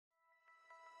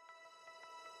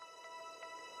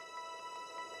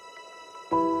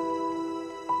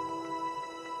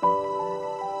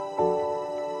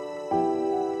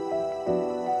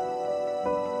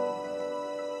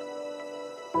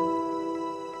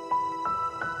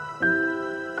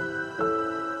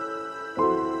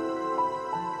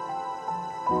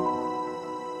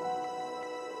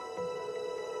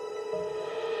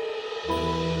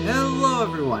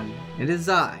It is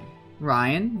I,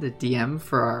 Ryan, the DM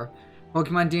for our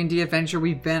Pokemon D&D adventure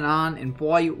we've been on, and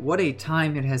boy, what a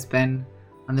time it has been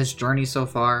on this journey so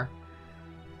far.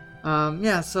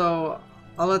 So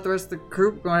I'll let the rest of the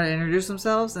group go ahead and introduce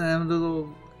themselves, and then do a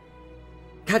little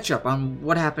catch-up on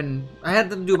what happened. I had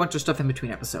them do a bunch of stuff in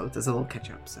between episodes as a little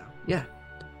catch-up, so yeah.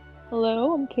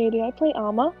 Hello, I'm Katie. I play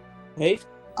Alma. Hey,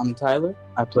 I'm Tyler.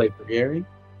 I play Gary.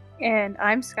 And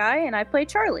I'm Sky, and I play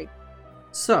Charlie.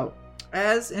 So,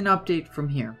 as an update from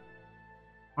here,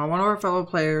 one of our fellow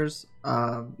players,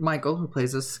 Michael, who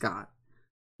plays as Scott,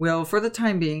 will, for the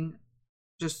time being,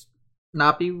 just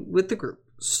not be with the group.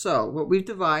 So, what we've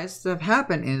devised to have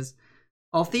happen is,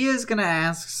 Althea is going to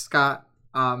ask Scott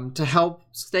to help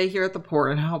stay here at the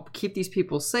port and help keep these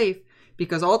people safe,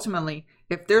 because ultimately,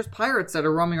 if there's pirates that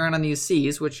are roaming around on these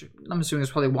seas, which I'm assuming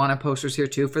there's probably wanted posters here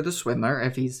too for the Swindler,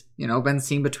 if he's, been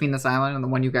seen between this island and the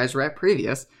one you guys were at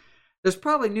previous, there's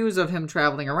probably news of him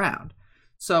traveling around.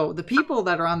 So the people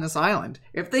that are on this island,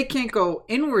 if they can't go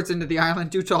inwards into the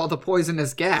island due to all the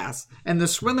poisonous gas, and the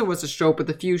Swindler was to show up with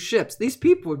a few ships, these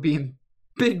people would be in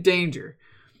big danger.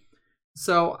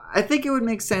 So I think it would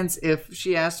make sense if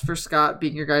she asked for Scott,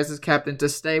 being your guys' captain, to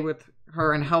stay with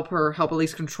her and help at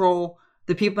least control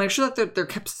the people, make sure that they're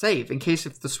kept safe in case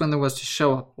if the Swindler was to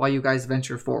show up while you guys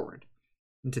venture forward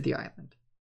into the island.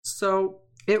 So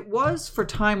it was, for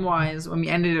time-wise, when we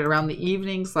ended it around the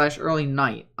evening/early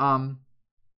night,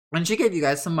 when she gave you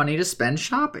guys some money to spend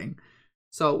shopping.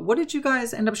 So what did you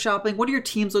guys end up shopping? What do your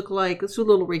teams look like? Let's do a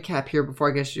little recap here before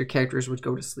I guess your characters would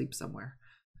go to sleep somewhere.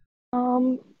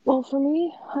 Well, for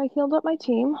me, I healed up my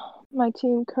team. My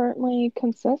team currently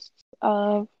consists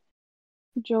of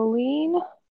Jolene,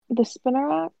 the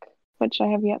Spinnerack, which I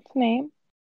have yet to name,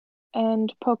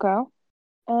 and Poco.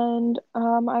 And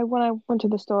when I went to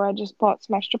the store, I just bought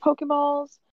some extra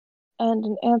Pokeballs and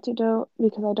an antidote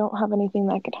because I don't have anything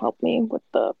that could help me with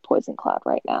the poison cloud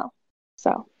right now.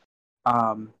 So,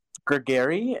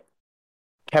 Gregory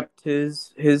kept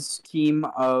his team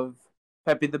of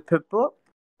Peppy the Piplup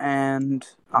and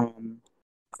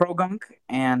Krogunk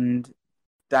and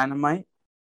Dynamite.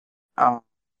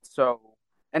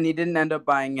 And he didn't end up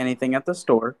buying anything at the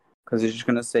store because he's just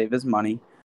going to save his money.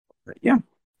 But yeah,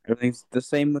 everything's the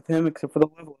same with him except for the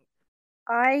level up.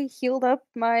 I healed up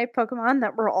my Pokemon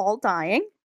that were all dying,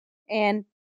 and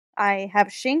I have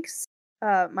Shinx,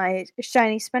 my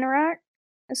shiny Spinnerack,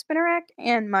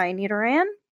 and my Nidoran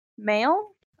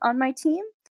male on my team.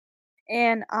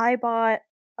 And I bought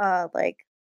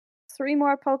 3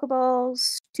 more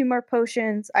Pokeballs, 2 more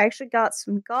potions. I actually got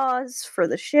some gauze for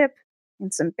the ship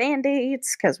and some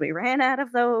Band-Aids because we ran out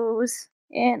of those.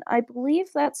 And I believe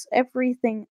that's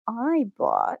everything I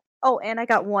bought. Oh, and I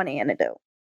got 1 antidote.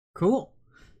 Cool.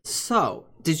 So,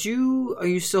 are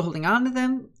you still holding on to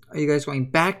them? Are you guys going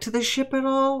back to the ship at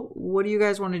all? What do you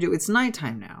guys want to do? It's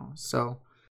nighttime now, so,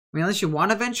 unless you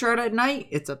want to venture out at night,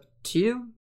 it's up to you,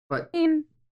 but it's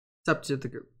up to the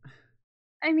group.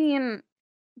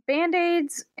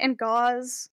 Band-Aids and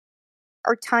gauze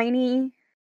are tiny,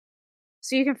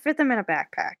 so you can fit them in a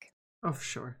backpack. Oh, for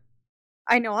sure.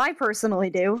 I know I personally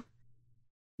do.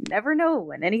 Never know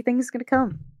when anything's gonna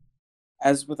come.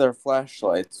 As with our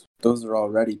flashlights, those are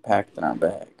already packed in our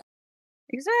bag.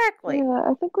 Exactly. Yeah,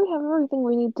 I think we have everything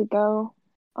we need to go.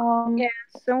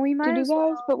 So we might as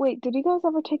well. But wait, did you guys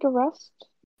ever take a rest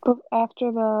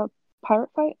after the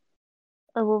pirate fight?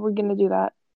 Or were we gonna do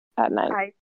that at night?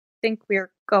 I think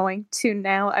we're going to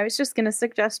now. I was just gonna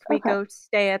suggest we go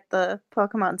stay at the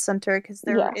Pokemon Center because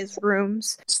there is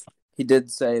rooms. He did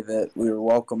say that we were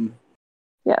welcome.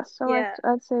 Yes, so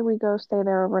I'd say we go stay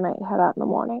there overnight and head out in the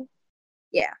morning.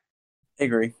 Yeah. I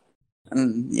agree.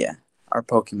 And our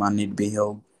Pokemon need to be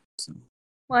healed. So.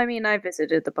 Well, I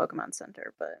visited the Pokemon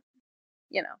Center, but,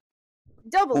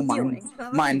 double healing.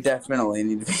 Mine definitely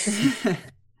need to be.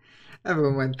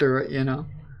 Everyone went through it,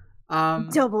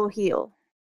 Double heal.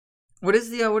 What is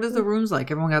the rooms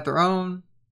like? Everyone got their own?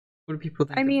 What do people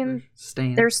think?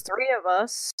 Staying? There's 3 of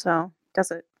us, so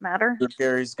does it matter?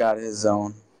 Gary's got his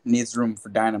own. Needs room for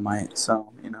Dynamite,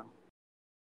 so,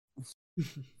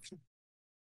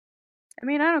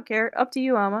 I don't care. Up to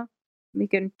you, Alma. We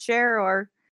can share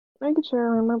or... I can share a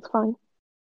room, that's fine.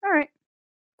 Alright.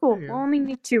 Cool. We'll only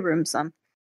need 2 rooms, then.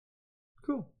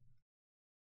 Cool.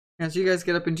 As you guys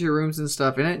get up into your rooms and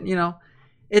stuff, and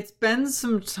it's been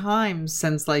some time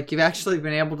since, you've actually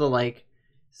been able to,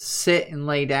 sit and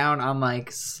lay down on,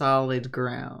 solid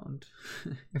ground.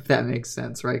 If that makes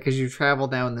sense, right? Because you travel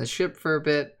down the ship for a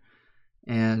bit,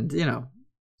 and,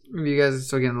 maybe you guys are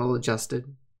still getting a little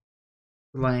adjusted.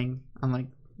 Laying on,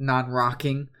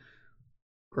 non-rocking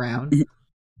ground.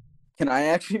 Can I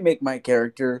actually make my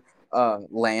character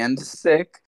land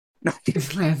sick. No,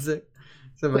 He's Lancet.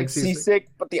 So like seasick,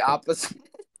 but the opposite.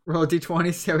 Roll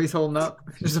D20, see how he's holding up.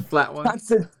 Just a flat one.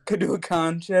 Could do a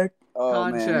con check. Oh,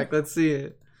 Con man. check, let's see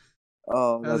it.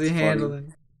 Oh, How's that's he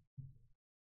funny.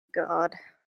 God.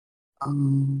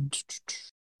 handling?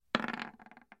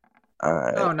 All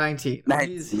right. Oh, 19. Oh,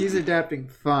 he's adapting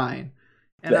fine.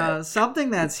 And Bad. something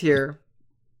that's here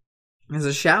is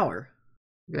a shower.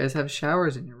 You guys have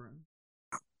showers in your room.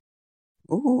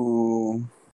 Ooh,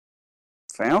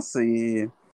 fancy.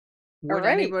 Would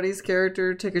Alright. anybody's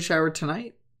character take a shower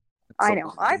tonight? I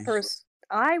know.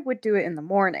 I would do it in the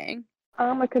morning.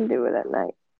 I can do it at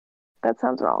night. That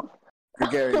sounds wrong.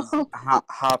 Gary's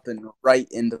hopping right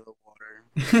into the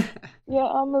water. Yeah,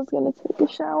 Alma's gonna take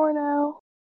a shower now.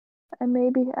 And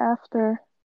maybe after,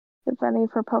 if any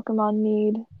of her Pokemon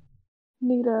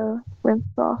need a rinse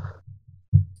off.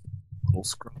 Little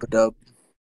scrub-a-dub.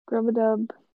 Grub-a-dub.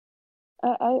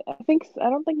 I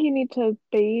don't think you need to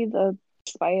bathe a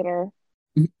spider.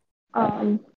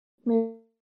 Maybe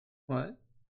What?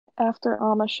 after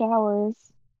Alma showers,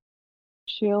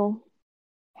 she'll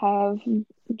have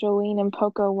Jolene and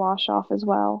Poco wash off as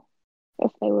well,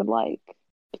 if they would like.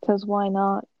 Because why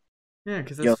not? Yeah,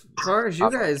 because Yo. as far as you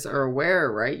guys are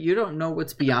aware, right, you don't know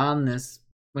what's beyond this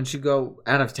once you go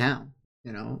out of town.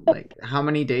 You know, like how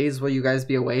many days will you guys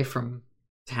be away from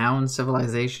town,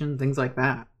 civilization, things like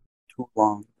that. Too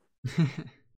long.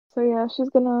 So yeah,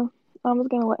 Alma's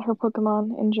gonna let her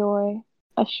Pokemon enjoy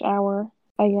a shower,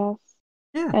 I guess.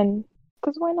 Yeah. And,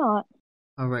 because why not?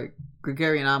 All right,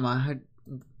 Gregory and Amma,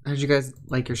 how'd you guys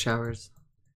like your showers?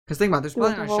 Because think about it, there's Do we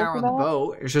probably have not a to roll shower on for the that?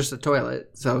 boat. It's just a toilet.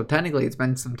 So technically it's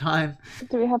been some time.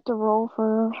 Do we have to roll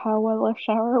for how well our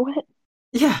shower went?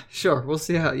 Yeah, sure. We'll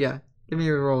see how, yeah. Give me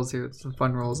your rolls here. Some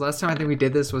fun rolls. Last time I think we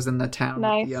did this was in the town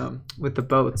Nice. with the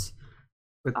boats.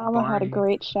 With Alma had a Barney.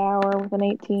 great shower with an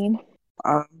 18.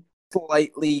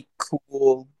 Slightly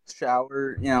cool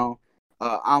shower. You know,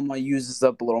 Alma uses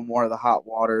up a little more of the hot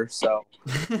water, so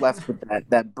left with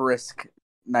that brisk,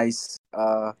 nice,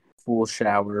 cool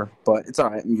shower. But it's all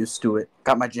right. I'm used to it.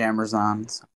 Got my jammers on,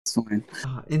 so it's fine.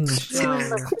 In the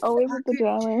shower. Always with the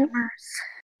jammer.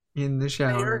 In the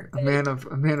shower. A man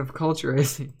of culture, I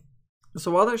see. So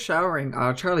while they're showering,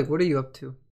 Charlie, what are you up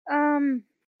to?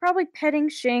 Probably petting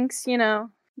Shinx,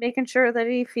 making sure that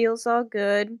he feels all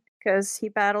good, because he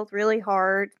battled really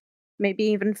hard. Maybe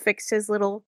even fix his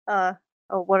little,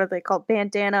 what are they called,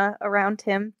 bandana around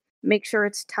him. Make sure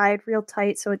it's tied real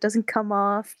tight so it doesn't come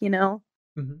off,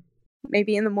 Mm-hmm.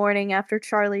 Maybe in the morning after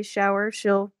Charlie's shower,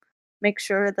 she'll make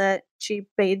sure that she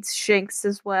bathes Shinx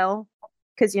as well,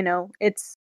 because,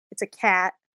 it's a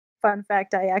cat. Fun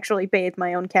fact, I actually bathe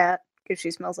my own cat, because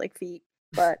she smells like feet.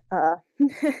 But,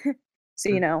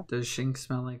 so, Does Shinx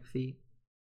smell like feet?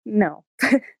 no.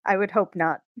 I would hope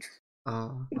not.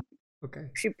 Oh, okay.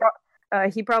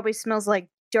 He probably smells like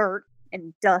dirt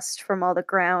and dust from all the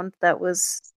ground that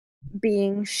was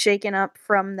being shaken up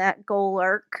from that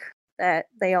Golurk that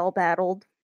they all battled.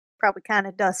 Probably kind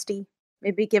of dusty.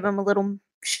 Maybe give him a little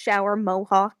shower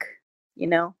mohawk.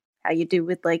 How you do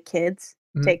with, like, kids.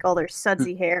 Mhm. Take all their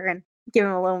sudsy hair and give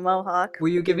him a little mohawk. Were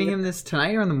you giving him this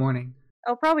tonight or in the morning?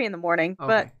 Oh, probably in the morning,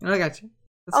 but Okay. No, I got you.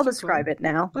 That's I'll too describe cool. it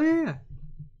now. Oh, yeah.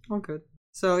 All good.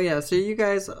 So, yeah, so you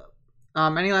guys,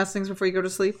 any last things before you go to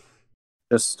sleep?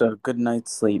 Just a good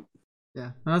night's sleep.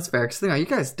 Yeah, no, that's fair. Because you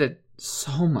guys did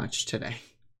so much today.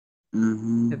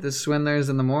 Mm-hmm. You had the Swindlers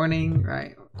in the morning,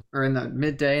 right? Or in the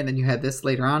midday, and then you had this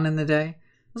later on in the day.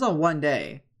 It was all one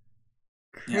day.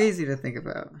 Crazy to think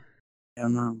about. I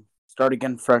don't know. Start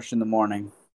again fresh in the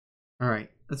morning. All right,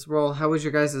 let's roll. How was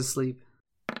your guys' sleep?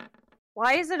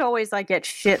 Why is it always I get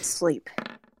shit sleep?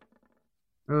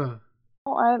 Ugh.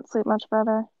 Oh, I didn't sleep much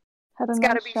better. Had a It's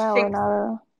gotta nice be shower, Shinx. not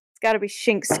a... It's gotta be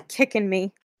Shinx kicking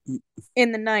me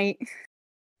in the night,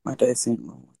 My dice ain't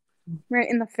rolling. right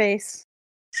in the face.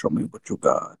 Show me what you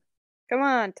got. Come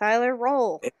on, Tyler,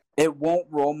 roll. It won't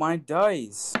roll my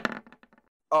dice.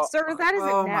 Sir, that is a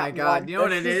Oh nat my god, one. you know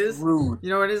what That's it just is? rude. You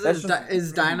know what it is? That's Is, just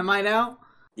is Dynamite out?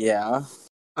 Yeah.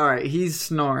 Alright, he's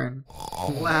snoring.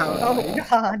 Loud. Oh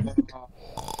god.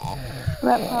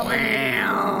 That probably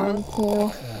me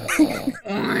too.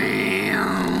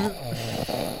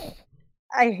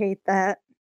 I hate that.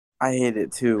 I hate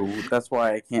it too. That's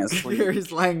why I can't sleep.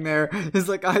 He's laying there. His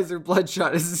eyes are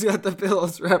bloodshot. He's got the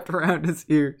pillows wrapped around his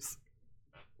ears.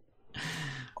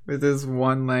 With his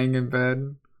one laying in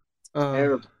bed.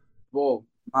 Terrible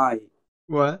night.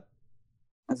 What?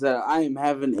 I said I am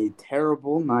having a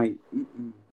terrible night.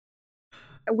 Mm-mm.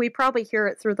 We probably hear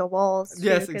it through the walls. Too,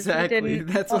 Yes, 'cause we exactly. didn't-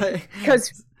 That's why.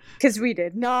 Because Because we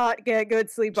did not get good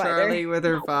sleep Charlie either. with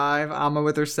her 5, Amma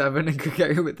with her 7, and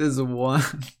Gregory with his 1.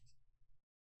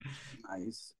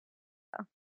 Nice.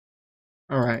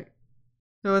 All right.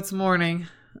 So it's morning.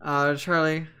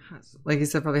 Charlie, like you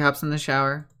said, probably hops in the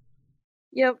shower.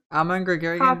 Yep. Amma and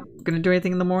Gregory Hop. gonna do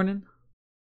anything in the morning?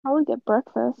 Probably get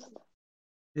breakfast.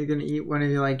 You're gonna eat one of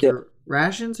your Yeah. your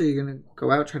rations, or you're gonna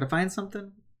go out try to find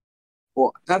something?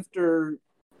 Well, after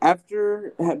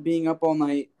being up all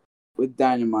night with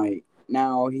Dynamite,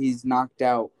 now he's knocked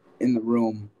out in the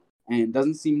room and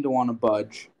doesn't seem to want to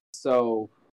budge. So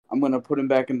I'm gonna put him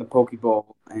back in the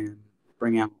Pokeball and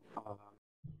bring out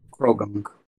Krogunk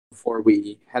before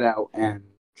we head out and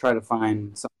try to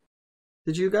find something.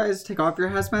 Did you guys take off your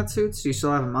hazmat suits? Do you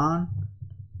still have them on?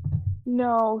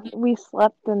 No, we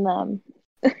slept in them.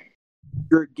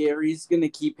 Gary's gonna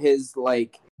keep his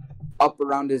like up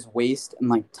around his waist and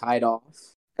like tied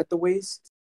off at the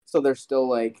waist, so they're still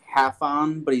like half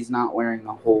on, but he's not wearing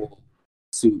the whole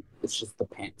suit. It's just the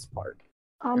pants part.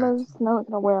 Anna's not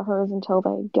gonna wear hers until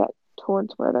they get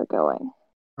towards where they're going.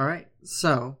 All right.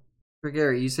 So,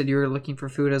 Gregory, you said you were looking for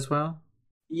food as well.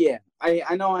 Yeah,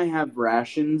 I know I have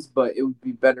rations, but it would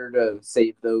be better to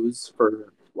save those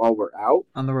for while we're out.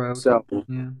 On the road. So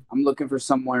Yeah. I'm looking for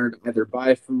somewhere to either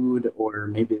buy food or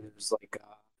maybe there's like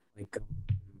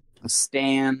a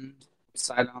stand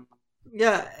beside on.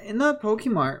 Yeah, in the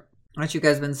Pokemart that you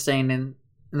guys been staying in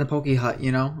the Poke Hut,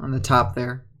 you know, on the top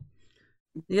there.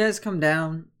 You guys come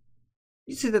down.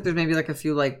 You see that there's maybe like a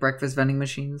few like breakfast vending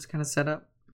machines kind of set up.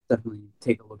 Definitely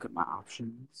take a look at my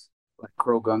options. Like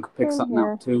Krogunk pick Same something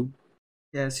here. out too.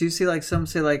 Yeah, so you see like some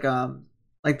say like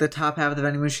the top half of the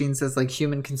vending machine says like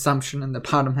human consumption and the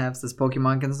bottom half says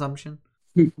Pokemon consumption.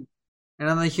 And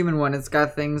on the human one it's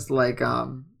got things like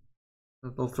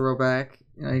they'll throw back.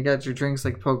 You know, you got your drinks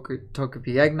like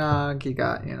Togepi eggnog, you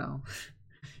got, you know,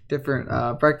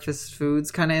 different breakfast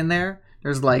foods kinda in there.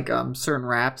 There's like certain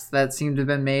wraps that seem to have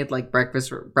been made, like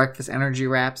breakfast energy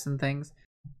wraps and things.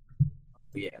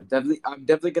 Yeah, definitely. I'm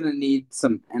definitely gonna need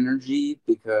some energy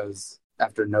because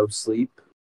after no sleep,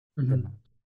 Mm-hmm. I'm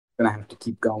gonna have to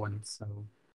keep going. So,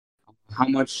 how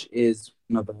much is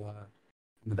the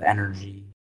energy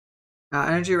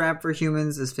Energy wrap for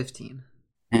humans is 15.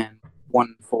 and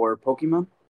one for Pokemon?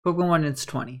 Pokemon one it's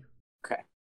 20. Okay,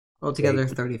 Altogether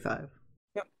Okay. 35.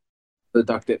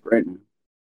 deduct it right now.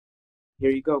 Here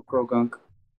you go, Krogunk.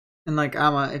 And like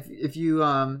Amma, if you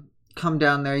come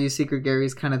down there, you see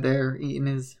Gregary's kind of there eating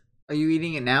his. Are you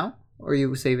eating it now, or are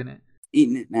you saving it?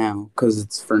 Eating it now because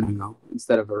it's for now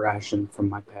instead of a ration from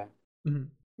my pet. Mm-hmm.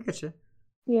 I getcha.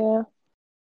 Yeah.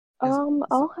 Is-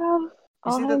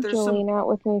 I'll see have that there's some- Jolene out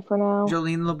with me for now.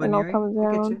 Jolene And I'll Lobanieri. come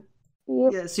I down. getcha.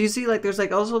 Yep. Yeah. So you see, like, there's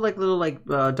like also like little like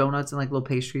donuts and like little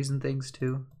pastries and things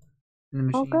too in the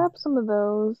machine. I'll grab some of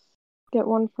those. Get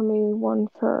one for me, one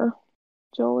for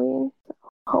Jolene.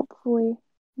 Hopefully,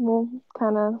 we'll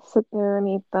kind of sit there and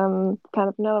eat them. Kind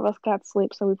of, none of us got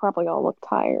sleep, so we probably all look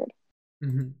tired.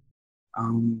 Mm-hmm.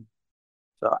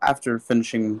 So after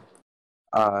finishing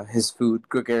his food,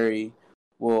 Gregory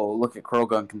will look at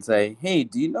Krogunk and say, "Hey,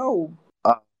 do you know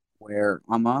where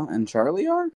Amma and Charlie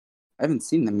are? I haven't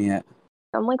seen them yet."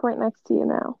 I'm like right next to you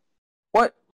now.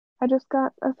 What? I just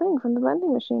got a thing from the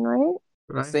vending machine,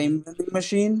 right? Same vending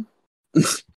machine?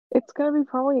 It's gonna be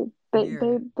probably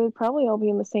Near. they'd probably all be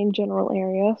in the same general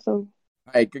area. So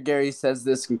Alright, Gregory says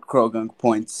this and Krogunk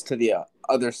points to the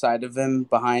other side of him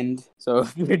behind. So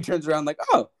he turns around like,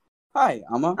 "Oh, hi,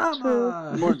 Amma."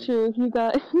 Amma. Morning. true, you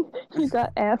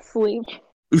got ass sleep,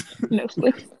 no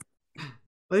sleep.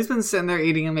 Well, he's been sitting there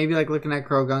eating and maybe like looking at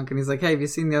Krogunk, and he's like, "Hey, have you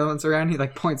seen the other ones around?" He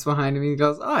like points behind him. And he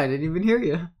goes, "Oh, I didn't even hear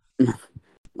you."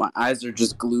 My eyes are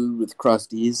just glued with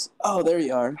crusties. Oh, there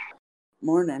you are.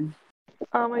 Morning.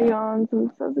 Amma yawns and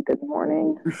says a good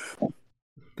morning.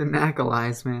 The knackle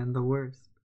eyes, man, the worst.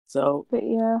 So, But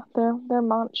yeah, they're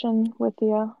munching with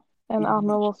you. And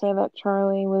Amma will say that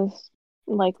Charlie was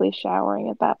likely showering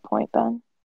at that point then.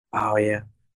 oh yeah.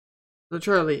 So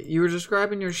Charlie, you were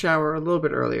describing your shower a little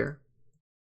bit earlier.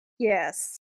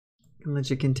 Yes. I can let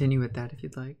you continue with that if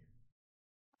you'd like.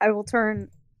 I will turn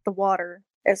the water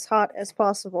as hot as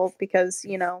possible because,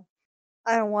 you know,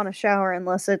 I don't want to shower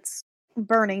unless it's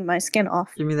burning my skin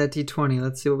off. Give me that D20.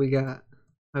 Let's see what we got.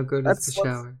 How good is Let's- the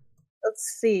shower? Let's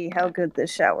see how good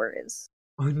this shower is.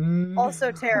 Oh, no.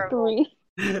 Also terrible.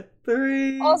 3.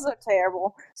 3. Also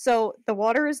terrible. So the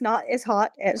water is not as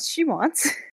hot as she wants.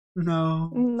 No.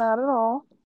 Not at all.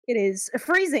 It is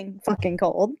freezing fucking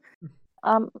cold.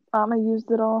 Amma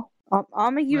used it all.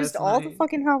 Amma used That's all the nice.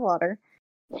 fucking hot water.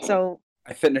 So,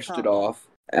 I finished it off.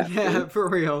 After Yeah, for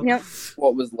real. Yep.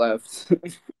 what was left.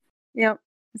 yep.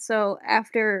 So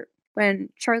after when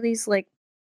Charlie's like,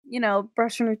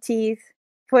 brushing her teeth,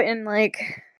 putting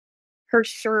like her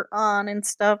shirt on and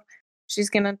stuff, she's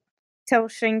gonna tell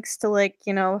Shinx to like,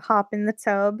 hop in the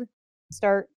tub,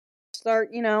 start,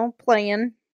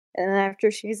 playing. And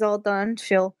after she's all done,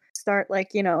 she'll start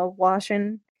like,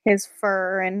 washing his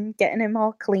fur and getting him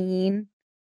all clean,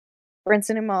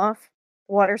 rinsing him off.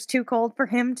 The water's too cold for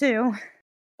him too.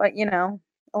 But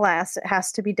alas, it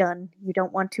has to be done. You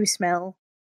don't want to smell.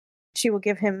 She will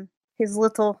give him his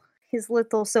little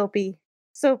soapy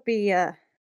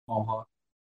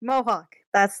mohawk.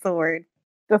 That's the word.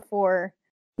 Before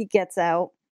he gets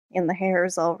out and the hair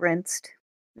is all rinsed.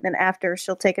 And then after,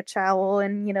 she'll take a towel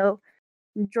and,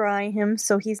 dry him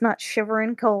so he's not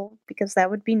shivering cold, because that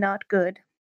would be not good.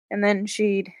 And then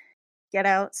she'd get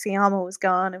out, see Amma was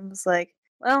gone, and was like,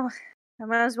 well, I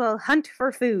might as well hunt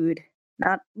for food.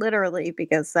 Not literally,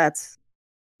 because that's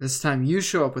This time you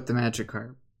show up with the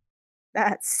Magikarp.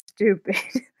 stupid.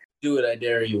 Do it, I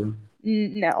dare you.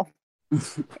 No.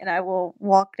 And I will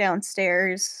walk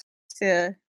downstairs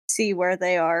to see where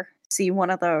they are, see one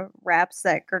of the wraps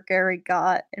that Gregory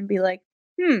got, and be like,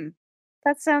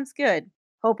 that sounds good.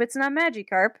 Hope it's not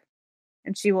Magikarp.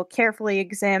 And she will carefully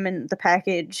examine the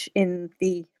package in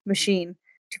the machine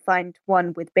to find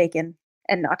one with bacon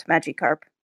and not Magikarp.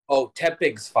 Oh,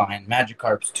 Tepig's fine.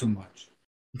 Magikarp's too much.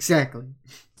 Exactly.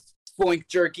 Spoink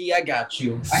jerky, I got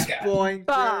you. Spoink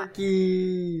Bah.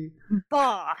 jerky.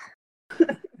 Bah!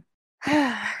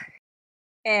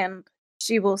 And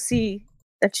she will see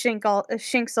that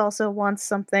Shinx also wants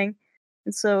something,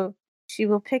 and so she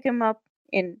will pick him up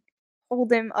and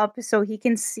hold him up so he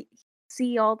can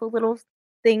see all the little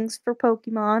things for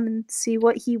Pokemon and see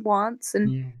what he wants,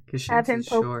 and Yeah, because have Shinx him is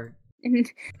short.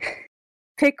 and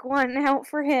pick one out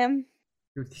for him.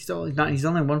 He's only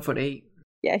 1'8".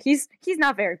 Yeah, he's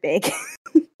not very big.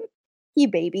 He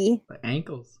baby. But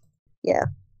ankles. Yeah.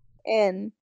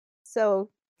 And so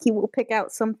he will pick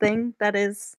out something that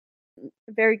is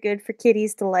very good for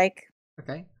kitties to like.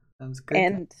 Okay, sounds good.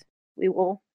 And we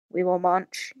will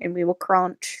munch and we will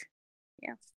crunch.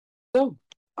 Yeah. So,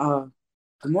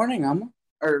 good morning, Amma.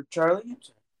 Or Charlie.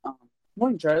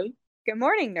 Morning, Charlie. Good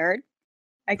morning, nerd.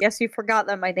 I guess you forgot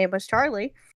that my name was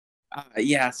Charlie.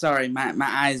 Yeah, sorry, my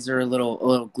eyes are a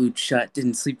little glued shut.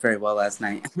 Didn't sleep very well last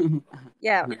night.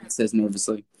 Yeah. It says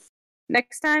nervously.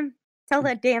 Next time, tell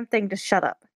that damn thing to shut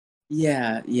up.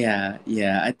 Yeah.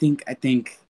 I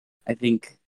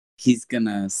think he's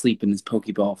gonna sleep in his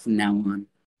Pokeball from now on.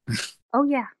 Oh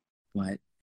yeah. What?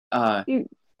 You-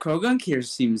 Krogunk here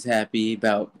seems happy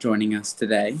about joining us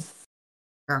today.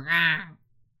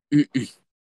 Do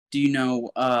you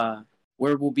know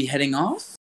where we'll be heading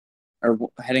off? Or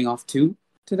heading off to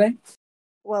today?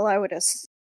 Well, I would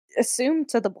assume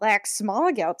to the black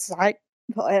smog outside,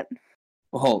 but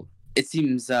Well, it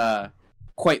seems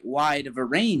quite wide of a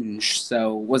range,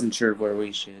 so wasn't sure where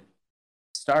we should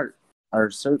start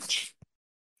our search.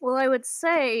 well, I would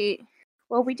say,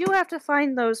 we do have to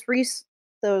find those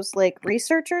like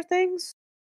researcher things,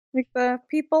 like the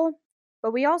people,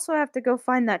 but we also have to go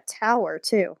find that tower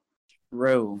too.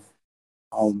 Ro,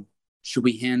 should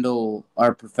we handle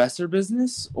our professor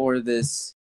business or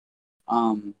this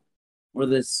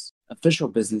official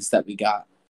business that we got?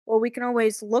 Well, we can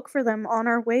always look for them on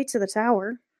our way to the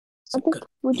tower. I think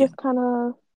we just kind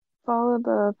of follow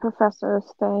the professor's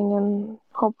thing, and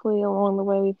hopefully along the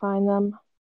way we find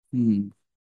them.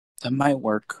 That might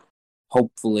work.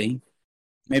 Hopefully.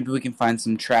 Maybe we can find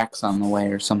some tracks on the way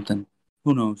or something.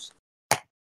 Who knows?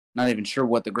 Not even sure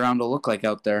what the ground will look like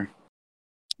out there.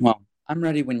 Well, I'm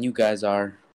ready when you guys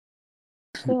are.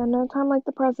 Yeah, no time like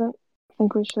the present. I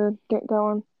think we should get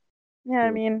going. Yeah,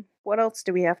 I mean, what else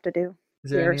do we have to do?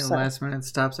 Is there Here, any so- last minute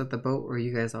stops at the boat, or are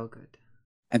you guys all good?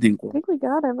 I think I we're think we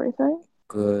got everything.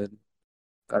 good.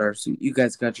 Got our suit. You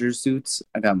guys got your suits?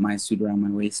 I got my suit around my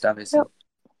waist, obviously. Yep.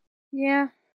 Yeah,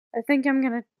 I think I'm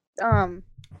gonna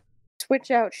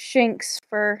switch out Shinx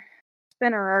for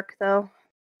Spinner Arc though,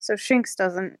 so Shinx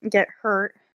doesn't get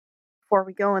hurt before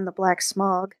we go in the black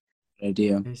smog. Good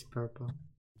idea. It's purple.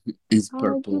 It's Do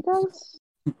purple.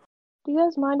 you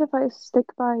guys mind if I stick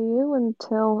by you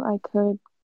until I could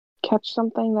catch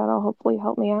something that'll hopefully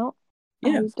help me out?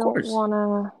 Yeah, I of don't course. I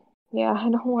don't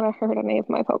wanna hurt any of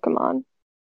my Pokemon.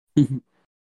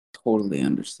 Totally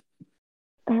understand.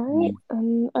 Alright,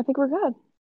 I think we're good.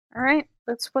 All right,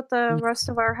 let's put the rest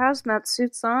of our hazmat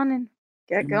suits on and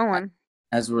get going.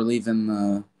 As we're leaving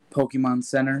the Pokemon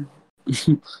Center.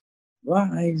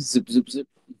 Bye. Zip, zip, zip.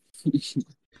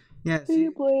 Yeah. See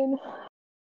you, Blaine.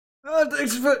 Oh,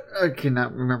 thanks for. I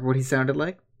cannot remember what he sounded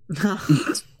like.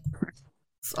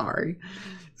 Sorry.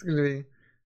 It's gonna be.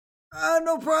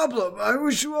 No problem. I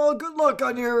wish you all good luck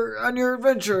on your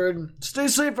adventure and stay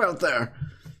safe out there.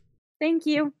 Thank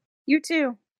you. You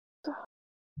too.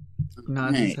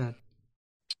 Nods his Hey. head.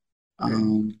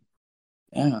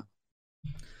 Yeah.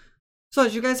 So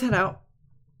as you guys head out,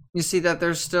 you see that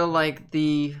there's still like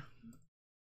the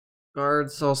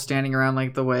guards all standing around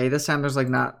like the way. This time there's like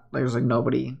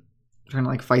nobody trying to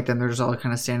like fight them. They're just all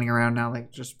kind of standing around now,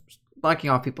 like just blocking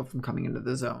off people from coming into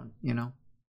the zone, you know,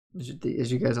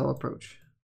 as you guys all approach.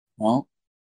 Well,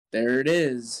 there it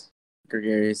is,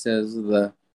 Gregory says with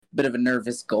a bit of a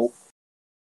nervous gulp.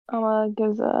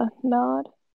 Gives a nod.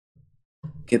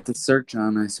 Get the search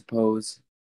on, I suppose.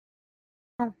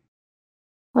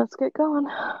 Let's get going.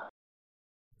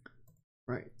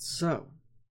 Right. So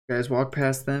you guys walk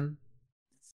past them.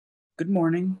 Good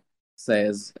morning, say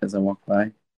as I walk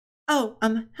by. Oh,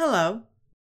 hello.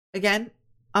 Again.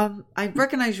 I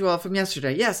recognize you all from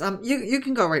yesterday. Yes, you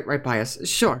can go right by us.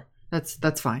 Sure.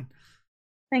 That's fine.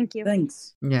 Thank you.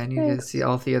 Thanks. Yeah, and you guys see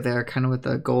Althea there, kind of with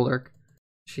the Golurk.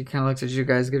 She kind of looks at you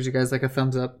guys, gives you guys like a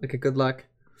thumbs up, like a good luck.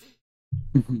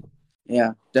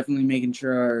 Yeah, definitely making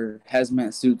sure our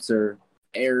hazmat suits are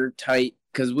airtight,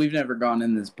 because we've never gone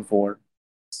in this before.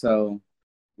 So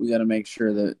we got to make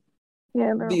sure that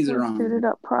Yeah, these are they're on. suited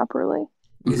up properly.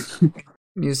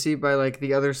 You see by like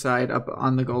the other side up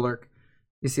on the Golurk,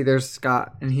 you see there's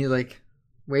Scott, and he like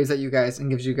waves at you guys and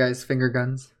gives you guys finger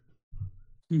guns.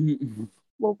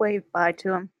 We'll wave bye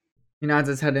to him. He nods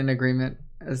his head in agreement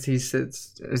as he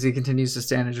continues to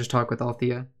stand and just talk with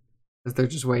Althea, as they're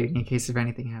just waiting in case if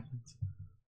anything happens.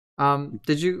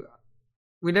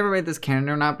 We never made this canon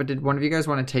or not, but did one of you guys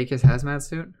want to take his hazmat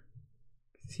suit?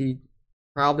 He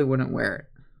probably wouldn't wear it.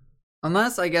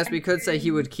 Unless, I guess we could say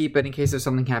he would keep it in case if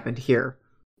something happened here.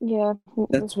 Yeah.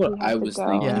 That's what I was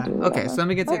thinking. Yeah. Okay, so then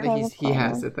we can say that Okay, he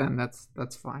has fine. it then.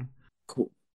 That's fine.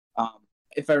 Cool.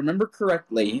 If I remember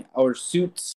correctly, our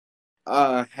suits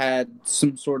had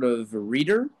some sort of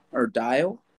reader or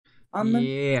dial on them.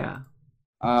 Yeah.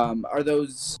 Are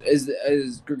those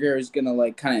is Gregarious gonna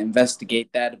like kind of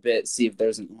investigate that a bit, see if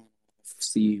there's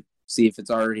see if it's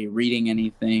already reading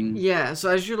anything? Yeah, so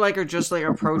as you like are just like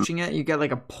approaching it, you get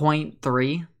like a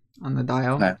 0.3 on the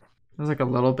dial. Okay. There's like a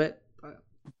little bit. But...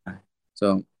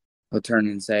 So I'll turn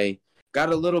and say, got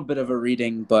a little bit of a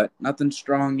reading, but nothing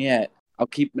strong yet. I'll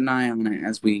keep an eye on it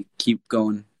as we keep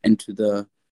going into the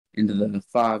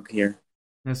fog here.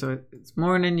 Yeah, so it's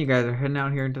morning. You guys are heading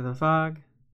out here into the fog.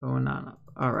 Going on up.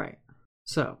 All right.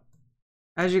 So,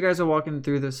 as you guys are walking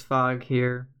through this fog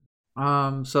here,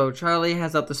 so Charlie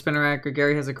has out the spinner rack.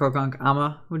 Gary has a Croconk.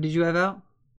 Amma, who did you have out?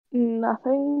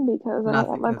 Nothing, because I don't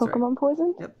want my Nothing, that's Pokemon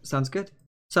poisoned. Yep, sounds good.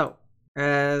 So,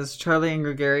 as Charlie and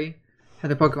Gregary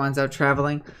had their Pokemons out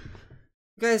traveling,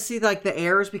 you guys see like the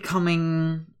air is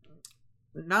becoming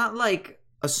not like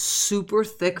a super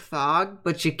thick fog,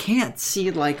 but you can't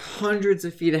see like hundreds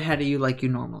of feet ahead of you like you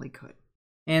normally could.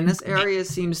 And this area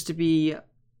seems to be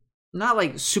not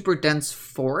like super dense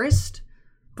forest,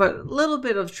 but a little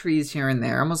bit of trees here and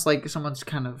there, almost like someone's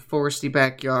kind of foresty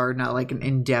backyard, not like an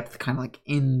in-depth kind of like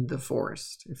in the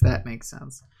forest, if that makes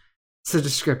sense. It's a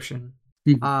description.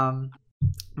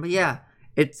 But yeah,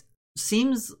 it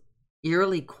seems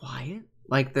eerily quiet.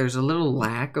 Like there's a little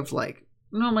lack of like,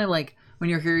 normally like when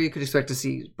you're here you could expect to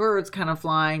see birds kind of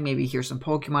flying, maybe hear some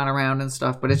Pokemon around and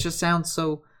stuff, but it just sounds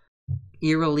so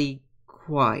eerily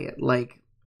quiet. Like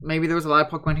maybe there was a lot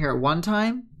of Pokemon here at one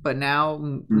time, but now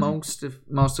most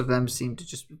of them seem to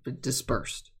just be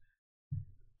dispersed.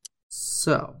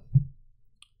 So,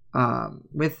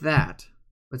 with that,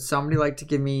 would somebody like to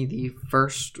give me the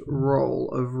first roll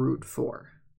of Route 4?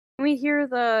 Can we hear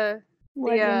the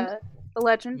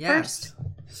legend first?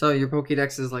 So your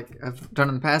Pokédex is like I've done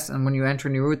in the past, and when you enter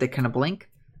a new route, they kind of blink.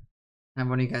 And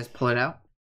when you guys pull it out,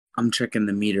 I'm checking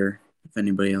the meter if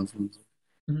anybody else wants.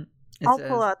 I'll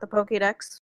pull out the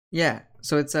Pokédex. Yeah,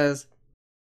 so it says,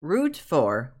 Route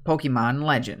 4 Pokemon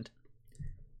Legend.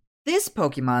 This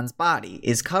Pokemon's body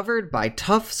is covered by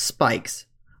tough spikes,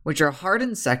 which are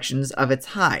hardened sections of its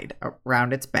hide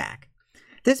around its back.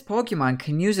 This Pokemon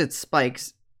can use its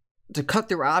spikes to cut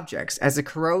through objects as it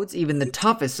corrodes even the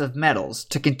toughest of metals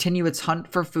to continue its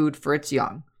hunt for food for its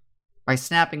young, by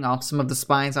snapping off some of the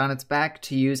spines on its back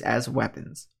to use as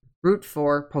weapons. Route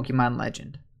 4 Pokemon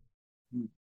Legend.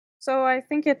 So I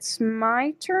think it's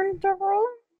my turn to roll,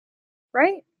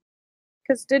 right?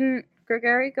 Because didn't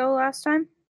Gregory go last time?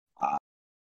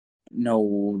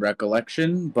 No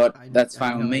recollection, but that's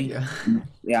fine with me.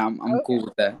 Yeah, I'm cool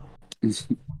with that.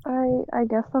 I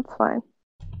guess that's fine.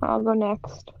 I'll go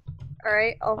next. All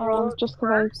right, I'll roll Just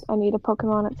because I need a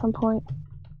Pokemon at some point.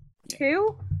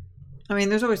 2. I mean,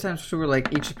 there's always times where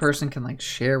like each person can like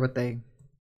share what they.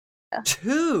 Yeah.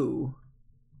 2.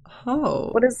 Oh.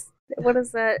 What is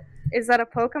that? Is that a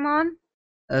Pokemon?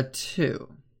 A 2.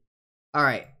 All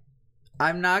right.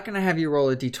 I'm not gonna have you roll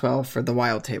a d12 for the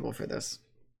wild table for this.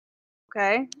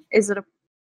 Okay. Is it a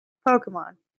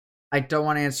Pokemon? I don't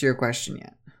want to answer your question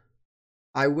yet.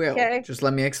 I will. Okay. Just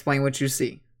let me explain what you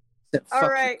see. Fuck All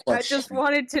your right. I just question.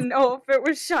 wanted to know if it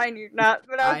was shiny or not,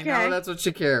 but okay. I know that's what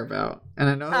you care about, and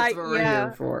I know that's what we're yeah.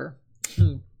 here for.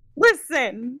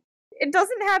 Listen, it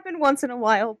doesn't happen once in a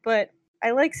while, but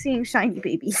I like seeing shiny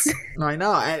babies. I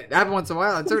know. It happened once in a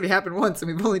while. It's already happened once, and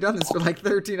we've only done this for like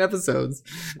 13 episodes.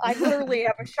 I literally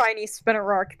have a shiny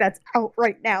Spinarak that's out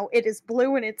right now. It is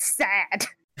blue and it's sad.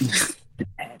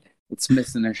 It's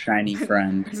missing a shiny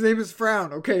friend. His name is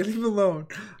Frown. Okay, leave him alone.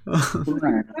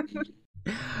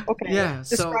 Okay. Yeah.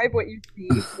 So Describe what you see,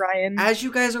 Ryan. as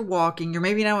you guys are walking, you're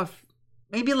maybe now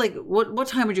maybe like what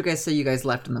time would you guys say you guys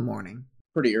left in the morning?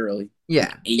 Pretty early.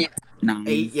 Yeah. 8, 9.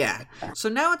 8, yeah. So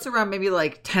now it's around maybe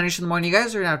like 10ish in the morning. You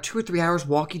guys are now 2 or 3 hours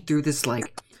walking through this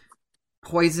like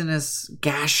poisonous,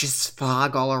 gaseous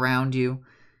fog all around you.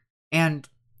 And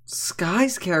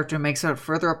Sky's character makes out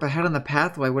further up ahead on the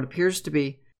pathway what appears to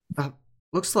be,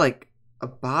 looks like a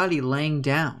body laying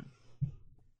down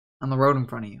on the road in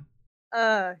front of you.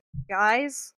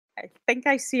 Guys, I think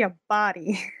I see a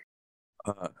body.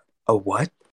 A what?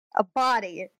 A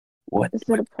body. What? Is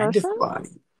it a kind of person? body?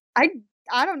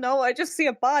 I don't know. I just see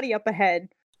a body up ahead.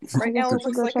 Right now guess we it should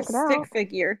looks go like a check it stick out.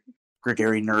 figure.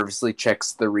 Gregory nervously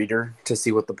checks the reader to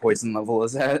see what the poison level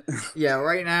is at. Yeah,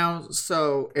 right now,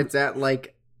 so it's at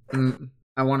like,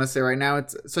 I want to say right now,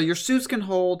 so your suits can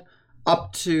hold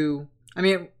up to, I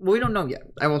mean, we don't know yet.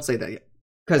 I won't say that yet,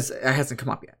 because it hasn't come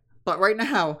up yet. But right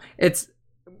now, it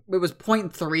was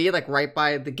 0.3, like right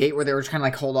by the gate where they were trying to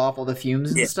like hold off all the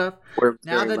fumes and Yeah. stuff. We're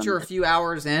Now very that you're a limited. few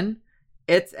hours in,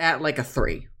 it's at like a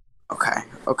 3. Okay.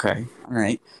 All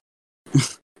right.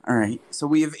 All right. So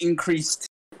we have increased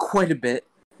quite a bit.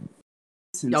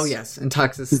 Since Oh yes, and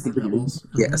toxicity levels.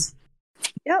 Yes.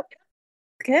 Yep.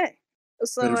 Okay.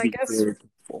 So Better I be guess very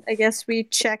careful. we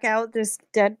check out this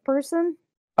dead person.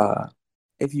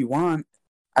 If you want,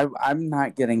 I'm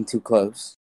not getting too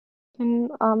close.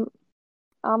 And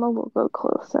Alma will go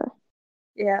closer.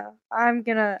 Yeah, I'm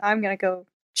gonna go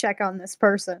check on this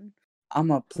person.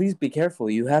 Please be careful.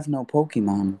 You have no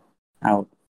Pokemon out.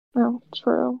 Oh,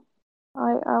 true.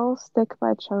 I will stick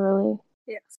by Charlie.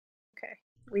 Yes. Okay.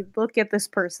 We look at this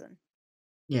person.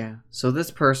 Yeah. So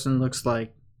this person looks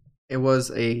like a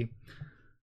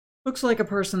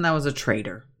person that was a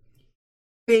trader.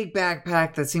 Big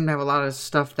backpack that seemed to have a lot of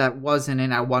stuff that wasn't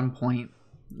in at one point.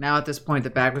 Now at this point, the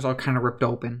bag was all kind of ripped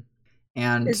open,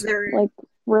 and Is there Like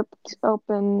ripped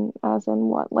open as in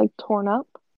what? Like torn up?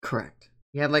 correct.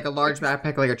 He had like a large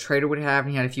backpack, like a trader would have,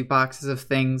 and he had a few boxes of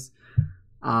things,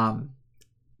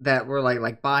 that were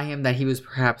like by him that he was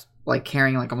perhaps like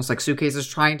carrying, like almost like suitcases,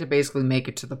 trying to basically make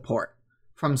it to the port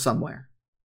from somewhere.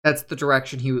 That's the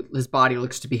direction his body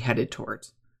looks to be headed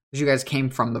towards. Because you guys came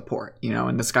from the port,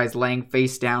 and this guy's laying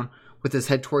face down with his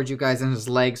head towards you guys and his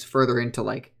legs further into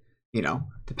like,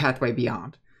 the pathway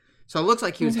beyond. So it looks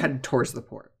like he was headed towards the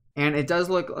port. And it does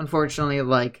look, unfortunately,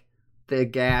 like the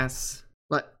gas.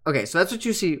 Okay, so that's what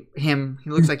you see him. He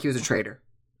looks like he was a trader.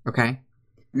 Okay?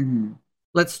 Mm-hmm.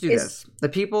 Let's do this. The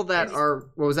people that are...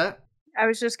 What was that? I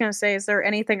was just gonna say, is there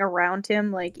anything around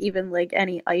him, like even like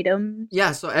any item?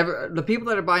 Yeah, so the people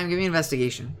that are by him, give me an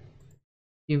investigation.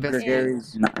 You investigate.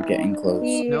 Gregory's not getting close.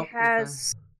 He Nope, you're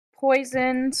has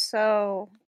poison, so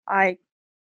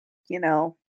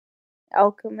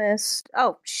alchemist.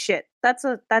 Oh shit, that's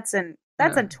a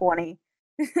 20.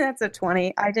 That's a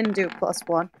 20. I didn't do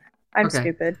 +1. I'm Okay.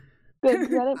 stupid. Good, 'cause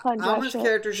I didn't find that Alma's shit.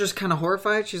 character's just kind of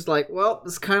horrified. She's like, well,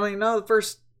 this is kind of, the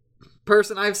first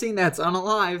person I've seen that's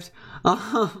unalived.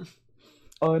 Unalive.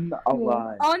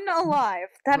 Unalive.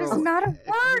 That is Bro, not a If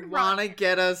word. you want to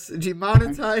get us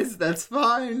demonetized, that's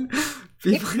fine. It's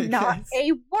People not guys.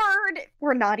 a word.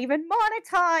 We're not even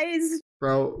monetized.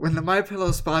 Bro, when the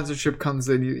MyPillow sponsorship comes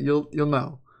in, you'll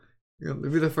know. You'll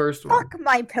be the first one. Fuck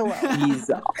my pillow.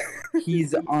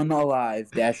 He's unalive.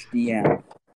 -DM.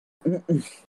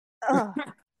 Ugh.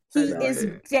 He is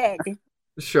dead,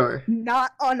 Sure.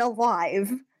 not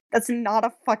unalive. That's not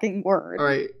a fucking word. All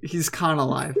right, he's con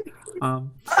alive.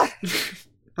 I'm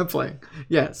playing.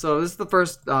 Yeah, so this is the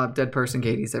first dead person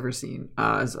Katie's ever seen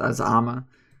as Amma.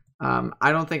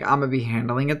 I don't think Amma be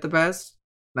handling it the best.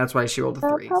 That's why she rolled a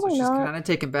 3. So probably she's not. kind of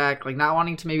taken back, like not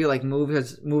wanting to maybe like move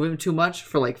him too much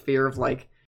for like fear of like,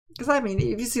 because I mean,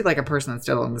 if you see like a person that's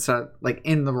still on the side, like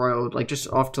in the road, like just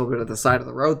off to the side of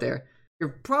the road there,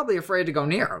 you're probably afraid to go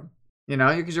near him. You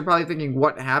know, because you're probably thinking,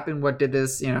 what happened? What did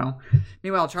this, you know?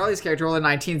 Meanwhile, Charlie's character, roll a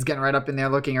 19, is getting right up in there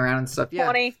looking around and stuff. Yeah.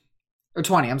 20. Or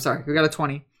 20, I'm sorry. We got a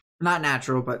 20. Not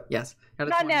natural, but yes. Got a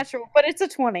Not 20. natural, but it's a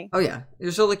 20. Oh, yeah.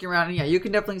 You're still looking around, and yeah, you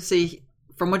can definitely see,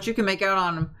 from what you can make out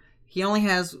on him, he only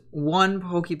has one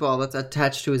Pokeball that's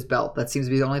attached to his belt. That seems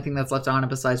to be the only thing that's left on him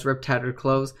besides ripped, tattered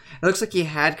clothes. It looks like he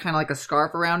had kind of like a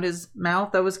scarf around his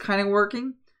mouth that was kind of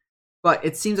working. But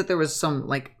it seems that there was some,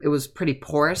 like, it was pretty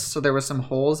porous, so there were some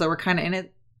holes that were kind of in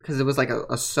it. Because it was like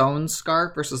a sewn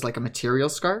scarf versus like a material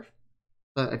scarf.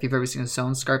 If you've ever seen a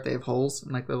sewn scarf, they have holes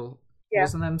and like little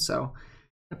holes in them. So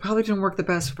it probably didn't work the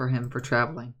best for him for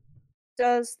traveling.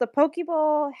 Does the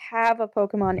Pokeball have a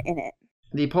Pokemon in it?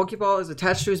 The Pokeball is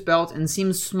attached to his belt and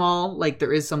seems small, like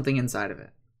there is something inside of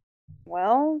it.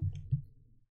 Well,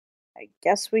 I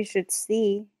guess we should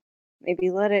see. Maybe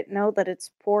let it know that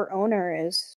its poor owner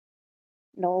is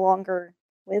no longer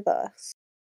with us.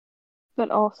 But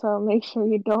also make sure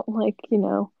you don't, like, you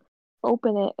know,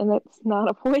 open it and it's not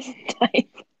a poison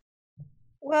type.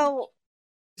 Well,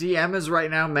 DM is right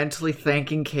now mentally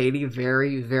thanking Katie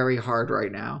very, very hard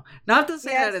right now. Not to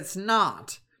say that it's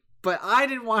not, but I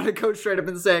didn't want to go straight up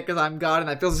and say it because I'm God and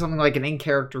I feel something like an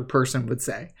in-character person would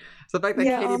say. So the fact that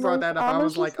Katie brought that up, I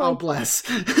was like, oh, bless.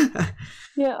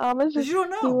 Yeah, I was just you don't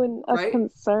know, doing a right?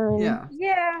 concern.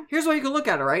 Yeah. Here's why you can look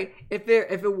at it, right? If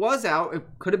it was out, it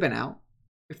could have been out.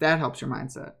 If that helps your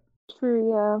mindset. True,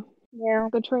 yeah. Yeah.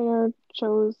 The trainer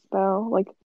chose, though, like,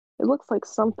 it looks like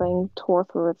something tore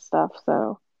through its stuff,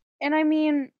 so. And I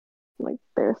mean, like,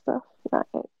 their stuff, not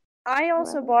it. I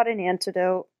also bought an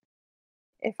antidote.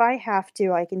 If I have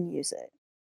to, I can use it.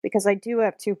 Because I do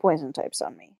have 2 poison types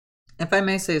on me. If I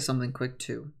may say something quick,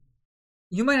 too.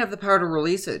 You might have the power to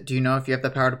release it. Do you know if you have the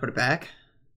power to put it back?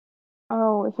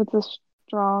 Oh, if it's a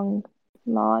strong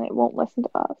non, it won't listen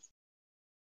to us.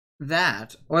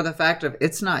 That, or the fact of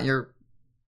it's not your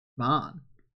Mon.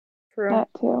 True. That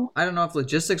too. I don't know if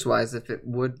logistics-wise, if it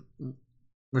would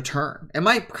return. It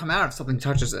might come out if something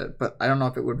touches it, but I don't know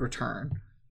if it would return.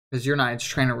 Because you're not its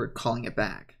trainer calling it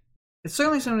back. It's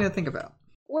certainly something to think about.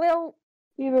 Well,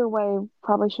 either way,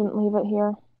 probably shouldn't leave it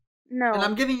here. No. And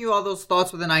I'm giving you all those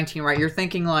thoughts with a 19, right? You're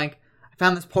thinking like, I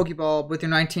found this Pokeball. With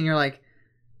your 19, you're like,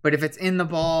 but if it's in the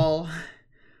ball,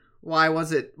 why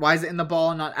is it in the ball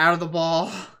and not out of the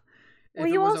ball? Well,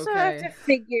 you also have to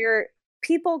figure,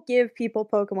 people give people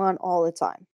Pokemon all the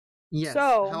time. Yes.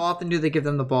 So, how often do they give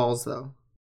them the balls, though?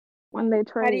 When they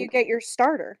trade. How do you get your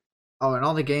starter? Oh, and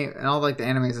all the game, and all like the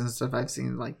animes and stuff I've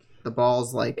seen, like the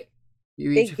balls, like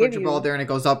you They each put your give ball you- there and it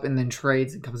goes up and then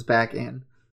trades and comes back in.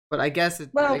 But I guess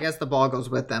the ball goes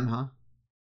with them, huh?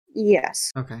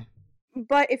 Yes. Okay.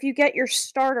 But if you get your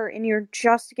starter and you're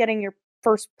just getting your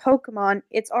first Pokemon,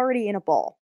 it's already in a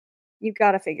ball. You've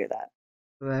got to figure that.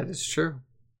 That is true.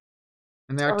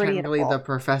 And they It's are already in a technically ball. the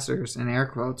professors in air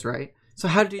quotes, right? So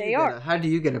how do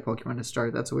you get a Pokemon to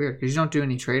start? That's weird because you don't do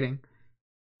any trading.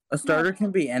 A starter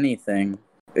can be anything.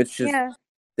 It's just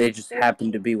they just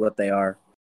happen to be what they are.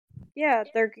 Yeah,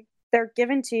 they're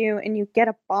given to you and you get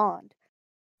a bond.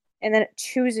 And then it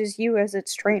chooses you as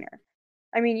its trainer.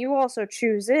 I mean, you also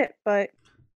choose it, but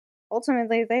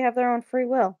ultimately they have their own free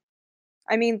will.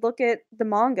 I mean, look at the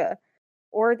manga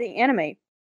or the anime.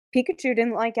 Pikachu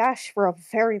didn't like Ash for a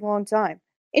very long time.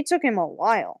 It took him a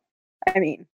while. I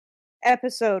mean,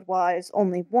 episode-wise,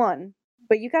 only 1.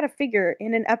 But you gotta figure,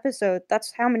 in an episode,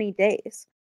 that's how many days.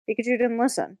 Pikachu didn't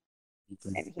listen.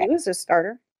 And he was a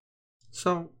starter.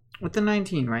 So, with the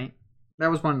 19, right?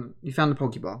 That was one, you found the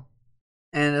Pokeball.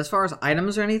 And as far as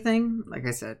items or anything, like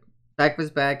I said, back of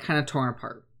his bag kind of torn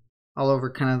apart. All over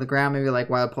kind of the ground, maybe like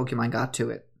while Pokemon got to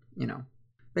it, you know.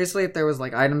 Basically, if there was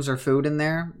like items or food in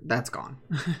there, that's gone.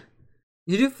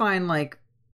 You do find like,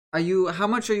 how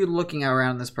much are you looking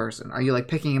around this person? Are you like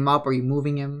picking him up? Are you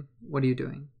moving him? What are you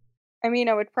doing? I mean,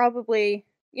 I would probably,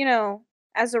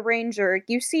 as a ranger,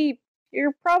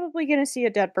 you're probably going to see a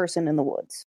dead person in the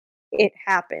woods. It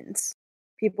happens.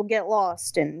 People get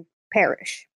lost and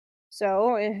perish.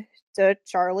 So, to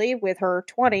Charlie, with her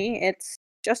 20, it's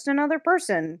just another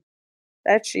person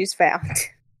that she's found.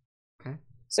 Okay.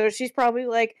 So she's probably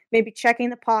like maybe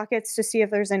checking the pockets to see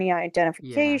if there's any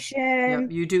identification.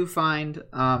 Yep. You do find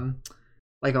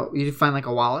like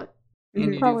a wallet.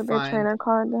 And you probably do their find, trainer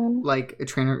card then. Like a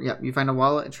trainer, yep. You find a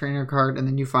wallet, a trainer card, and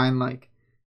then you find like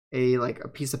a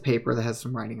piece of paper that has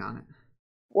some writing on it.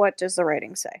 What does the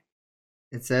writing say?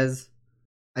 It says,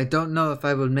 I don't know if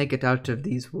I will make it out of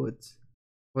these woods,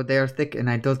 for they are thick and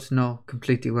I don't know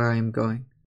completely where I am going.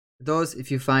 For those,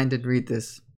 if you find and read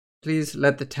this, please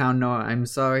let the town know I'm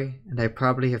sorry and I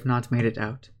probably have not made it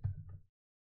out.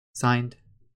 Signed,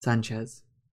 Sanchez.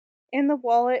 In the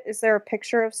wallet, is there a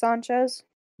picture of Sanchez?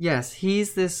 Yes,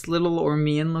 he's this little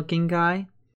Ormean-looking guy,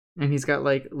 and he's got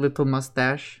like little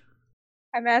mustache.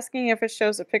 I'm asking if it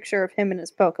shows a picture of him and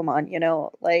his Pokemon,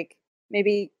 like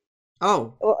maybe.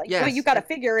 Oh, Well, yes. you gotta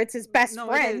figure it's his best No,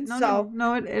 friend,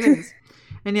 it is.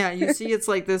 And yeah, you see it's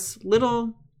like this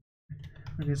little...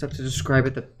 I just have to describe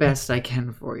it the best I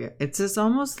can for you. It's this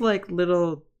almost like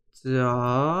little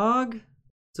dog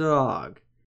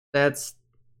that's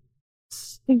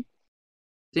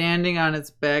standing on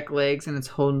its back legs and it's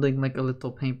holding like a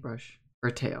little paintbrush for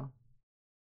a tail,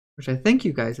 which I think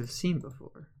you guys have seen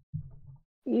before.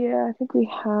 Yeah, I think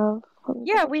we have.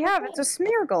 Yeah, we have. It's a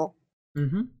Smeargle.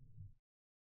 Mm-hmm.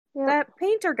 Yeah. That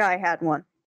painter guy had one.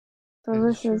 So That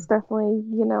is this true. is definitely,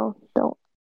 don't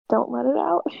let it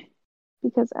out.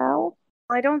 Because ow.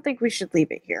 I don't think we should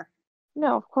leave it here.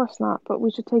 No, of course not. But we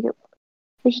should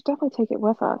definitely take it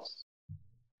with us.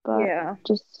 But Yeah.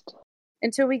 just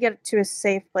Until we get to a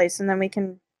safe place, and then we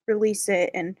can release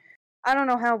it. And I don't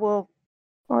know how we'll.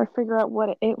 or figure out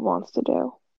what it wants to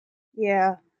do.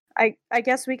 Yeah, I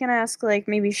guess we can ask like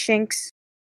maybe Shinx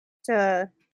to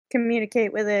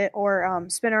communicate with it, or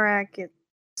Spinarak,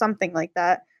 something like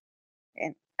that,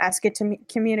 and ask it to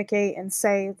communicate and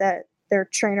say that their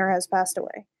trainer has passed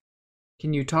away.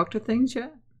 Can you talk to things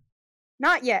yet?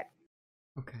 Not yet,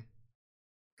 Okay.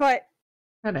 but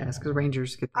I'd ask, because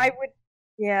rangers get that. I would.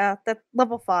 Yeah, that's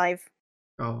level 5.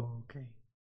 Oh, okay.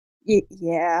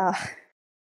 Yeah.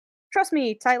 Trust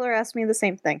me, Tyler asked me the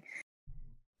same thing.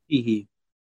 Hee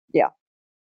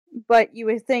But you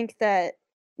would think that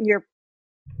your,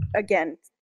 again,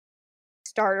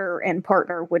 starter and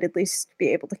partner would at least be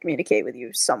able to communicate with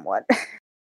you somewhat.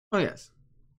 Oh, yes.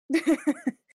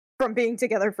 From being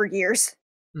together for years.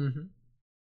 Mm-hmm.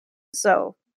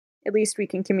 So at least we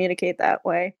can communicate that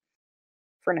way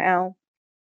for now.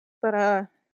 But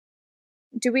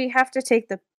do we have to take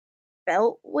the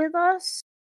belt with us?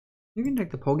 You can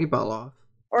take the Pokeball off.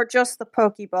 Or just the You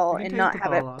Pokeball can and take not the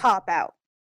have ball it off. pop out?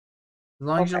 As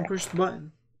long as you don't Okay. push the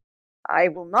button. I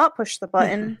will not push the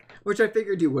button. Which I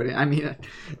figured you wouldn't. I mean,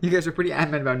 you guys are pretty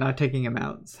adamant about not taking him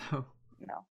out, so...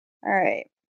 No.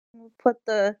 Alright. We'll put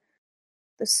the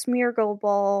Smeargle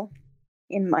ball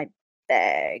in my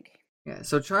bag. Yeah,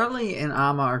 so Charlie and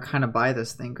Amma are kind of by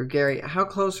this thing. Gregary, how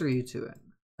close are you to it?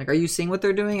 Like, are you seeing what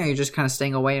they're doing? Are you just kind of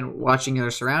staying away and watching your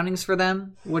surroundings for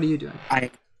them? What are you doing?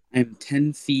 I'm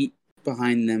 10 feet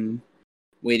behind them,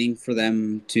 waiting for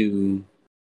them to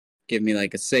give me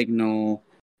like a signal.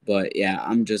 But yeah,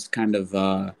 I'm just kind of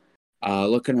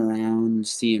looking around,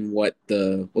 seeing what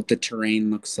the terrain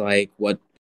looks like, what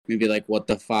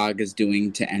the fog is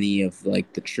doing to any of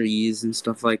like the trees and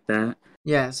stuff like that.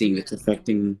 Yeah, Seeing if it's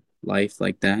affecting life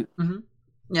like that. Mm-hmm.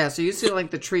 Yeah, so you see like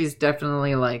the trees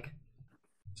definitely like...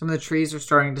 Some of the trees are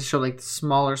starting to show like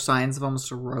smaller signs of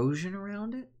almost erosion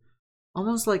around it.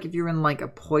 Almost like if you're in like a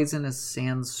poisonous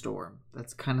sandstorm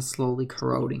that's kind of slowly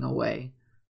corroding away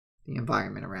the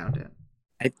environment around it.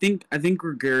 I think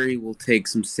Gregory will take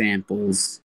some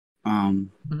samples,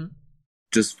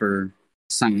 just for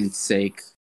science sake,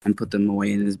 and put them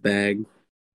away in his bag.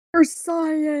 For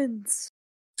science!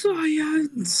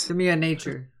 Science! Give me a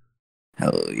nature.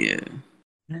 Hell yeah.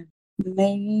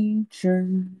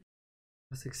 Nature.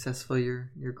 How successful your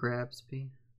grabs be.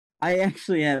 I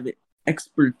actually have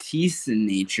expertise in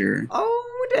nature,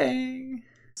 Oh dang!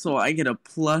 so I get a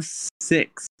 +6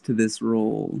 to this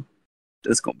roll.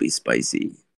 That's gonna be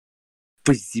spicy.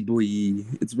 Spicy boy.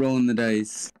 It's rolling the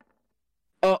dice.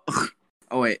 Oh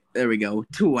wait, there we go.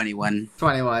 21.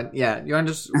 21. Yeah, you want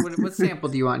just what sample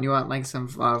do you want? You want like some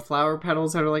flower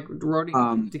petals that are like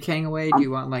eroding, decaying away? Do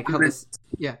you want like how this?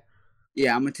 Yeah.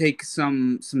 Yeah, I'm gonna take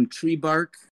some tree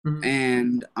bark. Mhm.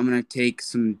 And I'm gonna take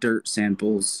some dirt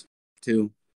samples too,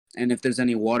 and if there's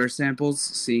any water samples,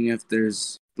 seeing if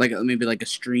there's like maybe like a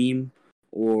stream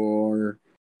or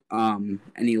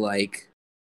any like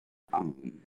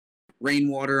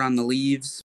rainwater on the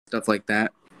leaves, stuff like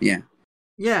that. Yeah.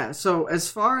 Yeah. So as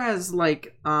far as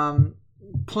like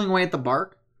pulling away at the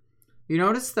bark, you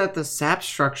notice that the sap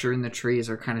structure in the trees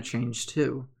are kind of changed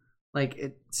too. Like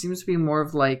it seems to be more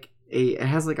of like it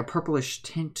has like a purplish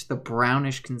tint to the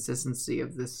brownish consistency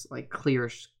of this like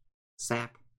clearish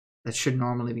sap that should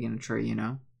normally be in a tree, you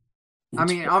know? I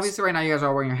mean, obviously right now you guys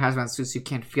are wearing your hazmat suits, so you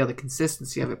can't feel the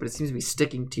consistency of it, but it seems to be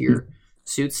sticking to your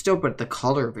suit still, but the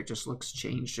color of it just looks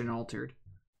changed and altered.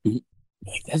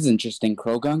 That's interesting,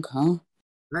 Krogunk, huh?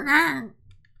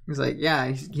 He's like,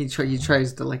 yeah, he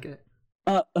tries to lick it.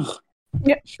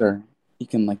 Yeah. Sure. You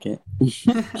can lick it.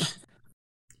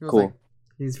 Cool. Cool.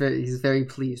 He's very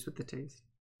pleased with the taste.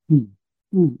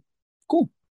 Cool.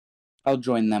 I'll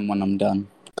join them when I'm done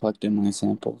collecting my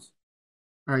samples.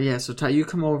 All right, yeah. So Ty, you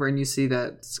come over and you see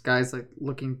that this guy's like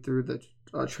looking through the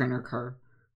trainer car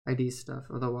ID stuff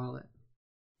of the wallet.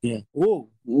 Yeah.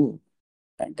 Ooh.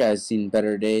 That guy's seen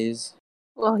better days.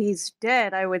 Well, he's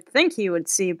dead. I would think he would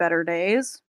see better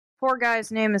days. Poor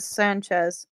guy's name is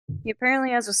Sanchez. He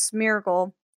apparently has a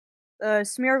Smeargle. The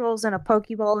Smeargle's in a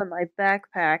Pokeball in my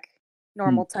backpack.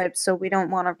 Normal type, so we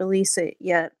don't want to release it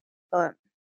yet. But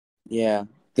Yeah.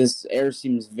 This air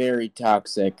seems very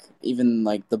toxic. Even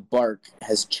like the bark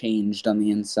has changed on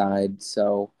the inside.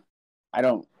 So I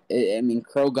mean,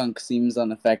 Krogunk seems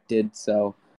unaffected.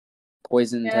 So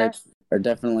poison types are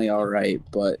definitely all right.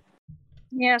 But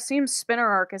yeah, seems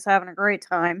Spinarark is having a great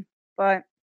time. But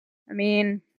I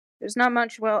mean, there's not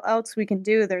much else we can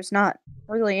do. There's not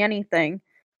really anything.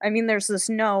 I mean, there's this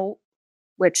note,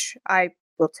 which I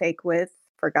will take with.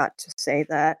 Forgot to say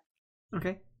that.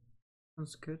 Okay,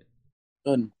 that's good.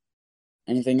 good.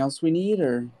 Anything else we need,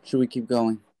 or should we keep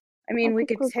going? I mean, we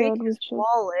think could we're take good. his We should-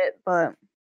 wallet, but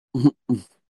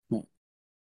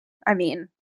I mean,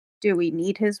 do we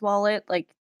need his wallet? Like,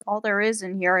 all there is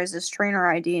in here is his trainer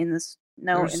ID and this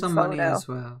note There's and some photo. money as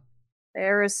well.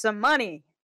 There is some money.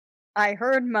 I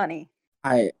heard money.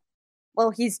 I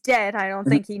Well, he's dead. I don't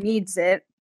think he needs it.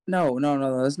 No,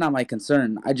 that's not my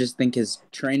concern. I just think his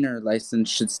trainer license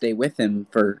should stay with him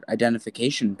for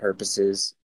identification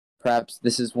purposes. Perhaps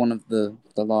this is one of the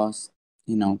lost,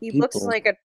 He people.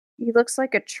 looks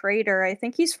like a traitor. I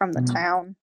think he's from the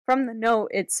town. From the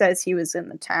note, it says he was in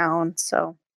the town.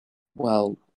 So,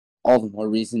 Well, all the more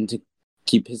reason to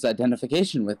keep his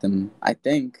identification with him. I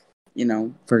think,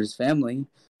 for his family.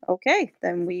 okay,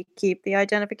 then we keep the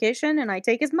identification and I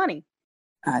take his money.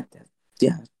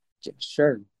 Yeah,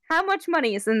 sure. How much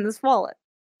money is in this wallet?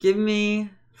 Give me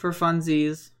for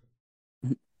funsies.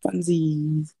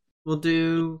 Funsies. We'll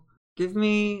do. Give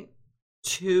me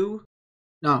 2.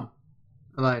 No,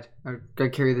 I lied. I gotta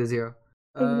carry the 0.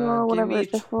 Ignore Give whatever me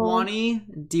it just rolled. 20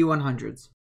 D100s.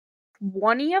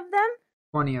 20 of them?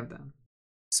 20 of them.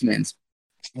 This man's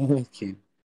okay.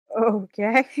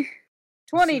 Okay.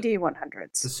 20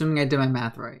 D100s. Assuming I did my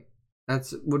math right.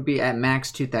 Would be at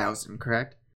max 2,000,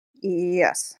 correct?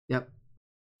 Yes. Yep.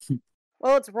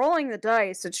 Well, it's rolling the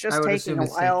dice. It's just I would taking assume a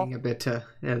it's while. taking a bit to.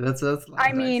 Yeah, that's a lot of I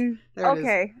dice. mean, There it is.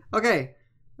 okay. Okay.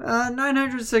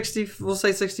 960. We'll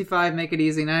say 65. Make it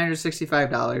easy.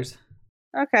 $965.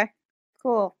 Okay.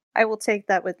 Cool. I will take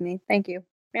that with me. Thank you.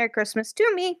 Merry Christmas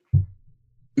to me.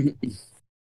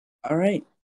 All right.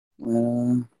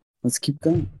 Well, let's keep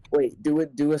going. Wait,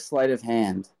 do a sleight of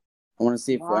hand. I want to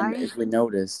see Why? if we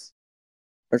notice,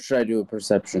 or should I do a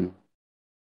perception?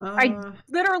 I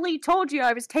literally told you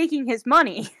I was taking his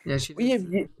money. Yeah, she.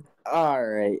 All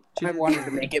right. She I did- wanted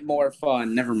to make it more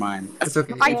fun. Never mind. It's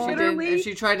okay. I If she didn't- literally- if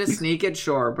she tried to sneak it,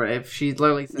 sure. But if she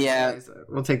literally said, Yeah. "Guys,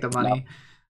 we'll take the money,"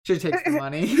 she takes the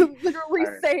money. You literally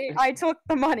Alright. say I took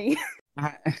the money.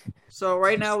 So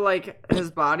right now, like his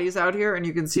body's out here, and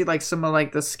you can see like some of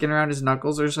like the skin around his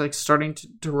knuckles are just, like starting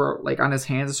to like on his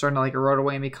hands is starting to like erode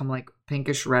away and become like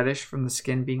pinkish reddish from the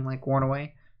skin being like worn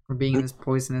away from being in this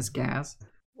poisonous gas.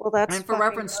 Well, that's And for fucking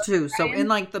reference too, so Ryan. in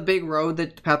like the big road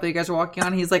that the pathway you guys are walking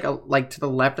on, he's like like to the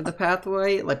left of the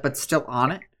pathway, like but still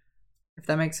on it. If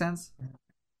that makes sense,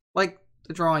 like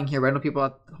the drawing here. But I know people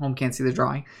at home can't see the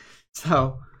drawing,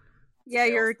 so Yeah,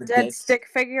 your The dead dick. stick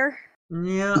figure.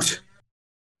 yeah.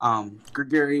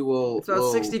 Gregory will. It's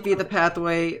about 60 feet of the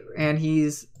pathway, and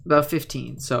he's about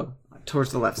 15, so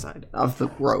towards the left side of the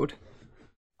road.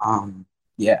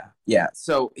 Yeah.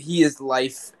 So he is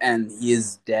life and he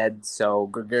is dead. So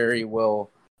Gregory will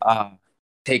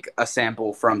take a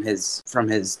sample from his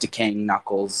decaying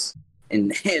knuckles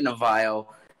in a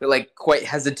vial, but like quite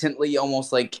hesitantly,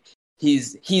 almost like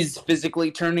he's physically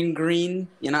turning green.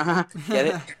 Get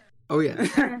it? Oh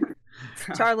yeah.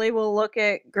 Charlie will look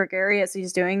at Gregory as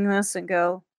he's doing this and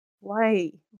go,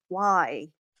 "Why? Why?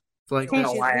 It's like Can't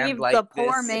know you why I'm leave like the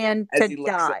poor this," man as to he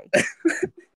looks die?"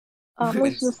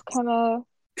 Liz just kind of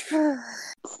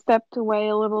stepped away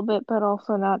a little bit, but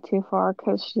also not too far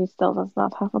because she still does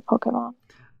not have a Pokemon.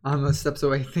 I'm a steps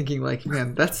away, thinking like,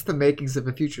 man, that's the makings of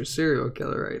a future serial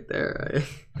killer right there.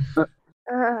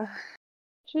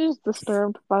 She's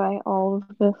disturbed by all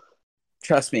of this.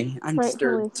 Trust me, I'm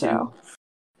Rightfully disturbed too. so.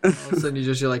 All of a sudden, you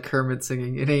just hear like Kermit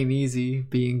singing, "It ain't easy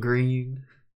being green,"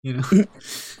 you know.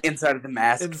 Inside of the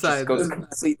mask, Inside just goes the-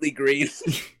 completely green.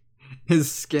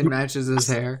 His skin matches his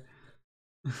hair.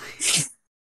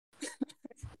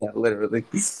 Yeah, literally.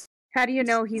 How do you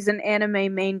know he's an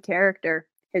anime main character?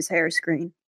 His hair's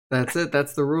green. That's it.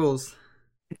 That's the rules.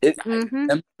 Mm-hmm.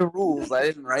 Them the rules. I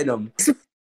didn't write them.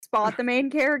 Spot the main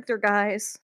character,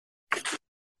 guys.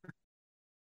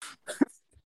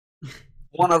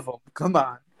 One of them. Come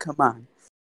on.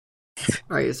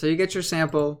 All right, so you get your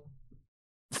sample.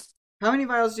 How many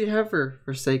vials do you have for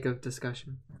sake of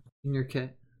discussion in your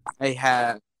kit? I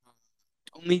have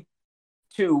only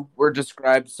 2 were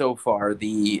described so far.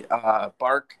 The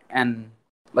bark and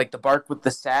the bark with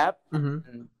the sap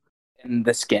and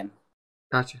the skin.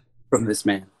 Gotcha. From this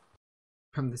man.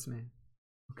 Okay.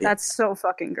 That's so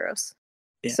fucking gross.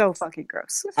 Yeah. So fucking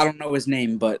gross. I don't know his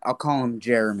name, but I'll call him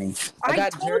Jeremy. I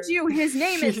told you his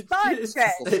name is Sanchez.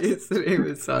 His name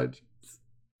is Sanchez.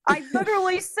 I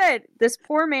literally said this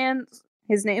poor man.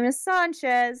 His name is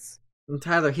Sanchez. And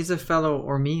Tyler, he's a fellow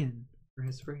Ormean for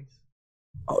his race.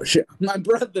 Oh shit, my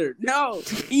brother! No,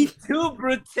 he's too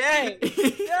brute. No,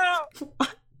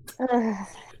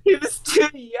 he was too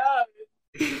young.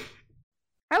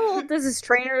 How old does his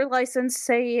trainer license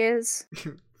say he is?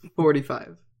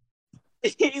 45.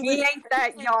 He ain't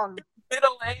that young.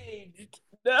 Middle-aged.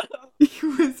 No. He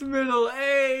was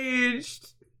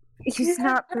middle-aged. He's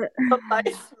not.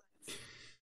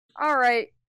 All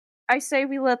right. I say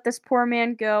we let this poor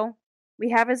man go.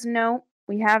 We have his note.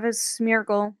 We have his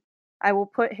smeargle. I will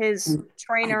put his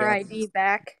trainer ID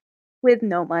back with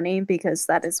no money because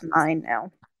that is mine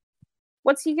now.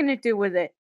 What's he gonna do with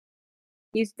it?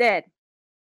 He's dead.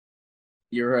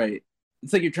 You're right.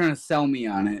 It's like you're trying to sell me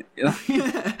on it.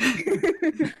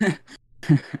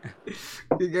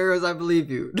 Girls, I believe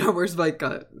you. No, where's my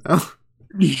cut? No.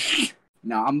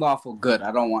 No, I'm lawful good.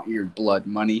 I don't want your blood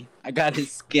money. I got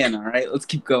his skin, alright? Let's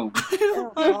keep going. I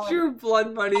don't want your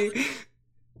blood money.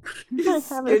 His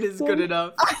skin is good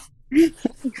enough.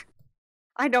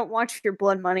 I don't want your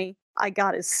blood money. I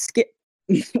got his skin.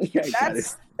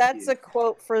 That's a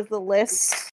quote for the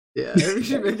list. Yeah, we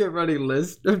should make a running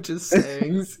list of just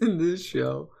sayings in this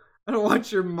show. I don't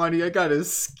want your money. I got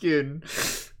his skin.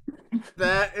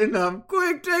 That and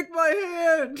quick, take my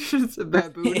hand. It's a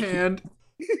baboon hand.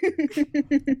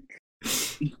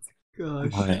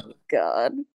 Gosh. Oh,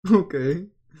 God. Okay.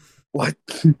 What?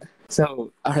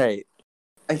 So, alright.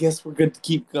 I guess we're good to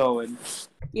keep going.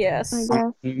 Yes. I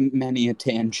guess. Many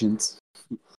tangents.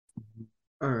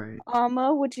 Alright.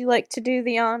 Alma, would you like to do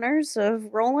the honors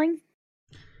of rolling?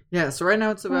 Yeah, so right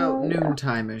now it's about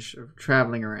noontime-ish of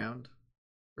traveling around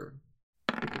for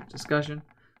discussion.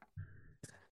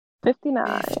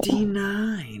 59.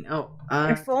 59. Oh,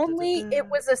 if only it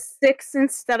was a 6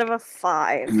 instead of a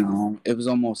 5. No, it was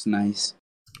almost nice.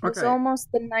 It was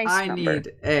almost the nice I number.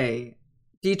 need a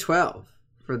D12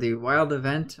 for the wild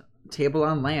event table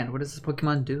on land. What is this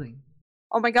Pokemon doing?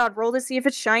 Oh my god, roll to see if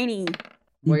it's shiny.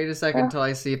 Wait a second until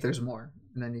I see if there's more,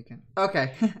 and then you can.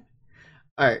 Okay.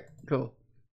 Alright, cool.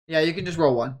 Yeah, you can just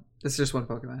roll one. It's just one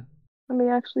Pokemon. Let me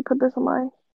actually put this on my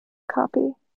copy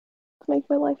to make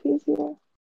my life easier.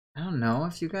 I don't know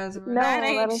if you guys are. No, that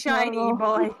ain't shiny,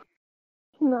 boy.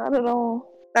 Not at all.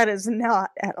 That is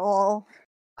not at all.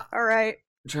 Alright.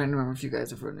 I'm trying to remember if you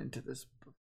guys have run into this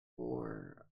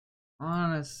before. I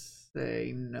want to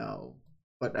say no.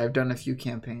 But I've done a few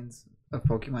campaigns of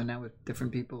Pokemon now with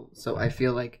different people, so I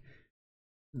feel like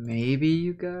maybe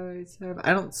you guys have.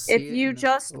 I don't see If you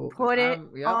just put it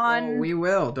on. Oh, we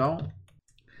will. Don't.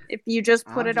 If you just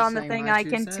put I'm it just on the saying thing, my I 2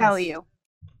 can cents. tell you.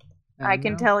 I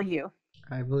can tell you.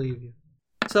 I believe you.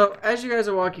 So as you guys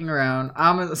are walking around,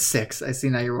 I'm at 6. I see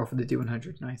now you're off of the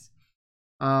D100. Nice.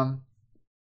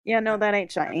 Yeah, no, that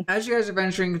ain't shiny. As you guys are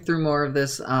venturing through more of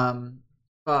this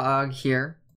fog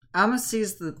here, Amma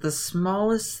sees the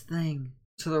smallest thing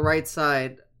to the right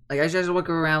side. Like as you guys are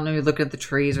looking around, maybe looking at the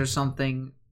trees or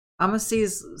something, Amma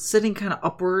sees sitting kind of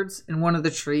upwards in one of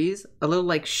the trees, a little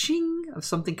like shing of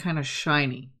something kind of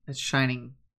shiny. It's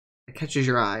shining. It catches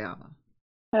your eye, Amma.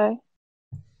 Okay.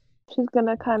 She's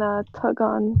gonna kind of tug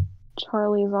on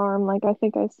Charlie's arm, like I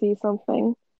think I see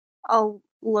something. I'll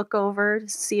look over to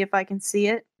see if I can see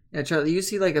it. Yeah, Charlie, you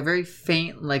see like a very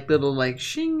faint, like little like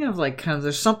shing of like kind of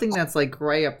there's something that's like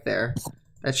gray up there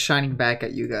that's shining back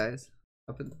at you guys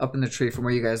up in the tree from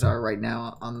where you guys are right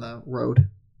now on the road.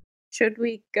 Should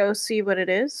we go see what it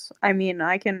is? I mean,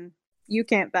 I can. You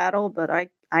can't battle, but I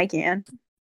can.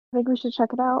 I think we should check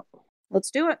it out.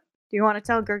 Let's do it. Do you want to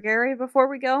tell Gregory before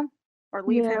we go, or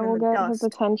leave him in we'll the get his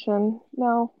dust? attention.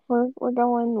 No, we're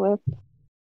going with.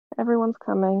 Everyone's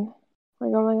coming.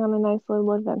 We're going on a nice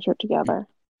little adventure together.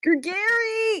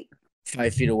 Gregory!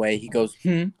 5 feet away, he goes,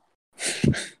 Yes.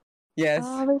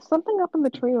 There's something up in the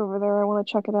tree over there. I want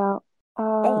to check it out.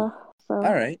 So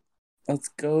Alright. Let's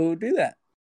go do that.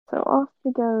 So off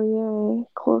we go, yay,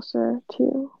 closer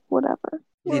to whatever.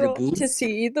 Need We're a off boost? to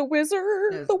see the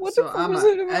wizard, Yeah, the wonderful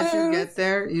Wizard of as you Oz. get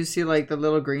there, you see like the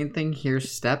little green thing here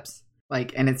steps,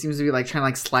 like, and it seems to be like trying to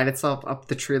like slide itself up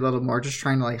the tree a little more, just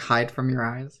trying to like hide from your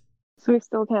eyes. So we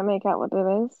still can't make out what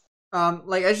it is.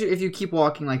 Like if you keep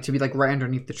walking, like to be like right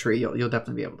underneath the tree, you'll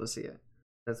definitely be able to see it.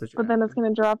 That's what you're. But then it's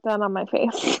gonna drop down on my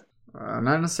face.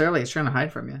 Not necessarily. It's trying to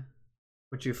hide from you.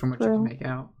 From what you can make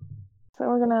out. So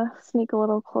we're gonna sneak a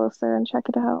little closer and check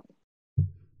it out.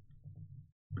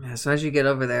 Yeah. So as you get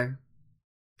over there,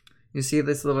 you see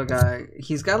this little guy.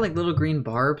 He's got like little green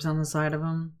barbs on the side of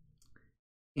him,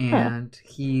 and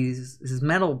his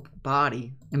metal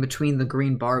body in between the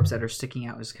green barbs that are sticking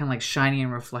out is kind of like shiny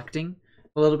and reflecting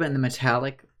a little bit in the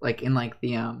metallic, like in like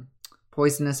the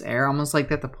poisonous air, almost like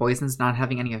that the poison's not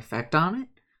having any effect on it,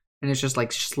 and it's just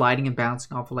like sliding and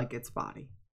bouncing off of like its body.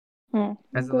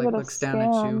 As it like looks down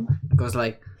at you, it goes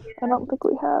like. I don't think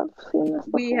we have seen this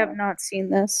before. We have not seen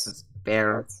this.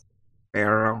 Bear.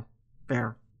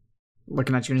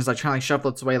 Looking at you and just like trying to like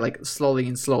shuffle its way like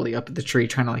slowly up the tree,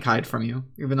 trying to like hide from you,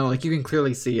 even though like you can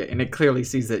clearly see it and it clearly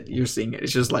sees that you're seeing it.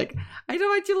 It's just like, I don't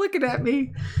want you looking at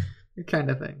me, kind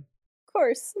of thing. Of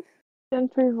course.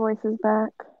 Gentry voice is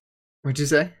back. What'd you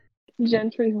say?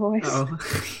 Gentry voice. Oh,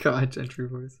 God, Gentry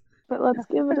voice. But let's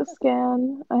give it a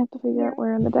scan. I have to figure out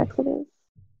where in the dex it is.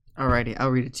 Alrighty, I'll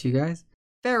read it to you guys.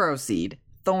 Pharaoh Seed,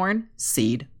 Thorn,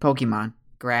 Seed, Pokemon,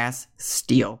 Grass,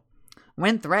 Steel.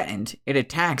 When threatened, it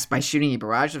attacks by shooting a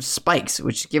barrage of spikes,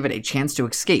 which give it a chance to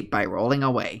escape by rolling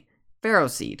away. Pharaoh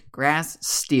Seed, Grass,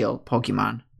 Steel,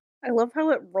 Pokemon. I love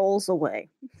how it rolls away.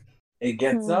 It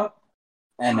gets up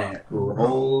and it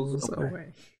rolls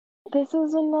away. This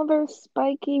is another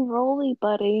spiky roly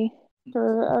buddy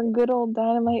for our good old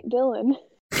Dynamite Dylan.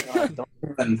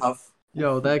 Don't enough.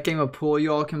 Yo, that game of pool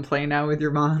you all can play now with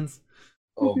your mons.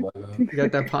 Oh my god. You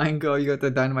got that Pineco, you got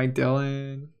the Dynamite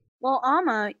Dylan. Well,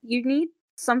 Amma, you need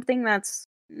something that's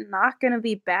not going to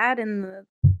be bad in the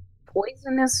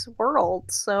poisonous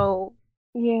world, so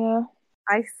Yeah.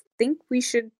 I think we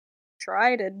should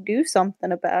try to do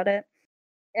something about it.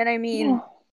 And I mean,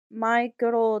 my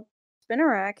good old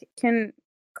Spinnerack can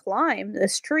climb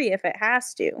this tree if it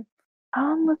has to.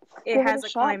 Let's It give has a a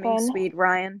shot, climbing then. speed,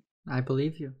 Ryan. I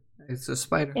believe you. It's a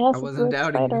spider. Yes, I wasn't it's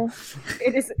a doubting you.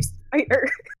 It is a spider.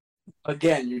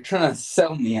 Again, you're trying to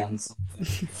sell me on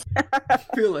something. I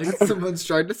feel like someone's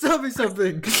trying to sell me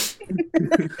something.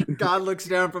 God looks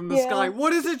down from the sky.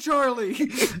 What is it, Charlie?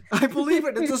 I believe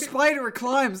it. It's a spider. It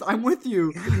climbs. I'm with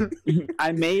you.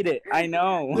 I made it. I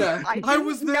know. Yeah, I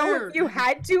was didn't there. know if you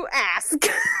had to ask.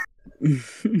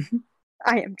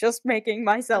 I am just making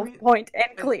myself point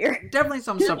and clear. Definitely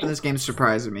some stuff in this game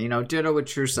surprising me. You know, Ditto with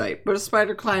True Sight. But a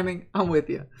spider climbing, I'm with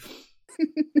you.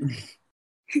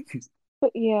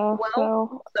 But yeah,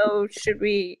 so should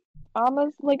we?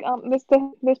 Alma's like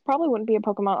this probably wouldn't be a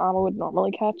Pokemon Alma would normally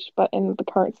catch, but in the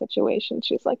current situation,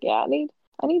 she's like, yeah,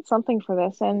 I need something for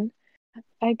this, and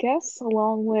I guess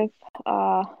along with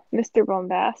Mr.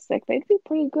 Bombastic, they'd be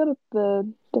pretty good at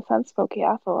the defense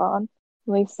Pokeathlon.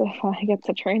 At least if I get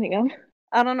to training them.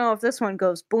 I don't know if this one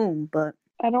goes boom, but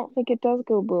I don't think it does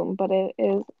go boom, but it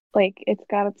is like it's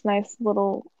got its nice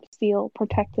little steel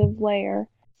protective layer,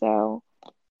 so.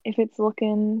 If it's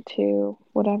looking to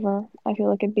whatever, I feel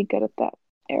like it'd be good at that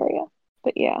area.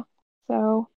 But yeah,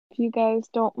 so if you guys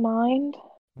don't mind.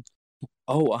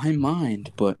 Oh, I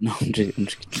mind, but no, I'm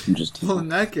just Well, in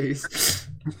that case.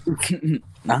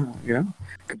 Nah, you know,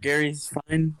 Gary's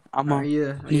fine. Are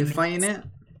you fighting it?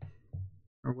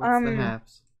 Or what's the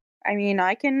haps? I mean,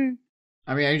 are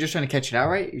you just trying to catch it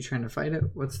outright? Are you trying to fight it?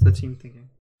 What's the team thinking?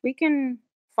 We can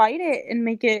fight it and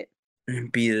make it...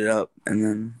 And beat it up, and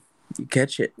then you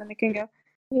catch it. Then it can go.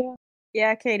 Yeah.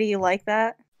 Yeah, Katie, you like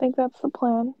that? I think that's the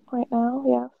plan right now,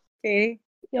 yeah. Katie,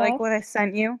 you like what I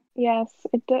sent you? Yes,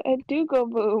 it do go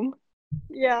boom.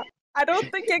 Yeah. I don't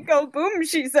think it go boom,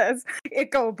 she says.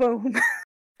 It go boom.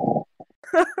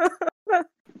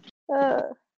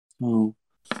 Oh.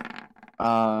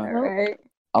 Alright.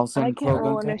 I'll send I can't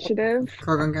roll Krogan initiative.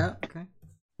 Krogan Cat? Okay.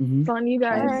 Mm-hmm. It's on you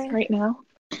guys right now.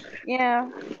 Yeah,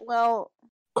 well...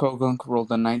 Krogunk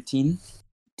rolled a 19.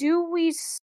 Do we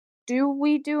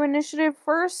do initiative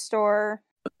first, or?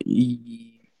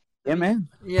 Yeah, man.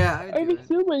 Yeah, I'm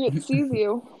assuming it sees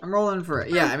you. I'm rolling for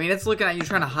it. Yeah, I mean, it's looking at you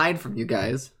trying to hide from you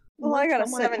guys. Well, I got a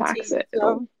 17.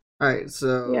 So... Alright,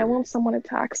 so... Yeah, once someone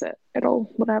attacks it,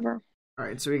 it'll whatever.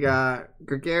 Alright, so we got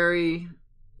Gregory,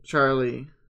 Charlie,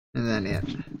 and then it.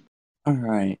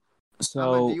 Alright,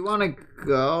 so... do you want to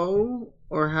go,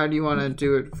 or how do you want to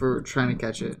do it for trying to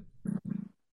catch it?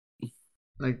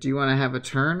 Like, do you want to have a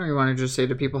turn, or you want to just say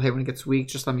to people, hey, when it gets weak,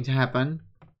 just let me happen?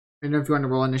 I don't know if you want to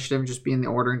roll initiative and just be in the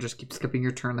order and just keep skipping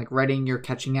your turn, like readying your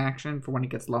catching action for when it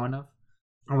gets low enough.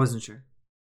 I wasn't sure.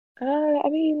 I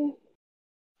mean,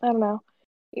 I don't know.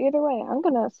 Either way, I'm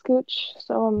gonna scooch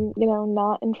so I'm,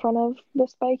 not in front of the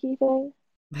spiky thing.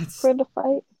 for the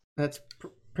fight. That's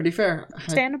pretty fair.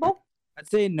 Understandable. I'd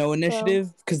say no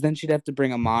initiative, because then she'd have to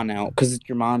bring Amon out, because it's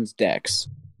your mom's dex.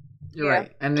 You're Yeah.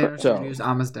 right. And then So- so, use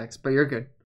Ama's dex, but you're good.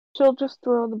 She'll just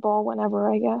throw the ball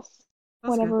whenever, I guess.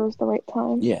 That's Whenever is the right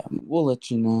time. Yeah, we'll let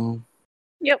you know.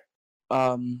 Yep.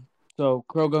 So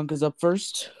Krogunk is up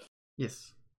first. Good.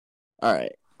 Yes. All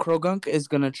right. Krogunk is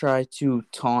gonna try to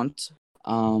taunt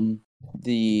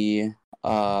the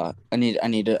I need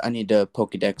to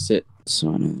Pokédex it,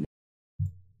 so I know.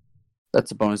 That's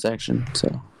a bonus action,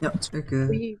 so Yep, you're good.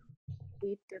 We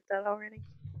did that already.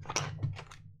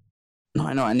 no,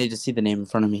 I know I need to see the name in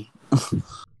front of me.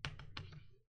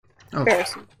 Oh,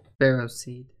 Pharisee. Pharaoh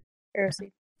Seed.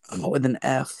 Pharisee. Oh, with an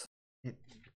F.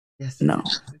 Yes. No.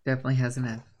 It definitely has an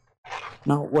F.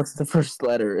 No, what's the first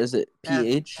letter? Is it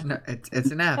PH? No, it's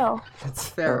an F. No. It's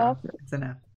Pharaoh. F. It's an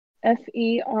F.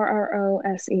 Ferroseed,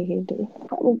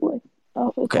 probably.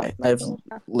 Off the top Okay, of my I've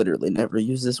head. literally never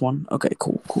used this one. Okay,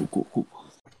 cool.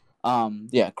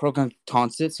 Yeah, Krogunk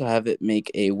taunts it, so have it make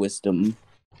a wisdom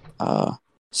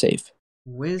save.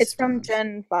 Wisdom. It's from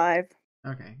Gen 5.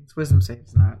 Okay, it's wisdom save.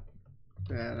 It's not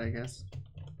bad, I guess.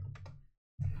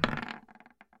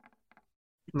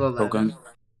 Well, Krogunk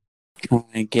trying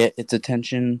to get its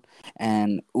attention,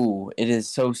 and it is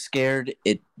so scared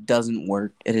it doesn't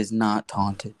work. It is not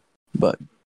taunted. But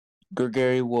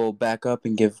Gregory will back up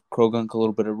and give Krogunk a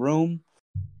little bit of room,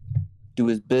 do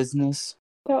his business.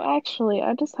 So actually,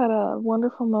 I just had a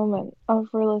wonderful moment of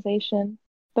realization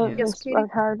that Yes, this, Katie? our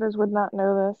characters would not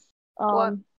know this.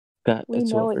 What? We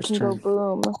It's know it Wilfer's can go turn.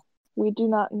 boom. We do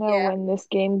not know Yeah. when this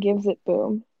game gives it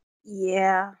boom.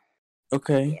 Yeah.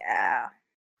 Okay. Yeah.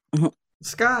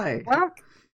 Sky. Well,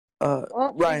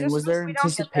 Well, we Ryan, just was hope there we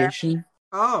don't get there. anticipation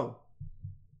Oh,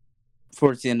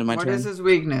 towards the end of my what turn? is his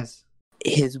weakness?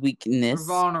 His weakness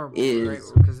Vulnerable, is right?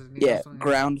 Because it needs something-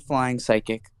 ground flying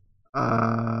psychic.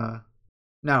 No.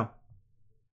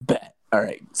 Bet. All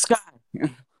right, Sky.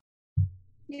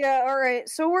 yeah, alright.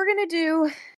 So we're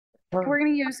gonna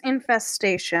use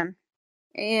infestation.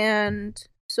 And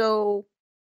so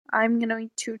I'm going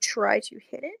to try to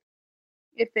hit it.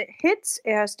 If it hits,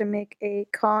 it has to make a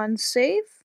con save.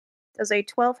 Does a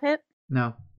 12 hit?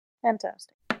 No.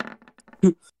 Fantastic.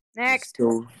 Next.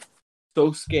 So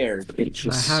scared. It's I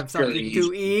just have something scary.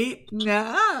 to eat?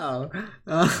 No.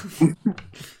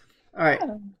 Alright.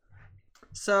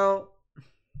 So,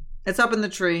 it's up in the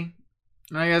tree.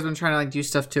 I know you guys been trying to do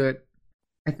stuff to it.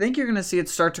 I think you're gonna see it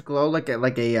start to glow like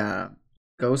a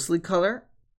ghostly color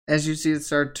as you see it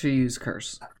start to use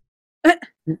curse.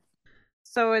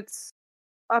 So it's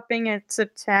upping its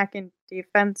attack and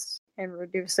defense and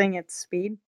reducing its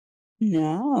speed.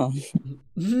 No.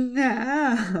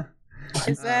 Nah.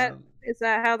 Is that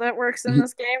how that works in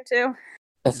this game too?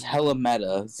 That's hella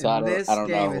meta. So I In don't, this I don't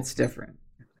game, know. it's different.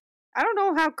 I don't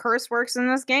know how curse works in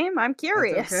this game. I'm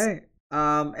curious. That's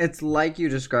okay. It's like you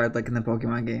described, like in the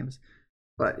Pokemon games,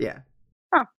 but yeah.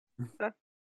 Huh.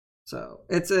 So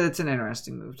it's an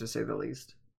interesting move to say the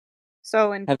least.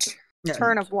 So in Have- Yeah.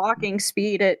 turn of walking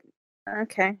speed, it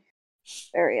okay.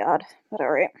 Very odd, but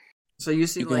all right. So you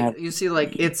see, You can like have- you see,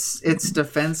 like its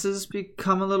defenses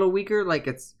become a little weaker, like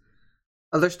its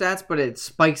other stats, but its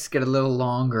spikes get a little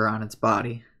longer on its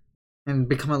body and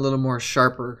become a little more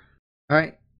sharper. All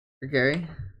right, Gary.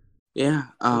 Yeah.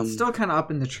 It's still kind of up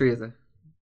in the tree.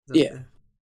 Yeah.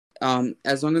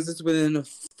 As long as it's within a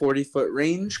 40-foot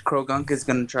range, Krogunk is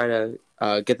gonna try to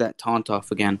get that taunt off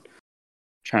again.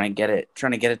 Trying to get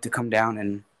it to come down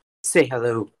and say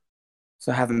hello.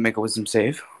 So have him make a wisdom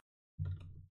save.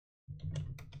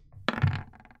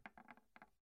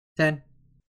 10.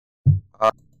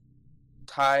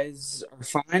 Ties are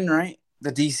fine, right?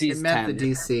 The DC It is met 10.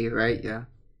 the DC, right? Yeah.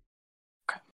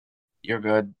 You're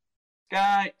good.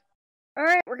 Sky. All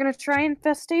right, we're gonna try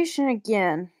infestation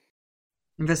again.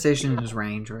 Infestation is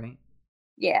range, right?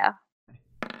 Yeah.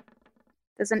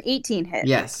 Does an 18 hit?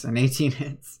 Yes, an 18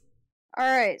 hits. All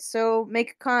right, so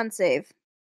make a con save.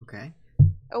 Okay.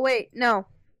 Oh wait, no,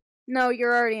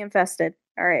 you're already infested.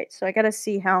 All right, so I gotta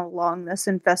see how long this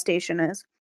infestation is.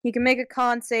 He can make a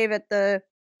con save at the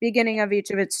beginning of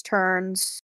each of its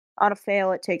turns. On a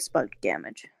fail, it takes bug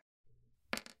damage.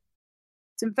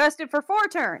 It's infested for 4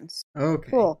 turns. Okay.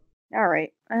 Cool. All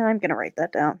right, I'm gonna write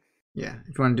that down. Yeah,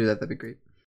 if you want to do that, that'd be great.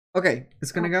 Okay,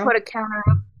 it's gonna I'll go. Put a counter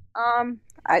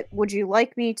up. Would you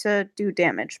like me to do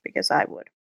damage? Because I would.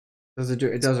 Does it do?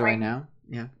 It does it right now.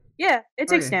 Yeah, Yeah, it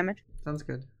takes Okay. damage. sounds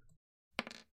good.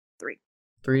 3.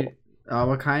 3.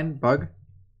 What kind? Bug?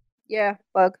 Yeah,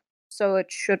 bug. So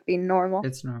it should be normal.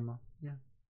 It's normal. Yeah.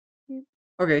 Yep.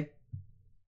 Okay.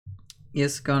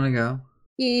 It's gonna go.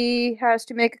 He has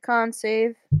to make a con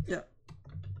save. Yeah.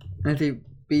 And if he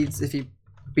beats it,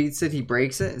 he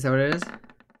breaks it. Is that what it is?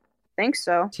 Think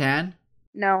so. 10?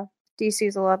 No,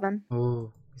 DC's 11.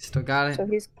 Oh, he still got it. So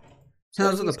he's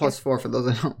Those are the he's +4 for those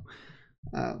that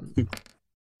don't.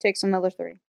 takes another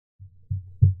 3.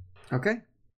 Okay.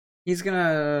 He's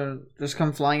gonna just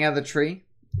come flying out of the tree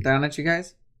down at you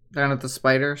guys. Down at the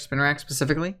spider, Spinnerack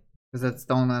specifically. Because that's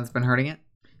the only one that's been hurting it.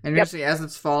 And eventually, as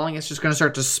it's falling, it's just gonna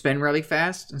start to spin really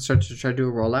fast and start to try to do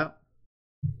a rollout.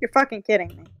 You're fucking kidding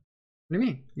me. What do you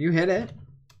mean? You hit it.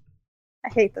 I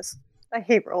hate this. I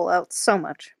hate rollouts so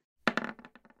much.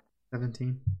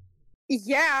 17.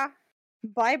 Yeah.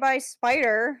 Bye-bye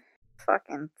spider.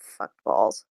 Fucking fuck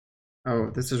balls. Oh,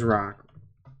 this is rock.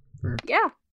 Yeah.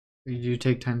 Did you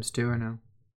take ×2 or no?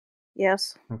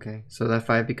 Yes. Okay, so that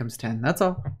 5 becomes 10. That's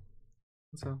all.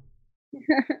 That's all.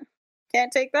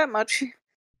 Can't take that much.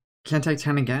 Can't take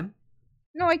 10 again?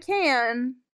 No, I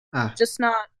can. Ah. Just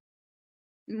not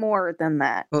more than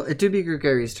that. Well, it do be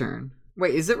Gregary's turn.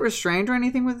 Wait, is it restrained or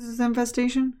anything with this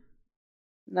infestation?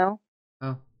 No.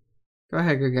 Oh. Go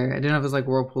ahead, Gregory. I didn't know if it was like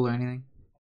Whirlpool or anything.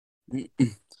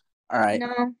 All right.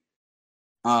 No.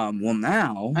 Well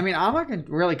now. I mean, Alma can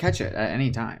really catch it at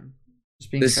any time.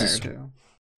 Just being This fair, is- too.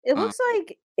 It looks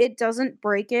like it doesn't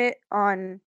break it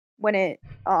on when it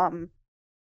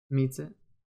Meets it.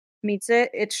 meets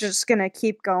it. It's just gonna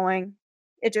keep going.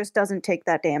 It just doesn't take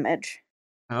that damage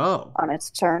Oh. on its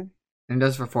turn. And it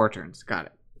does for 4 turns. Got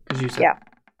it. Because you said. Yeah.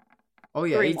 Oh,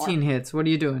 yeah. 3 more. 18 hits. What are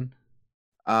you doing?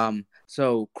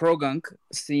 So Krogunk,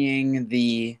 seeing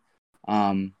the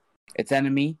its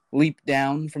enemy leap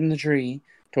down from the tree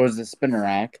towards the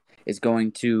Spinnerack, is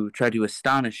going to try to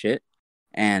astonish it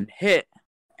and hit,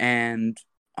 and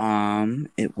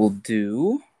it will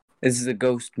do. This is a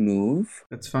ghost move,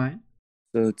 That's fine.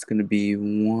 so it's going to be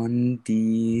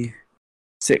 1d6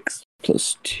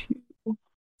 plus 2. It's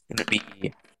going to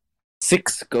be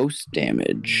 6 ghost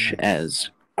damage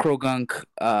as Krogunk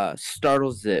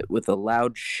startles it with a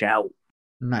loud shout.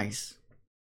 Nice.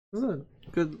 This is a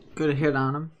good hit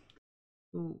on him.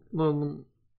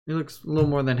 He looks a little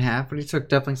more than half, but he took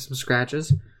definitely some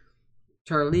scratches.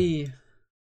 Charlie.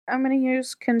 I'm gonna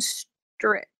use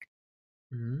constrict.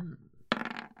 Mm.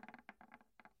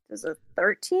 Does a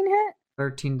 13 hit?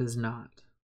 13 does not.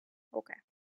 Okay.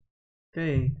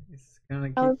 Okay. It's gonna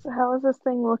keep How is this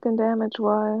thing looking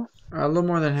damage-wise? a little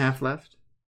more than half left.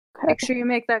 Okay. Make sure you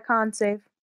make that con save.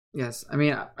 Yes. I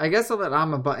mean, I guess I'll let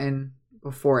Amma button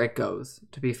before it goes,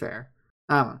 to be fair.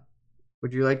 Amma,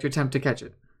 would you like to attempt to catch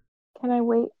it? Can I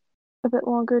wait a bit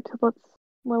longer till it's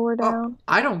lower down? Oh,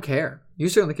 I don't care. You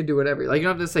certainly can do whatever. Like, you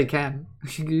don't have to say can.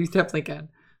 You definitely can.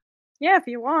 Yeah, if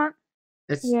you want.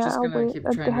 It's Yeah, just I'll gonna wait keep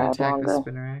a trying to tad attack the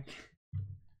longer. Spinnerack.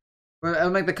 Well, I'll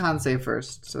make the con save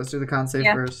first. So let's do the con save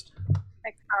Yeah. first.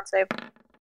 Make the con save.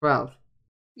 12.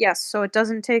 Yes, so it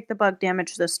doesn't take the bug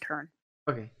damage this turn,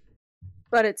 Okay.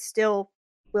 but it still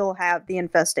will have the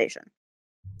infestation.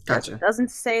 Gotcha. It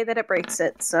doesn't say that it breaks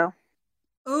it, so.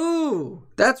 Ooh,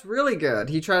 that's really good.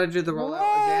 He tried to do the rollout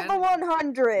again. the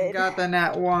 100! He got the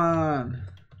nat 1.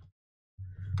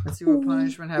 Let's see what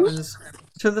punishment happens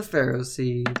to the Pharaoh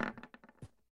seed.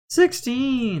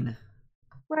 16.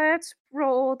 Let's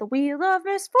roll the wheel of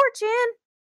misfortune!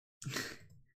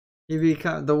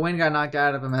 The wind got knocked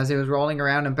out of him as he was rolling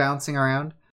around and bouncing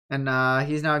around, and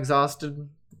he's now exhausted.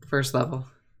 First level.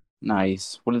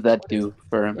 Nice. What did that do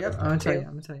for him? Yep, I'm gonna tell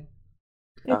you.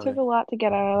 It took a lot to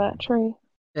get out of that tree.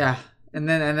 Yeah, and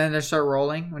then they start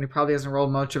rolling when he probably hasn't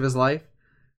rolled much of his life.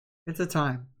 It's a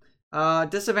time.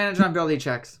 Disadvantage on ability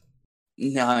checks.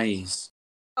 Nice.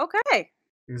 Okay.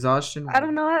 Exhaustion. I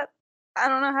don't know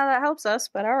how that helps us,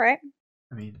 but alright.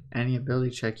 I mean, any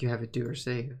ability check you have it do or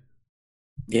save.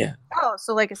 Yeah. Oh,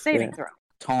 so like a saving Yeah. throw.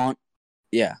 Taunt.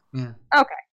 Yeah. Yeah.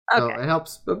 Okay. So Okay. it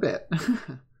helps a bit.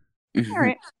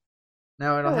 Alright.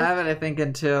 Now it'll Cool. have it, I think,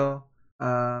 until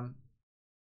a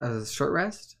short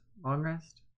rest, long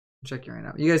rest. I'm checking right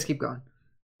now. You guys keep going.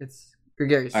 It's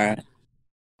Gregarious. All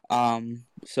right.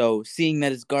 So seeing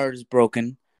that his guard is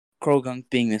broken, Krogunk,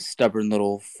 being the stubborn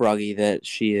little froggy that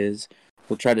she is,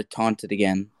 will try to taunt it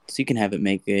again. So you can have it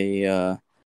make a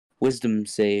wisdom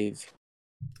save.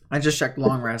 I just checked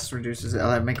long rest reduces it.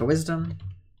 I'll have to make a wisdom.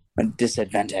 A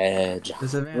disadvantage.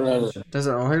 Disadvantage. Does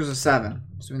it? Oh, here's a 7.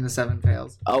 Assuming the 7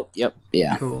 fails. Oh, yep.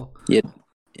 Yeah. Cool.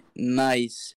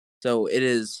 Nice. So it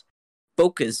is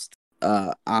focused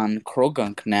on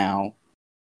Krogunk now.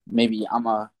 Maybe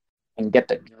can get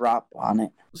the drop on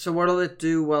it. So what'll it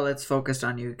do while it's focused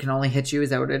on you? It can only hit you? Is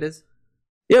that what it is?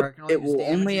 Or Yep. it can only It use will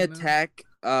only damaging moves? attack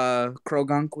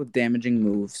Krogunk with damaging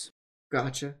moves.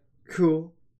 Gotcha.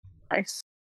 Cool. Nice.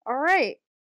 Alright.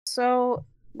 So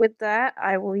with that,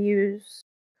 I will use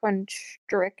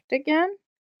constrict again.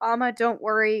 Amma, don't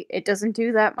worry, it doesn't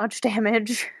do that much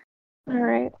damage. All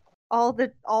right.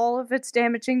 All of its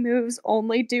damaging moves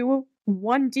only do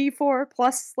 1d4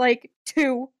 plus like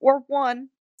 2 or 1.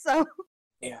 So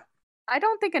Yeah. I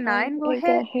don't think a 9 will Ain't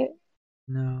gonna hit. hit.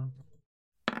 No.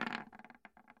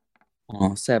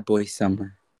 Oh, sad boy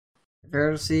Summer.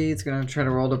 Pharisee, it's gonna try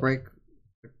to roll to break.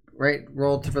 Right,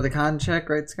 for the con check,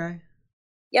 right, Sky?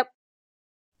 Yep.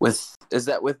 Is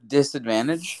that with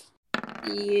disadvantage?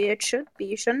 Yeah, it should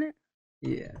be, shouldn't it?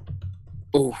 Yeah.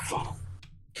 Oof.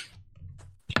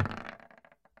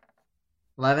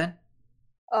 11?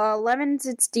 11's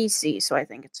its DC, so I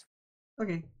think it's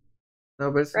Okay.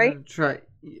 So, but it's Right? gonna try.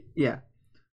 Yeah.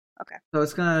 Okay. So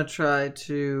it's gonna try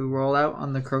to roll out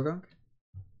on the Krogunk.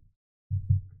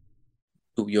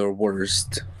 Do your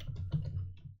worst.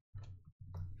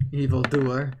 Evil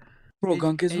doer.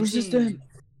 Krogunk is 18. resistant.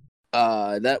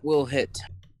 That will hit.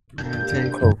 I'm gonna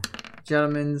take Cool.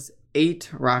 Gentleman's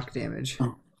 8 rock damage.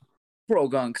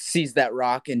 Krogunk sees that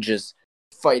rock and just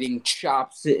fighting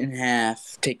chops it in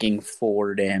half, taking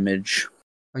 4 damage.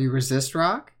 Oh, you resist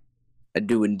rock? I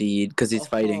do indeed, because he's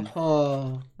fighting.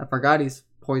 Oh, I forgot he's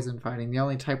poison fighting. The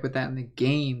only type with that in the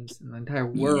games in the entire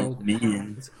world. Yeah,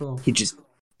 man. It's cool. He just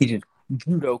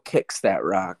judo kicks that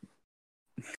rock.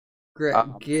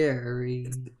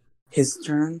 Gary. His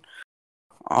turn.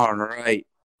 All right.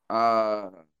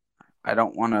 I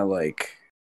don't want to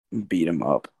beat him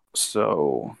up.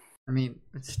 So. I mean,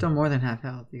 it's still more than half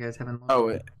health. You guys haven't.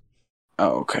 Oh,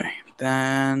 okay.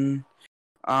 Then,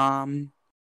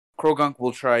 Krogunk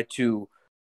will try to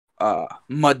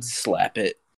mud slap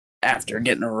it after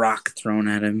getting a rock thrown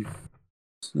at him.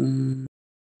 So,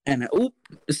 and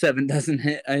 7 doesn't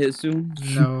hit, I assume.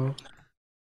 No.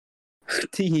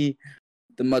 The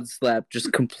mud slap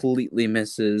just completely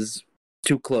misses.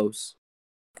 Too close.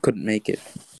 Couldn't make it.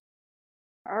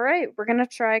 Alright, we're gonna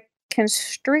try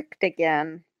Constrict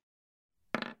again.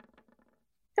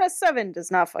 7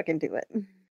 does not fucking do it.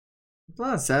 There's a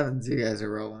lot of 7s you guys are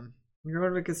rolling. You're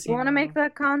going to a casino. You wanna make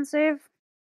that con save?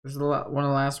 This is one of the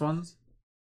last ones?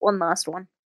 One last one.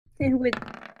 With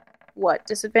what?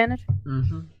 Disadvantage?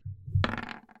 Mm-hmm.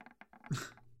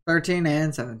 13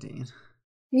 and 17.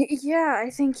 Yeah, I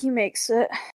think he makes it.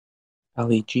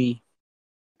 LEG.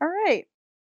 Alright.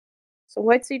 So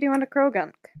what's he doing to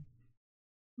Krogunk?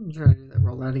 I'm trying to do that.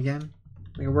 Roll that again.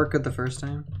 Like, it worked good the first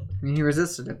time. I mean, he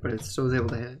resisted it, but it still was able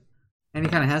to hit. And he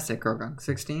kind of has to hit Krogunk.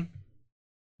 16?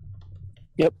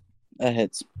 Yep, that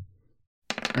hits.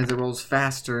 As it rolls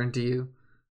faster into you.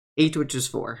 8, which is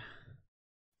 4.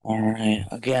 Alright,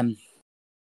 again.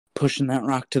 Pushing that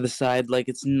rock to the side like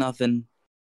it's nothing.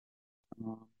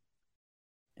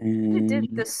 It did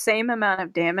And the same amount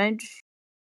of damage,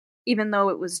 even though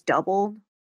it was doubled,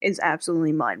 is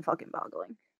absolutely mind fucking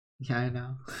boggling. Yeah, I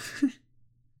know.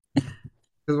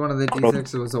 Because one of the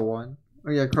D6 was a 1.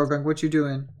 Oh yeah, Krogunk, what you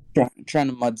doing? trying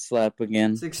to mud slap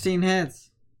again. 16 hits.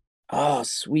 Oh,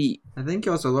 sweet. I think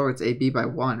you also lower its AB by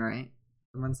 1, right?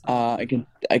 I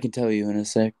can tell you in a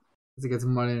sec. Because he gets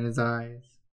mud in his eyes.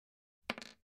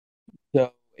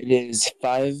 So it is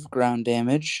 5 ground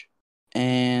damage,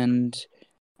 and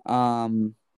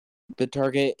the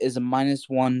target is a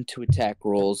 -1 to attack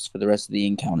rolls for the rest of the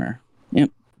encounter.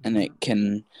 Yep, and it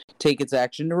can take its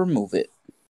action to remove it.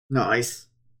 Nice.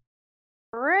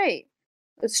 Alright.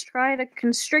 Let's try to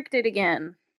constrict it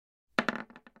again.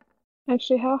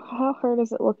 Actually, how hurt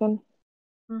is it looking?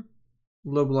 A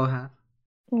little below half.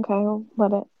 Okay, I'll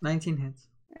let it. 19 hits.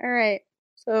 Alright.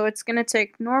 So it's gonna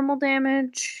take normal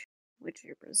damage, which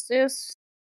it resists,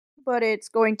 but it's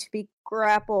going to be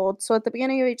grappled. So at the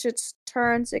beginning of each of its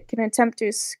turns, it can attempt to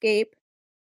escape.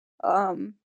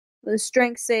 The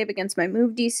strength save against my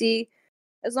move DC.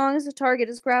 As long as the target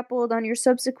is grappled on your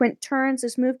subsequent turns,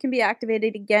 this move can be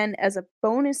activated again as a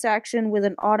bonus action with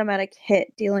an automatic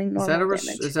hit, dealing normal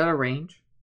damage. Is that a range?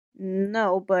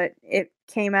 No, but it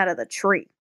came out of the tree.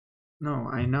 No,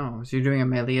 I know. So you're doing a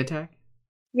melee attack?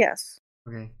 Yes.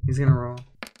 Okay, he's gonna roll.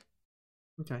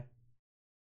 Okay.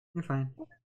 You're fine.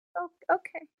 Oh,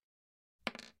 okay.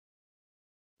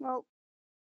 Well,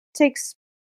 takes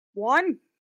 1.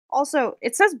 Also,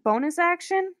 it says bonus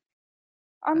action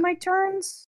on my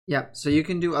turns. Yep, so you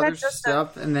can do other That's just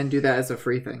stuff and then do that as a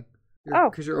free thing. Oh.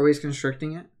 Because you're always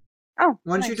constricting it. Oh,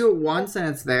 Once you nice. do it once and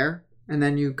it's there, and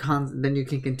then you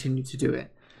can continue to do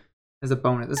it as a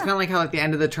bonus. It's kind of like how at the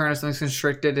end of the turn, if something's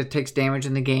constricted, it takes damage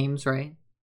in the games, right?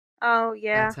 Oh,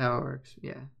 yeah. That's how it works.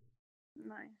 Yeah.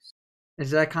 Nice.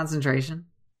 Is that concentration?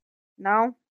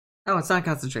 No? Oh, it's not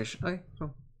concentration. Okay,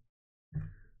 cool.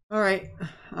 All right,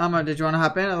 Amma, did you want to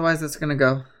hop in? Otherwise, it's gonna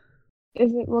go.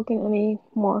 Is it looking any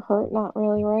more hurt? Not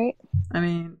really, right? I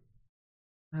mean,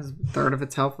 Has a third of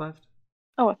its health left.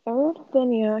 Oh, a third?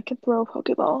 Then yeah, I could throw a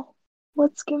Pokeball.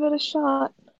 Let's give it a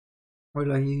shot. What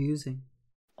are you using?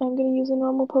 I'm gonna use a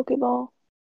normal Pokeball.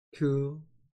 Cool.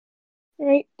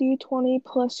 Right, D20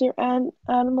 plus your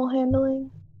animal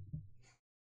handling.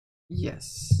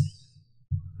 Yes.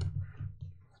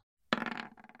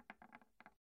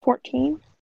 14.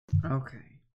 Okay.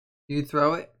 You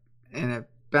throw it, and it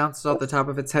bounces off the top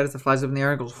of its head as it flies up in the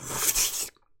air and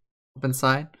goes up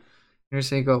inside. You're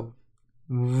just gonna go.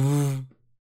 Woo,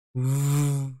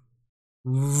 woo,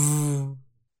 woo.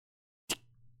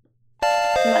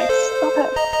 Nice. Okay.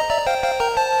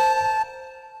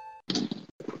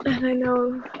 And I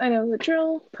know the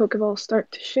drill. Pokeballs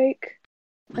start to shake,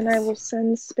 and I will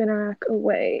send Spinarak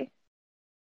away.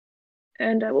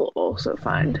 And I will also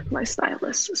find my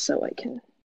stylus so I can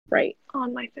write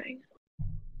on my thing.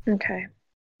 Okay.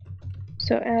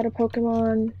 So add a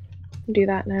Pokemon. Do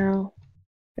that now.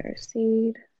 There's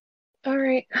seed.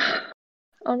 Alright.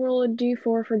 I'll roll a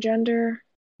d4 for gender.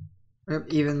 Yep,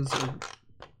 evens are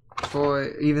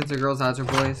girls, odds are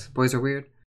boys. Boys are weird.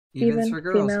 Evens Even, for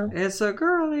girls. female. It's a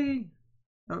girly.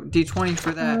 Oh, D20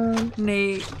 for that.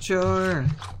 Nature.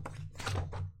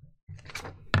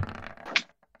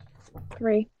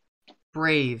 3.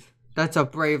 Brave. That's a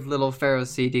brave little Pharaoh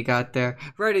seed you got there.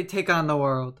 Ready to take on the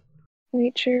world.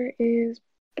 Nature is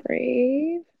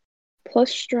brave.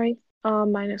 Plus strength.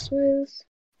 Minus whiz.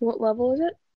 What level is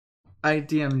it? I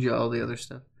DM'd you all the other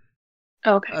stuff.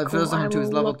 Okay, If cool. those on I to is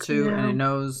will level look 2, and now. it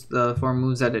knows the 4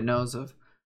 moves that it knows of: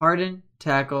 Harden,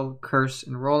 Tackle, Curse,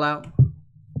 and Rollout.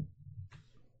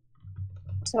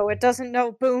 So it doesn't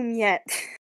know boom yet.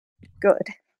 Good.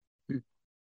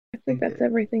 I think that's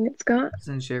everything it's got.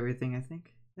 Essentially everything, I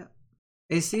think. Yeah.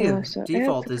 AC of So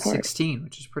default add to is cart. 16,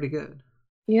 which is pretty good.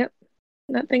 Yep.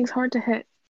 That thing's hard to hit.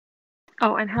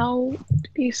 Oh, and how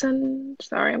do you send...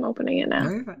 Sorry, I'm opening it now. No,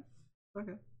 you're fine.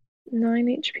 Okay. 9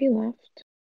 HP left.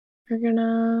 We're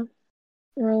gonna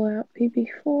roll out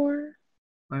PB4.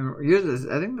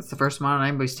 I think that's the first mod on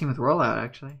anybody's team with Rollout,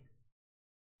 actually.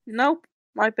 Nope.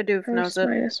 My Bidoof knows First it.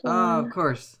 minus Oh, 1. of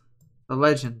course. The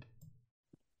legend.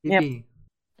 Yep. PB.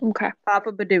 Okay.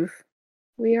 Papa Bidoof.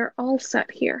 We are all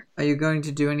set here. Are you going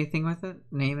to do anything with it?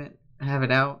 Name it? Have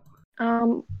it out?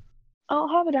 I'll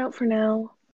have it out for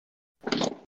now.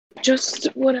 Just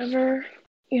whatever.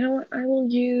 You know what? I will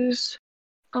use...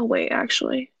 I'll wait,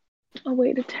 actually. I'll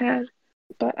wait a tad.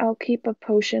 But I'll keep a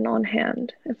potion on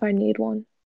hand if I need one.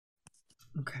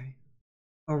 Okay.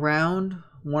 Around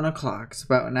 1 o'clock, it's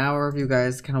about an hour of you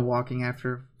guys kind of walking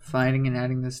after finding and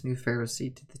adding this new Pharaoh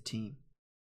seed to the team.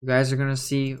 You guys are going to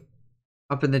see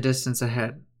up in the distance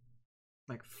ahead,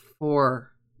 like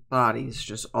 4 bodies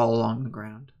just all along the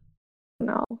ground.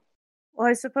 No. Well,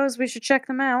 I suppose we should check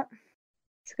them out.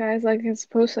 This guy's like, I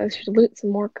suppose I should loot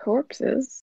some more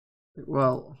corpses.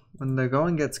 Well, when the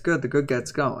going gets good, the good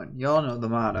gets going. Y'all know the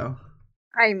motto.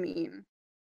 I mean,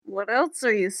 what else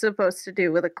are you supposed to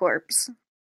do with a corpse?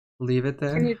 Leave it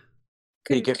there. Can you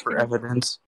Take it for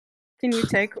evidence. Can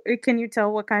you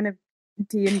tell what kind of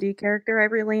D&D character I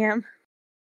really am?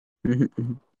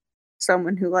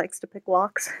 Someone who likes to pick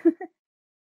locks.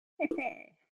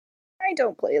 I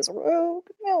don't play as a rogue.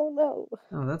 No.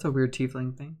 Oh, that's a weird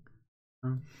tiefling thing.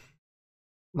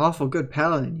 Lawful good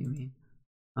paladin, you mean?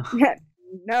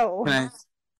 No.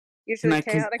 Usually can I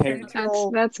chaotic compare-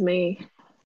 neutral. That's me.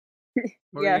 What Yeah,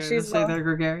 were you gonna she's say low. there,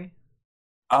 Gregory?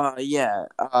 Yeah.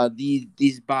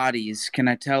 These bodies. Can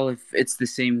I tell if it's the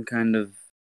same kind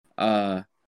of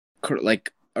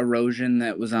like erosion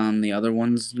that was on the other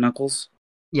one's knuckles?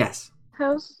 Yes.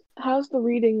 How's the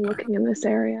reading looking in this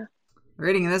area?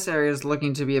 Rating in this area is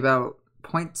looking to be about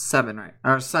 0.7, right?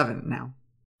 Or 7 now.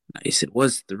 Nice. It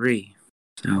was 3.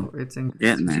 Oh, So it's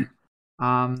getting there.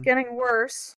 Getting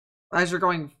worse. As you're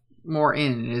going more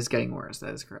in, it is getting worse.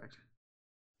 That is correct.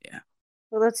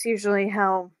 Well, that's usually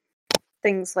how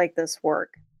things like this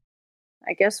work.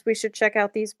 I guess we should check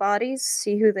out these bodies,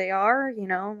 see who they are,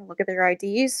 look at their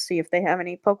IDs, see if they have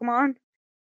any Pokemon.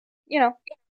 Yeah.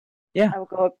 I will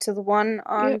go up to the one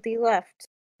on the left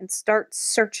and start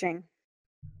searching.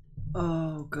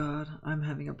 Oh god, I'm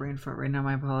having a brain fart right now.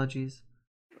 My apologies.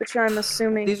 Which I'm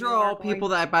assuming These are we all going- people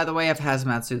that, by the way, have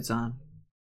hazmat suits on,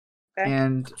 Okay.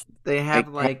 and they have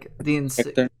like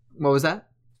the What was that?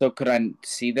 So could I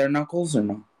see their knuckles or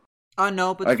no?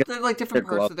 No, but I guess they're like different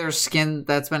they're parts of their skin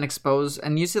that's been exposed,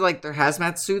 and you see like their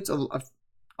hazmat suits.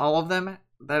 All of them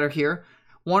that are here.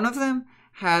 One of them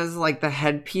has like the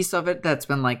headpiece of it that's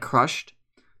been like crushed.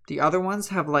 The other ones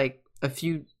have like a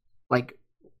few like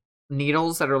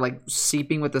needles that are like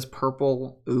seeping with this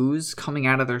purple ooze coming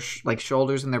out of their like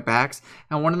shoulders and their backs,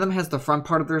 and one of them has the front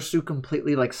part of their suit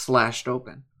completely like slashed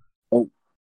open. Oh,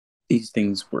 these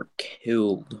things were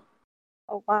killed.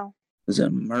 Oh wow. Was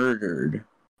murdered,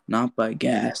 not by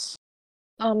gas.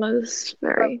 Alma's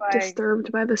very But by-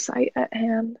 disturbed by the sight at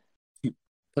hand.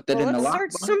 Put that Well, in the let's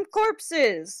lockbox. search some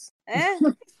corpses. Eh?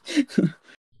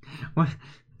 What?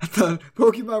 I thought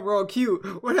Pokemon were all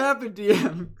cute. What happened,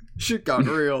 DM? Shit got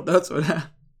real. That's what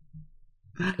happened.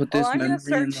 Put this Well, I'm gonna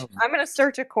memory in search. the... I'm gonna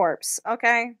search a corpse.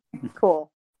 Okay.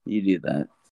 Cool. You do that.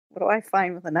 What do I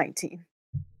find with a 19?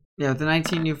 Yeah, with the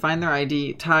 19, you find their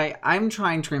ID. Ty, I'm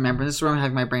trying to remember. This is where I'm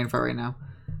having my brain fart right now.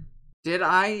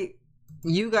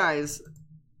 You guys,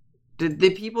 did the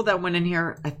people that went in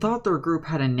here, I thought their group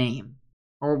had a name.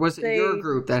 Or was it your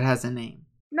group that has a name?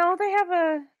 No, they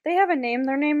have a name.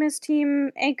 Their name is Team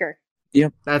Anchor.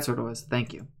 That's what it was.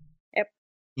 Thank you. Yep.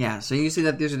 Yeah, so you see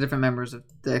that these are different members of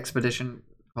the expedition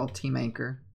called Team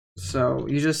Anchor. So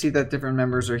you just see that different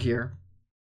members are here.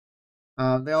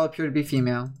 They all appear to be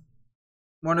female.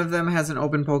 One of them has an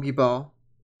open Pokeball.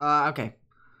 Okay.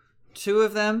 Two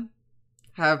of them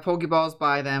have Pokeballs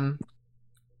by them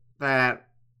that,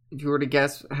 if you were to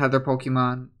guess, have their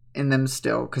Pokemon in them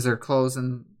still, because they're closed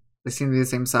and they seem to be the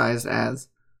same size as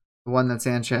the one that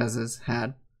Sanchez's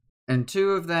had. And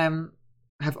two of them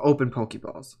have open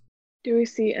Pokeballs. Do we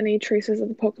see any traces of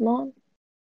the Pokemon?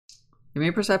 Give me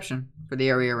a perception for the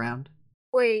area around.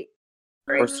 Wait.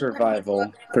 Or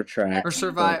survival for track. Or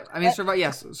survive.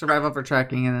 Yes, survival for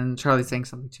tracking, and then Charlie's saying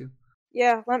something too.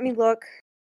 Yeah, let me look.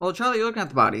 Well, Charlie, you're looking at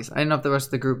the bodies. I didn't know if the rest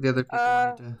of the group, the other people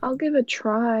wanted to... I'll give a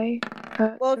try.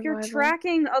 Well, if you're survival.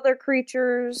 tracking other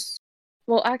creatures,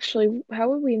 Well, actually, how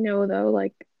would we know though,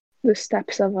 like the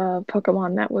steps of a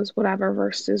Pokemon that was whatever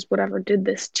versus whatever did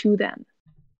this to them?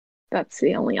 That's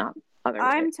the only other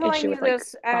I'm telling issue you with, like,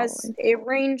 this as following a people.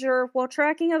 ranger. While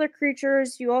tracking other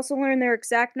creatures, you also learn their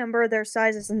exact number, their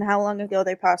sizes, and how long ago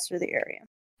they passed through the area.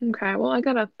 Okay, well, I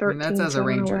got a 13, that's as a so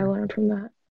I don't know what I ranger. learned from that.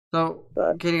 So,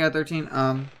 Katie got 13.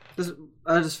 Does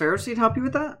Ferroseed help you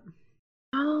with that?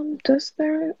 Does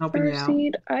there Helping you out?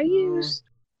 seed? I used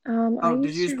I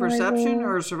Did you use perception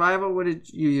or survival? What did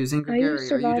you use? In I used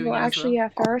survival. Actually, yeah,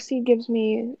 Pharisee gives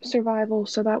me survival,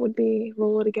 so that would be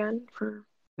roll it again for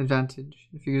Advantage.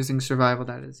 If you're using survival,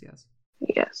 that is, yes.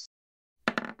 yes.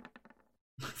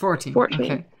 14. 14.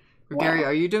 Okay. Wow. Gary,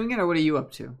 are you doing it, or what are you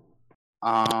up to?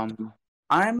 I'm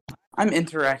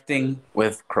interacting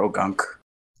with Krogunk.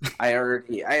 I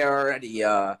already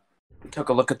took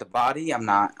a look at the body. I'm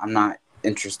not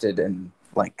interested in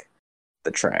like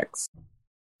the tracks.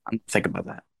 I'm thinking about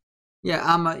that.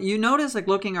 Yeah, you notice, like,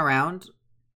 looking around,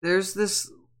 there's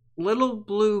this little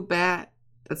blue bat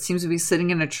that seems to be sitting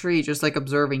in a tree, just, like,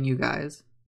 observing you guys.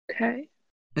 Okay.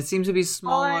 It seems to be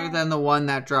smaller than the one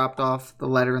that dropped off the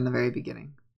letter in the very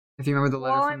beginning. If you remember the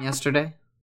letter from yesterday.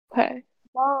 Okay.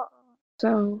 Well,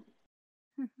 So,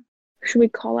 should we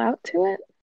call out to it?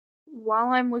 while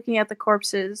I'm looking at the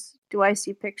corpses, do I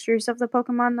see pictures of the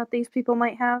Pokemon that these people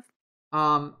might have?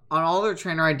 On all their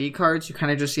trainer ID cards, you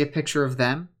kind of just see a picture of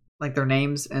them, like their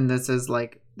names, and this is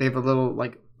like they have a little,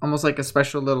 like, almost like a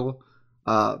special little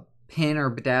pin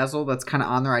or bedazzle that's kind of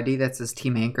on their ID that says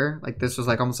Team Anchor. Like this was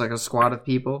like almost like a squad of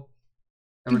people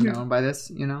that were known by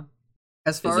this, you know.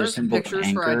 As far there as symbol for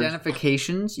pictures for anchor?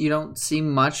 identifications, you don't see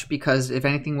much, because if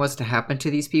anything was to happen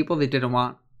to these people, they didn't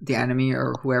want the enemy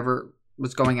or whoever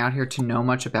was going out here to know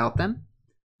much about them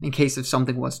in case if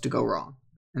something was to go wrong.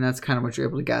 And that's kind of what you're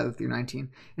able to gather through 19.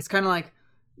 It's kind of like,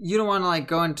 you don't want to like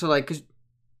go into like, cause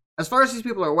as far as these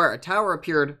people are aware, a tower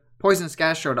appeared, poisonous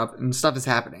gas showed up, and stuff is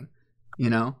happening, you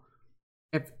know?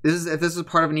 If this is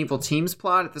part of an evil team's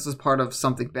plot, if this is part of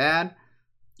something bad,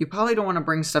 you probably don't want to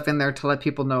bring stuff in there to let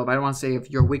people know, I don't want to say of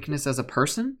your weakness as a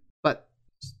person, but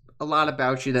a lot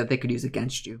about you that they could use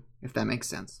against you, if that makes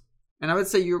sense. And I would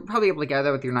say you're probably able to gather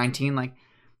that with your 19. Like,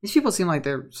 these people seem like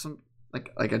they're some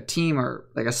like a team or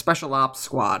like a special ops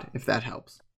squad, if that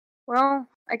helps. Well,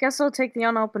 I guess I'll take the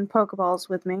unopened Pokeballs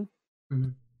with me. Mm-hmm.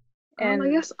 And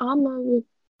I guess Alma will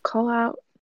call out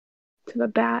to the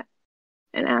bat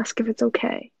and ask if it's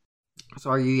okay.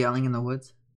 So are you yelling in the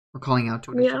woods? Or calling out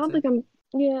to it? I don't think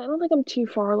I'm too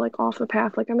far like off the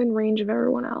path. Like I'm in range of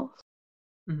everyone else.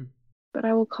 Mhm. But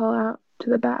I will call out to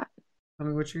the bat. Tell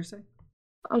me what you're saying.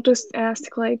 I'll just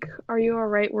ask, like, are you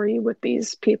alright? Were you with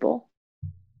these people?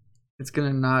 It's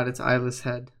gonna nod its eyeless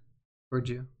head towards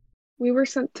you. We were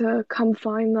sent to come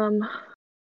find them,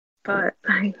 but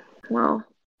I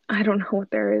don't know what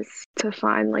there is to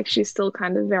find. Like, she's still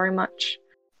kind of very much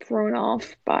thrown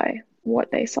off by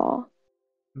what they saw.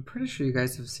 I'm pretty sure you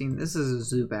guys have seen. This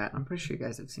is a Zubat. I'm pretty sure you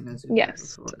guys have seen a Zubat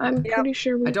Yes, before. I'm Yep. pretty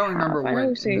sure we I don't have. remember I when know we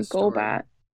in say the story. Golbat.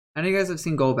 I know you guys have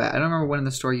seen Golbat. I don't remember when in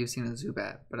the story you've seen a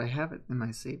Zubat, but I have it in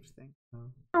my saved thing. So. I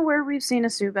don't know where we've seen a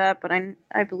Zubat, but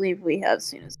I believe we have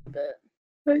seen a Zubat.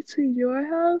 Let's see, do I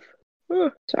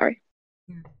have? Sorry.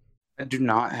 I do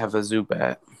not have a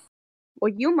Zubat.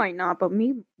 Well, you might not, but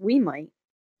we might.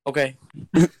 Okay.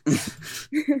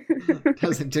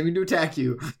 Doesn't mean to attack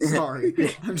you. Sorry.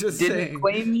 I'm just Didn't saying.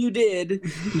 claim you did.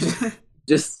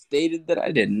 Just stated that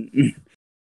I didn't.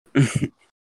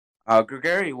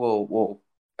 Gregory will.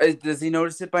 Does he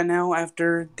notice it by now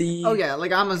after the? Oh yeah,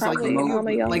 like almost like Probably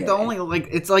Mama Young like the did. only like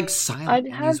it's like silent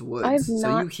in these woods, I've so you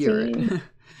not hear it. seen-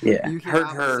 Yeah, You hear heard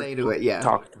Alpha her say to it. Yeah.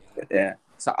 talk to it. Yeah,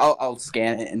 so I'll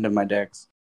scan it into my decks.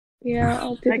 Yeah,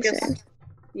 I'll do I the guess. same.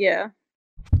 Yeah.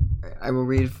 I will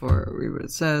read what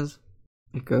it says.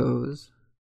 It goes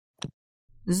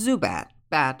Zubat,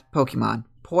 bat, Pokemon,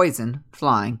 poison,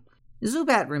 flying.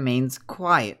 Zubat remains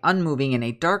quiet, unmoving in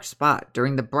a dark spot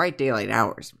during the bright daylight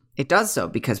hours. It does so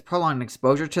because prolonged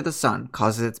exposure to the sun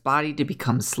causes its body to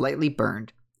become slightly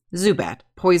burned. Zubat,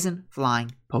 poison,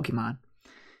 flying, Pokemon.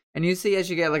 And you see as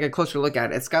you get like a closer look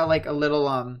at it, it's got like a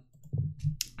little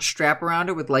strap around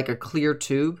it with like a clear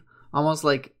tube, almost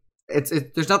like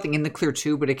there's nothing in the clear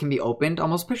tube, but it can be opened.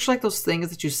 Almost picture like those things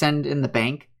that you send in the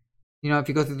bank. You know, if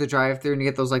you go through the drive-thru and you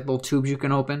get those like little tubes you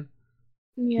can open.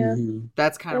 Yeah. Mhm.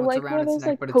 That's kind Or of what's like one around of its those neck,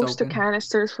 like but it's poster open.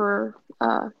 canisters for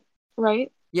right?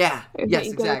 Yeah. That Yes,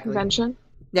 you go to a exactly. convention.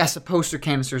 Yes, a poster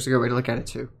canister is a good way to look at it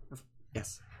too.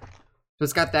 Yes. So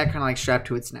it's got that kind of like strapped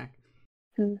to its neck.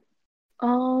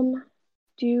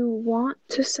 Do you want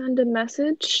to send a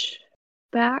message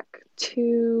back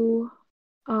to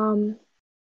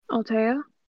Altea?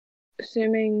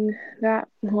 Assuming that,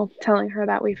 well, telling her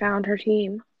that we found her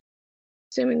team.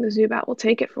 Assuming the Zubat will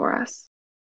take it for us.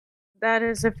 That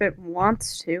is if it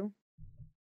wants to.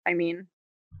 I mean,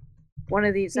 one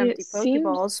of these It empty seems-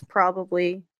 Pokeballs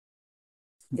probably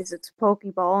is its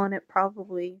Pokeball, and it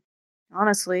probably,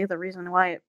 honestly, the reason why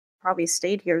it probably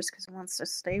stayed here is because it wants to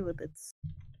stay with its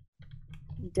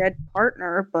dead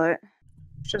partner, but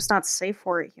it's just not safe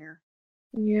for it here.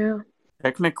 Yeah.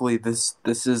 Technically, this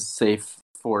is safe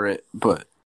for it, but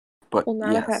Well,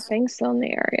 not if that yes. thing's still in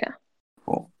the area.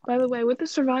 Well, By the way, with the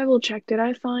survival check, did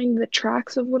I find the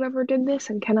tracks of whatever did this?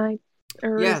 And can I?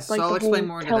 Or is, Yes, like, so I'll the explain whole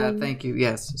more into telling- that. Thank you.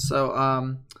 Yes. So,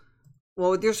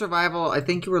 well, with your survival, I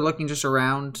think you were looking just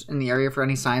around in the area for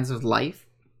any signs of life.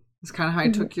 That's kind of how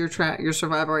you took your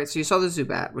survival, right? So you saw the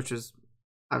Zubat, which is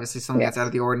obviously something that's out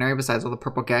of the ordinary. Besides all the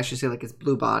purple gas, you see like its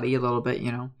blue body a little bit,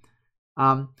 you know.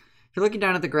 If you're looking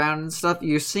down at the ground and stuff,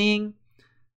 you're seeing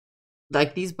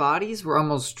like these bodies were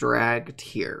almost dragged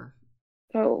here,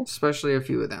 Oh, especially a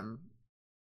few of them.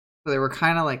 So they were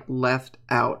kind of like left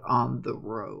out on the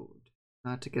road.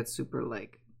 Not to get super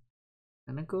like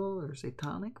cynical or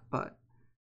satanic, but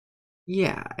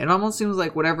yeah, it almost seems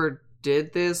like whatever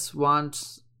did this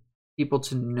wants people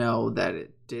to know that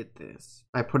it did this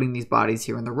by putting these bodies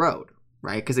here in the road,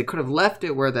 right? Because they could have left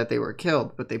it where that they were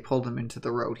killed, but they pulled them into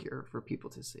the road here for people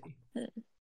to see.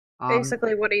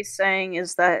 Basically, what he's saying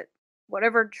is that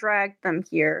whatever dragged them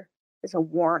here is a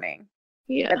warning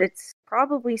yeah. that it's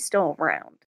probably still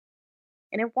around.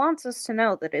 And it wants us to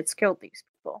know that it's killed these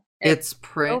people. And it's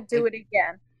it'll do it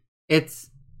again. It's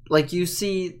like you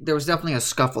see, there was definitely a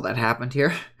scuffle that happened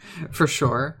here, for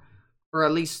sure, or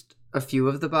at least a few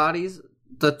of the bodies.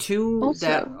 The two Also-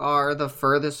 that are the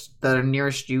furthest, that are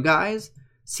nearest you guys,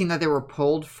 seem that they were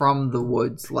pulled from the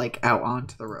woods, like out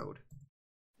onto the road.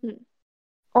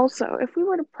 Also, if we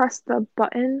were to press the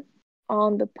button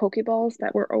on the Pokeballs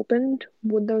that were opened,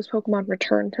 would those Pokemon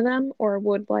return to them? Or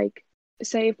would, like,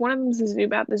 say, if one of them's a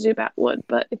Zubat, the Zubat would,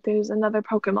 but if there's another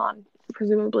Pokemon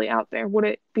presumably out there, would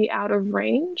it be out of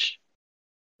range?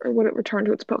 Or would it return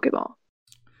to its Pokeball?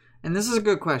 And this is a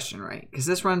good question, right? Because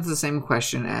this runs the same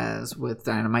question as with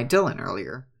Dynamite Dylan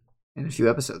earlier, in a few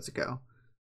episodes ago,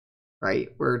 right?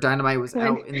 Where Dynamite was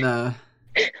out in the...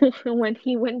 When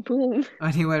he went boom.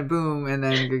 And he went boom, and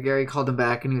then Gary called him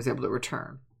back, and he was able to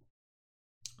return.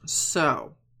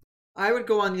 So, I would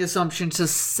go on the assumption to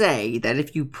say that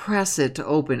if you press it to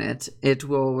open it, it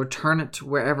will return it to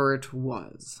wherever it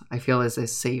was. I feel is a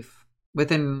safe,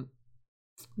 within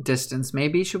distance,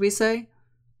 maybe, should we say?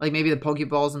 Like maybe the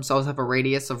Pokeballs themselves have a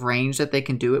radius of range that they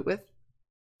can do it with?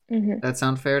 Mm-hmm. That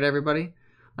sound fair to everybody?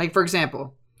 Like, for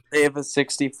example... they have a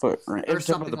 60-foot range. Or Are you talking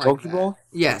something about the like Pokeball?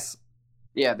 that. Yes.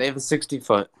 Yeah, they have a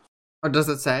 60-foot. Or does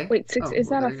it say? Wait, is Oh, that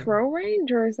well, there a you go. throw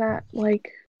range or is that like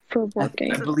for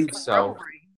working? I believe so.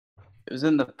 It was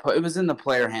in the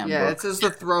player handbook. Yeah, it says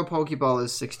the throw Pokeball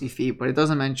is 60 feet, but it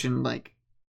doesn't mention, like,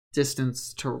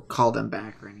 distance to call them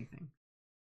back or anything.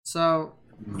 So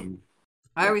Mhm.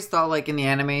 I always thought, like, in the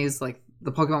animes, like,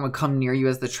 the Pokemon would come near you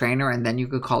as the trainer and then you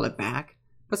could call it back.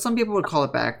 But some people would call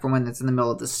it back from when it's in the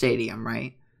middle of the stadium,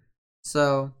 right?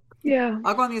 So Yeah,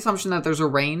 I'll go on the assumption that there's a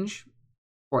range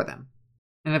for them.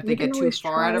 And if they we can get too always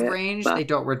far out try of it, range, but they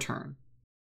don't return.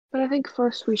 I think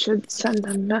first we should send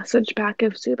a message back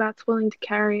if Zubat's willing to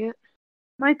carry it.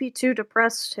 Might be too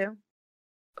depressed to.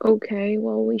 Okay,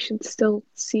 well, we should still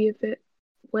see if it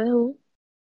will.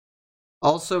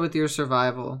 Also, with your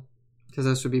survival, because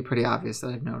this would be pretty obvious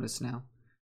that I've noticed now,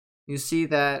 you see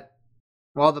that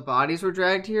while the bodies were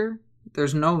dragged here,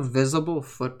 there's no visible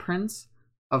footprints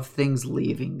of things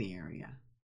leaving the area.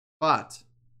 But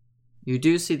you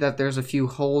do see that there's a few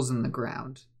holes in the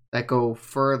ground that go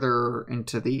further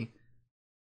into the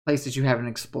places you haven't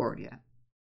explored yet.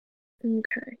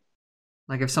 Okay.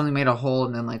 Like if something made a hole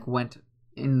and then like went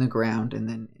in the ground and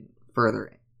then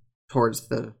further towards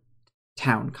the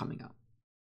town coming up.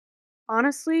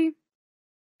 Honestly,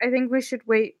 I think we should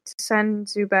wait to send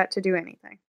Zubat to do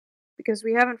anything. Because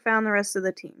we haven't found the rest of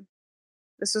the team.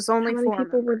 This is only many 4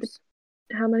 people were members.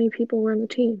 How many people were in the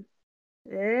team?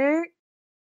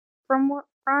 From what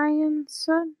Brian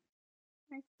said,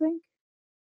 I think.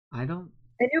 I don't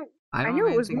I knew I I don't knew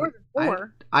have it was anything. more than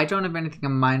 4. I don't have anything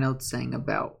in my notes saying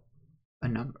about a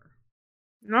number.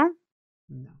 No?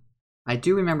 No. I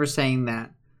do remember saying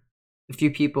that a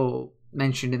few people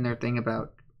mentioned in their thing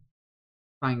about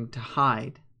trying to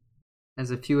hide, as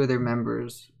a few of their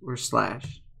members were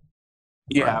slashed.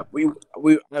 Yeah,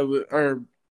 or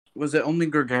was it only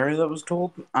Gregaria that was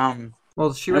told?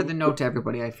 Well, she read the note to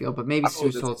everybody, I feel, but maybe Oh,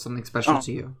 Sue told something special oh.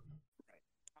 to you.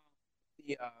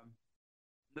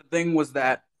 The thing was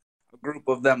that a group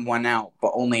of them went out,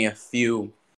 but only a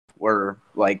few were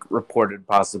like reported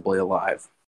possibly alive.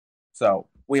 So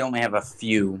we only have a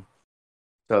few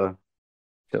to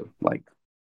like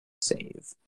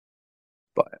save,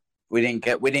 but we didn't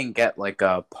get like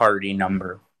a party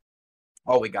number.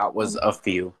 All we got was a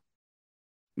few.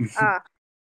 Ah.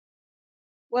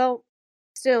 Well,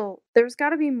 still, there's got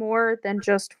to be more than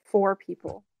just 4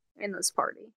 people in this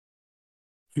party.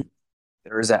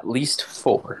 There is at least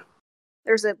 4.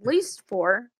 There's at least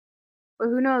 4, but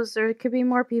who knows? There could be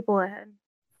more people ahead.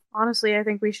 Honestly, I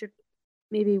think we should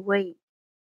maybe wait.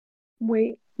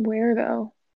 Wait, where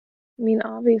though? I mean,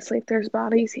 obviously, if there's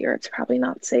bodies here, it's probably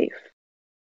not safe.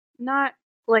 Not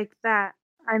like that.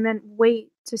 I meant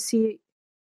wait to see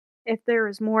if there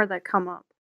is more that come up,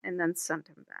 and then send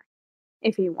him back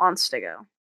if he wants to go.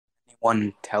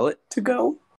 Anyone tell it to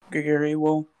go? Gregaria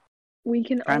will. We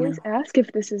can Chime always in? ask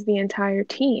if this is the entire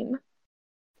team.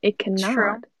 It cannot.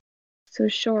 True. So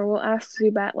sure, we'll ask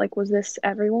Zubat, like, was this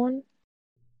everyone?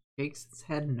 Shakes his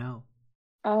head no.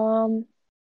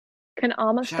 Can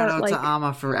Amma Shout start, out like... to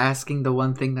Amma for asking the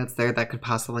one thing that's there that could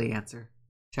possibly answer.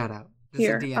 Shout out. This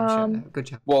Here, is a DM shout out. Good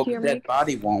job. Well, Here, the dead make-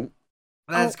 body won't.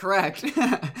 That's correct.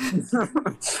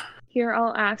 Here,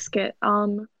 I'll ask it.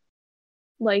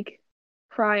 Like,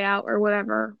 cry out or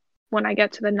whatever when I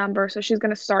get to the number. So she's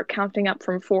gonna start counting up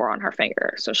from 4 on her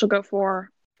finger. So she'll go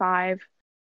 4, 5,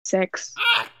 6,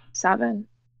 7,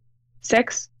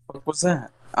 6. What was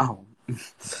that? Oh.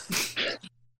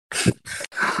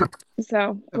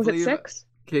 So was it believe- 6?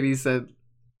 Katie said,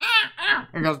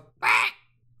 and goes,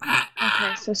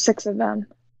 Okay, so 6 of them.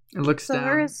 it looks So down.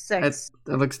 there is 6.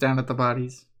 It looks down at the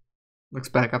bodies. Looks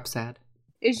back up sad.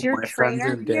 Is your My friends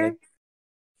trainer are dead. here?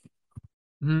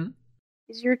 Hmm.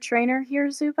 Is your trainer here,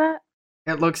 Zubat?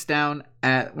 It looks down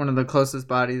at one of the closest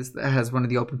bodies that has one of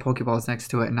the open Pokeballs next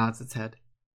to it and nods its head.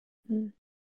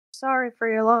 Sorry for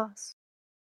your loss.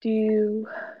 Do you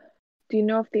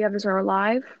know if the others are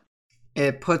alive?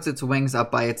 It puts its wings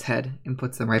up by its head and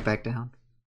puts them right back down.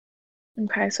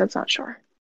 Okay, so it's not sure.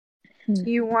 Do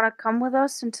you want to come with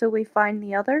us until we find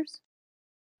the others?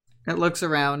 It looks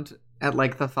around at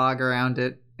like the fog around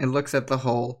it. It looks at the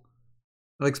hole.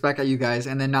 It looks back at you guys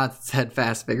and then nods its head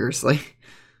fast vigorously.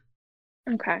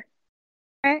 Okay.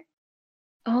 Okay.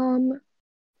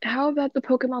 How about the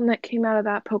Pokemon that came out of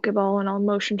that Pokeball, and I'll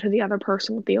motion to the other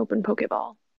person with the open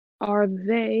Pokeball. Are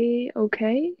they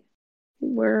okay?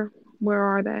 Where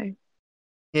are they?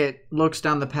 It looks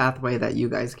down the pathway that you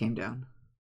guys came down.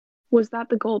 Was that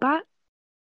the Golbat?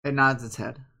 It nods its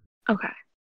head. Okay.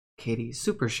 Katie,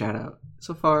 super shout out.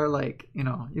 So far, like,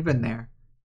 you've been there.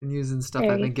 Been using stuff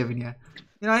I've Hey. been giving you.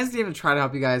 I just even try to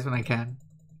help you guys when I can.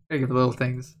 I give little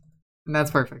things. And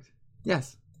that's perfect.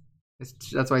 Yes.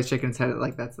 That's why he's shaking his head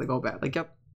like that's the Golbat. Like,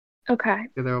 yep. Okay.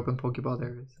 The other open Pokeball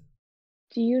there is.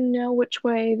 Do you know which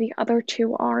way the other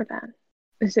 2 are then?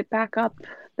 Is it back up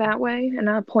that way? And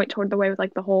I'll point toward the way with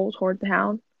like the hole toward the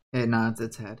town? It nods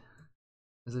its head.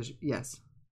 Yes.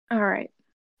 All right.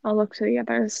 I'll look to the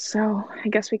others. So I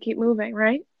guess we keep moving,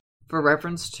 right? For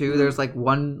reference, too, there's like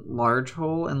one large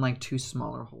hole and like two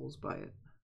smaller holes by it.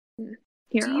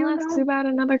 Here, Do I'll you ask know- Zubat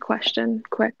another question,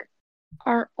 quick.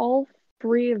 Are all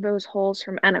 3 of those holes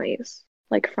from enemies?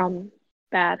 Like from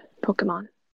bad Pokemon?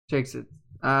 Shakes it.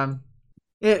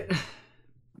 It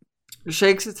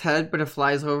shakes its head, but it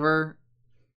flies over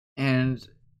and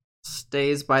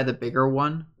stays by the bigger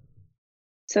one.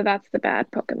 So that's the bad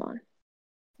Pokemon.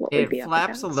 What we'd be It up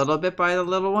flaps a against. little bit by the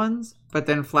little ones, but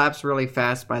then flaps really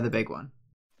fast by the big one.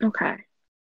 Okay.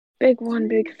 Big one,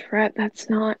 big threat. That's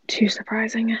not too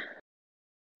surprising.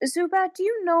 Zubat, do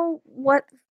you know what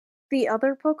the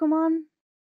other Pokemon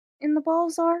in the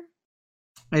balls are?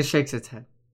 It shakes its head.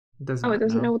 It does Oh, not it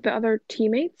doesn't know what the other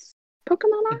teammates'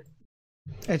 Pokemon are?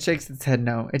 It shakes its head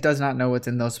no. It does not know what's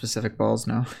in those specific balls,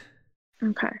 no.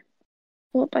 Okay.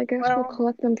 Well, I guess we'll Well-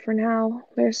 collect them for now.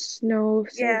 There's no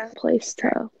safe Yeah. place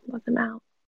to let them out.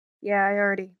 Yeah, I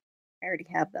already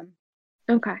have them.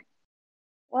 Okay.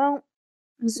 Well,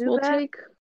 Zubat,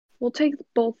 We'll take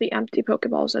both the empty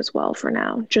Pokeballs as well for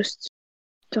now, just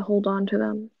to hold on to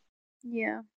them.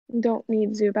 yeah. Don't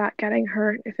need Zubat getting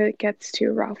hurt. If it gets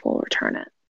too rough, we'll return it.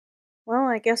 Well,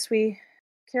 I guess we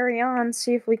carry on,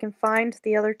 see if we can find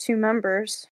the other 2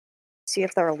 members. See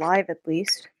if they're alive at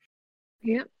least.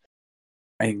 Yep.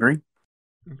 I agree.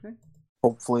 Okay.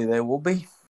 Hopefully they will be.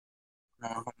 I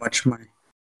don't know how much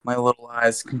my little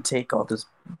eyes can take all this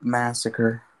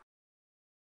massacre.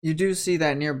 You do see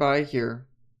that nearby here.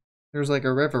 There's like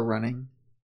a river running.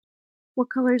 What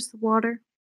color is the water?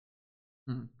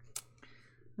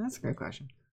 That's a great question.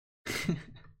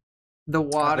 The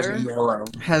water Yellow.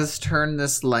 has turned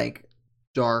this like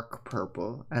dark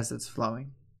purple as it's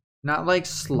flowing. Not like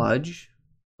sludge,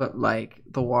 but like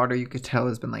the water you could tell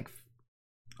has been like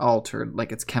altered,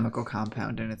 like its chemical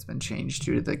compound, and it's been changed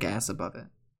due to the gas above it.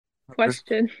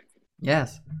 Question.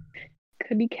 Yes.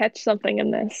 Could he catch something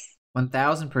in this?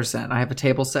 1000%. I have a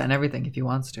table set and everything if he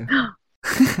wants to.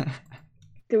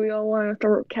 Do we all want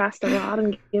to cast a rod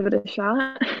and give it a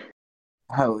shot?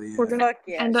 Hell yeah. We're gonna Fuck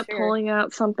yeah, end up sure. pulling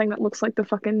out something that looks like the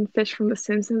fucking fish from the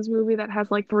Simpsons movie that has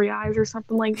like 3 eyes or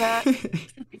something like that.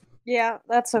 Yeah,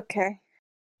 that's okay.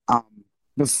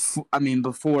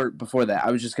 Before that,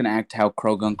 I was just gonna act how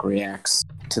Krogunk reacts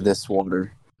to this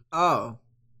water. Oh.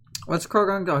 What's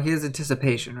Krogan go? He has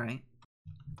anticipation, right?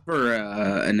 For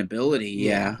an ability,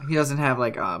 yeah. He doesn't have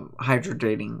like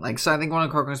hydrating. Like, so I think one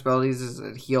of Krogan's abilities is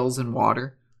it heals in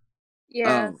water.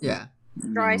 Yeah, Oh, Yeah.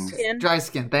 dry no. skin. Dry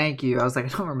skin, thank you. I was like, I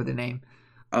don't remember the name.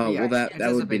 Oh, Yeah, well, that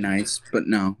would be anticipation. nice, but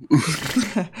no.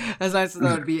 As nice as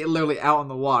that would be literally out in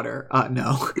the water.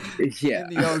 No. Yeah. In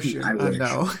the ocean. I wish.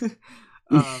 No.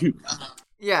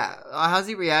 Yeah. How's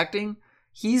he reacting?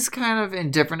 He's kind of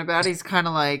indifferent about it. He's kind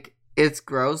of like, it's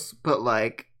gross, but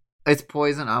like, it's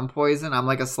poison. I'm poison. I'm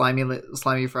like a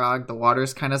slimy frog. The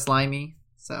water's kind of slimy,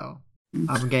 so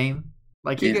I'm game.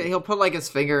 Like he'll put like his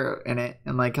finger in it,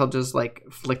 and like he'll just like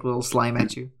flick little slime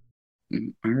at you.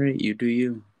 All right, you do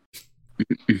you.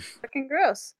 Fucking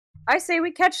gross. I say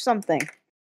we catch something.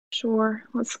 Sure,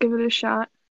 let's give it a shot.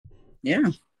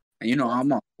 Yeah. You know,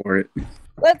 I'm all for it.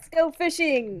 Let's go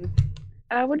fishing.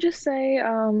 I would just say,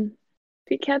 if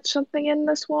you catch something in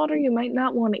this water, you might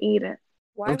not want to eat it.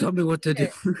 Why Don't tell would me we what to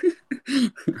eat do.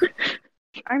 it?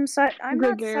 I'm not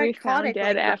Gregory found psychotic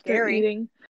dead like after Gregory.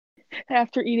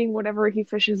 eating whatever he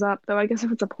fishes up. Though I guess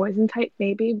if it's a poison type,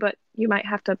 maybe, but you might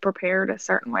have to prepare it a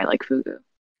certain way, like fugu.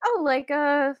 Oh,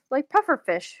 like puffer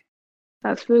fish.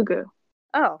 That's fugu.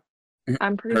 Oh,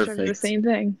 I'm pretty sure they're the Perfect. same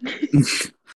thing.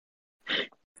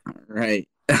 All right.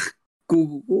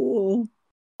 Cool.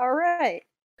 all right.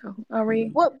 So, are we?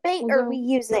 What bait We'll are go- we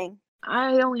using?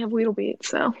 I only have Weedle bait,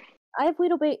 so I have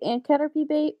Weedle bait and Caterpie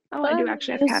bait. oh, but I do I'm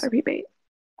actually gonna have use- Caterpie bait.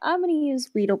 I'm gonna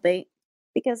use Weedle bait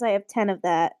because I have 10 of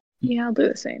that, Yeah, I'll do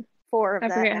the same. 4 of I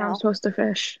that forget how now. I'm supposed to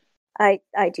fish. I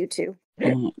do too.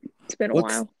 It's been a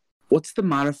What's- while. What's the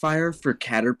modifier for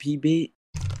Caterpie bait?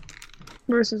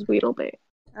 Versus Weedle bait.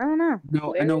 I don't know. No,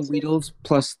 Where I know is it? Weedle's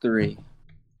 +3.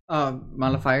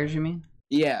 Modifiers, you mean?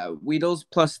 Yeah, Weedle's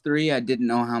 +3. I didn't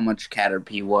know how much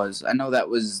Caterpie was. I know that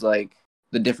was like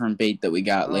the different bait that we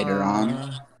got later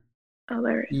on. Oh,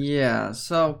 there it is. Yeah.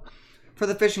 So for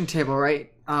the fishing table,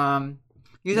 right?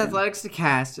 Use Yeah. athletics to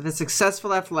cast. If it's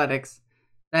successful athletics,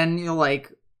 then you'll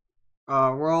like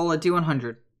roll a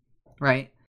d100,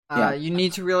 right? Yeah. You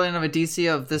need to reel in of a DC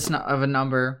of of a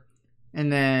number,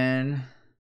 and then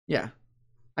yeah.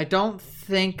 I don't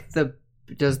think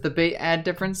does the bait add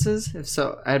differences? If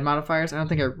so, add modifiers. I don't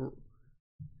think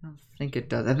it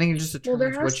does. I think it just Well, there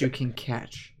determines has what to- you can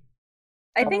catch.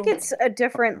 I think it's a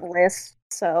different list,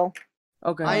 so.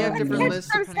 Okay. I have different Catch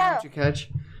lists depending on what you catch.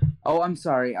 Oh, I'm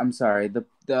sorry.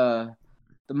 The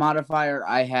modifier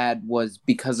I had was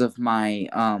because of my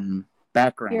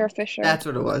background. You're a fisher. That's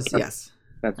what it was. Yes,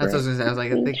 That's that's what I was right. gonna say. I was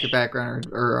like, I think your background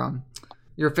or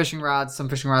your fishing rods. Some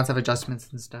fishing rods have adjustments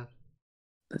and stuff.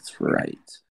 That's right.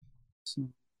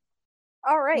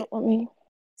 All right. Let me.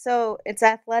 So it's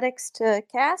athletics to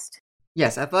cast.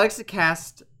 Yes, athletics to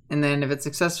cast, and then if it's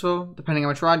successful, depending on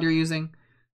which rod you're using,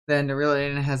 then the reel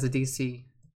in has a DC.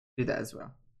 Do that as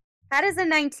well. How does a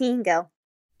 19 go?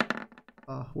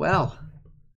 Oh well,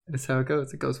 that's how it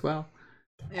goes. It goes well.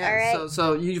 Yeah. All right.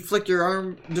 So you flick your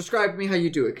arm. Describe to me how you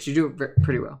do it, because you do it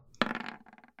pretty well.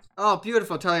 Oh,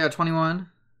 beautiful! Talia got 21.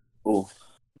 Oh,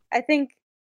 I think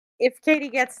if Katie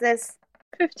gets this,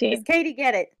 does 15. Katie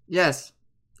get it? Yes.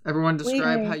 Everyone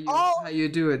describe We how you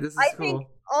do it. This is I cool. think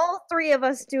all three of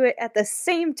us do it at the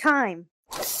same time.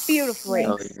 Beautifully,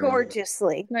 Oh, yeah.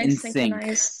 gorgeously, In Nice sync.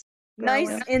 synchronized. nice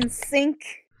growing. in sync,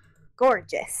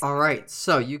 gorgeous. All right,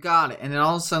 so you got it, and then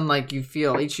all of a sudden, like you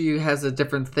feel each of you has a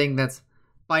different thing that's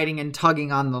biting and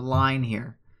tugging on the line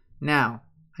here. Now,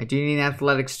 I do need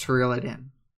athletics to reel it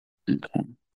in. okay.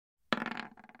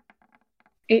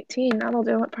 18. That'll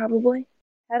do it, probably.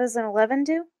 How does an 11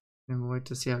 do? And we'll wait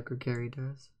to see how good Gary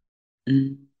does.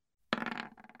 Mm.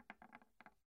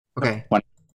 Okay, One.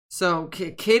 so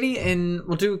Katie and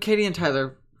we'll do Katie and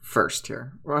Tyler first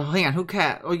here. Well, hang on,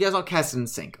 Oh, you guys all cast in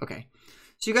sync. Okay,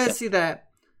 so you guys see that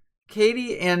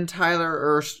Katie and Tyler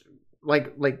are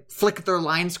like flick their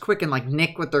lines quick and like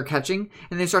nick what they're catching,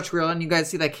 and they start to reel in. You guys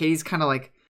see that Katie's kind of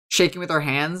like shaking with her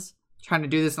hands, trying to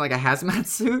do this in like a hazmat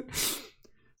suit.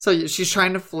 So she's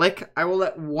trying to flick. I will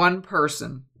let one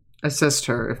person assist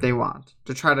her if they want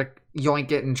to try to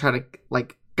yoink it and try to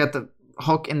like get the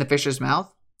hook in the fish's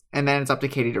mouth, and then it's up to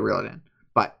Katie to reel it in.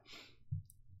 But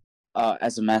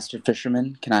As a master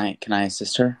fisherman, can I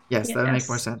assist her? yes, that would make Yes.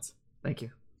 more sense. Thank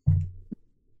you.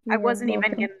 I wasn't You're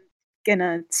even welcome.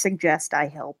 gonna suggest I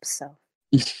help. So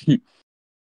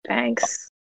Thanks. Is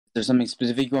there something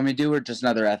specific you want me to do, or just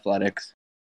another athletics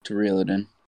to reel it in?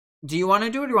 Do you want to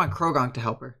do it, or do you want Krogonk to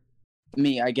help her?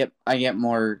 Me, I get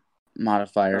more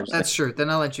modifiers. That's true. Then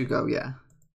I'll let you go. Yeah,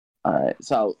 All right.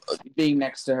 So being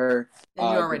next to her,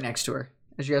 and you are right next to her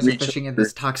as you guys are reach fishing in over.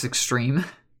 this toxic stream.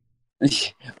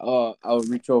 I'll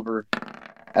reach over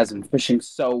as I'm fishing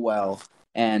so well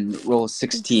and roll a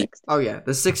 16. Oh yeah,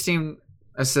 the 16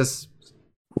 assists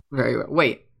very well.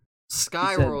 Wait,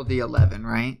 Sky You said- rolled the 11,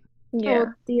 right? Yeah.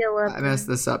 the 11. I messed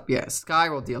this up. Yeah, Sky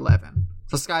rolled the 11.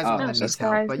 So Sky's the Oh. one that So needs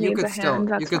help, Sky but you needs could a still hand,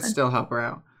 that's fine. help her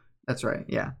out. That's right.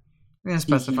 Yeah, we didn't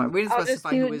specify. We didn't I'll just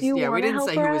specify who was. Yeah, we wanna didn't help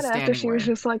say her who was out after standing she where. was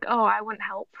just like, oh, I wouldn't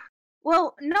help.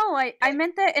 Well, no, I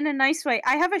meant that in a nice way.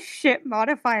 I have a shit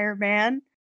modifier, man.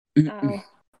 Oh.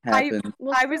 Happen.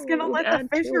 Well, I was still, gonna it would let the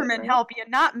add to it, fisherman right? help you,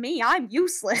 not me. I'm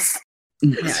useless.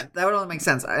 Yeah, that would only make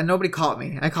sense. And nobody caught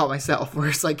me. I caught myself. Where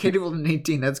it's like Katie rolled an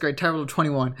 18. That's great. Ty rolled a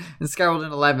 21, and Sky rolled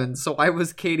an 11. So I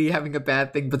was Katie having a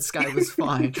bad thing, but Sky was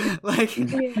fine. Like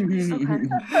Yeah,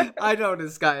 okay. I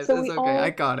noticed, guys. So It's we okay. all-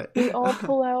 I got it. We all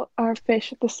pull out our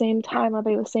fish at the same time. Are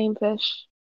they the same fish?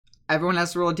 Everyone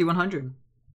has to roll a D100.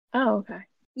 Oh, okay.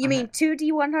 You mean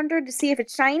 2D100 to see if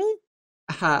it's shiny?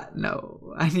 Ha,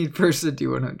 no. I need first a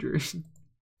D100.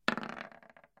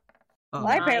 Well,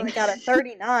 I apparently got a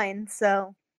 39,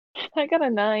 so. I got a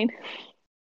 9.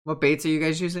 What baits are you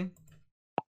guys using?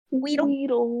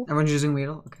 Weedle. Everyone's using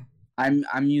Weedle? Okay.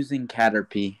 I'm using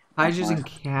Caterpie. I'm using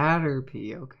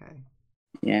Caterpie. Okay.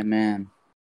 Yeah, man.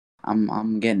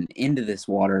 I'm getting into this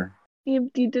water.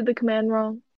 You did the command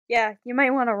wrong. Yeah, you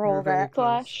might want to roll You're very that.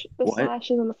 close. The What?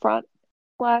 slash is in the front.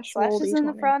 Slash roll Slash is in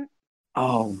the D20. front.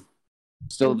 Oh,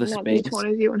 still the Not space.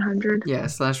 D20, D100. Yeah,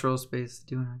 slash roll space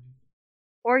D100.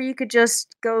 Or you could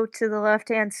just go to the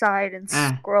left-hand side and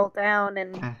Ah. scroll down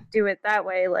and Ah. do it that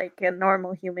way like a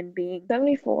normal human being.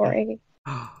 74, Yeah.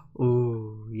 eh?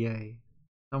 Ooh, yay.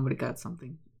 Somebody got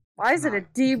something. Why is it a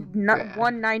D Bad.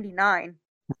 199?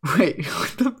 Wait,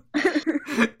 what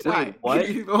the? Ty, what?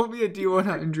 Can you roll me a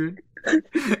D100?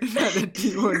 Not a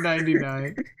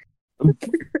D199.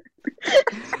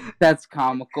 That's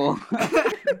comical. not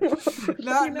You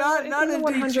know, not it's in a the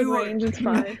 100 D2. range, it's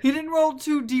fine. He didn't roll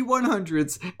 2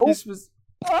 D100s. Oh. This was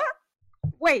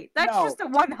Wait, that's No. just a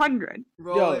 100.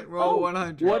 roll Yo, it, roll oh,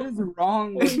 100. What is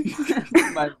wrong with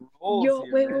my rolls Yo,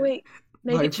 here, wait. man?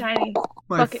 Make My- it shiny.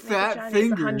 My Fuck it, make it fat shiny.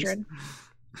 fingers. It's 100.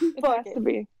 It Fuck has to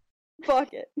be. Fuck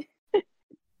it.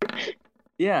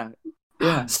 Yeah.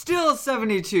 Yeah. Still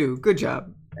 72. Good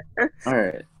job. All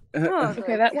right. Oh,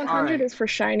 Okay, that 100 Alright. is for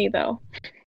shiny, though.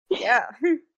 Yeah.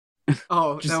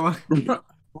 Oh, Just- that one.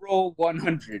 roll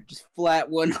 100, just flat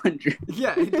 100.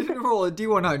 Yeah, he didn't roll a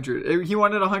D100. He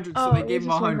wanted 100, so Oh, they it gave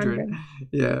was him just 100. 100.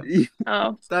 Yeah,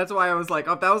 Oh, that's why I was like,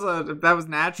 oh, if that was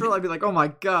natural, I'd be like, oh my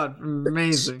god,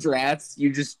 amazing. Strats,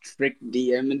 you just tricked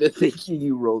DM into thinking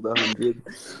you rolled 100.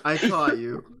 I caught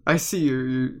you. I see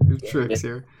your tricks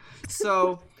here.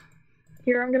 So,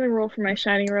 here I'm gonna roll for my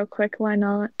shiny real quick. Why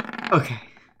not? okay,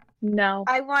 No.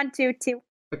 I want to too.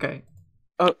 okay.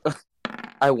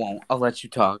 I won't. I'll let you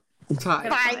talk. Ty,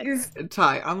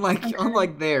 Five.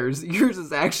 unlike theirs, yours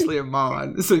is actually a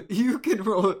mon, so you can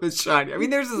roll it with shiny. I mean,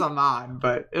 theirs is a mon,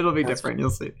 but it'll be different. You'll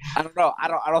see. I don't know. I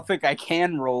don't think I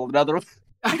can roll another.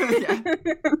 Yeah.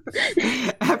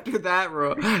 After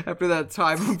that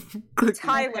time of clicking,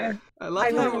 Tyler, I I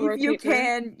love how love believe you rotate through.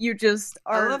 can. You just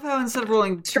I are. love how instead of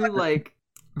rolling two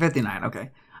 59, okay.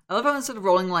 I love how instead of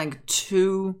rolling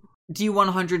two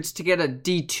D100s to get a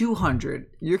D200,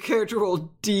 your character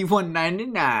rolled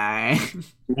D199.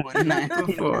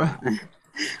 199.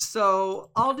 So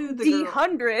I'll do the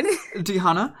D100.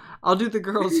 D-Hana. I'll do the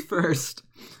girls first.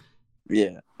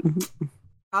 Yeah.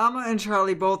 Amma and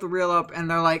Charlie both reel up and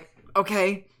they're like,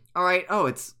 okay, all right. Oh,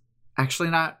 it's actually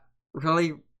not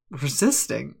really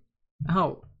resisting.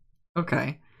 Oh,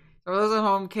 okay. For those at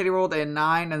home, Katie rolled a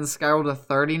 9 and Sky rolled a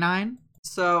 39.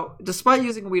 So, despite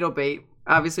using Weedle Bait,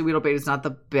 obviously Weedle Bait is not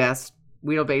the best.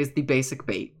 Weedle Bait is the basic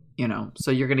bait,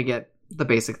 so you're going to get the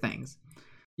basic things.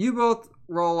 You both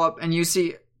roll up and you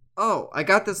see, oh, I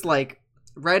got this,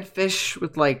 red fish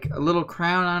with, a little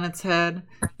crown on its head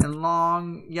and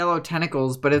long yellow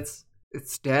tentacles, but it's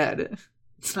dead.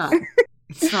 It's not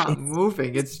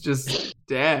moving. It's just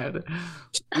dead.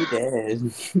 You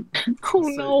did. Oh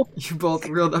no. You both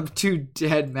reeled up 2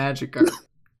 dead Magikarp.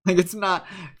 It's not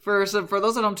for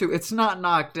those at home too. It's not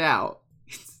knocked out.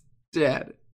 It's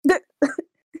dead.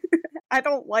 I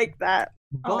don't like that.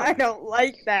 But I don't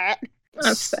like that.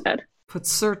 That's sad. But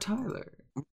Sir Tyler,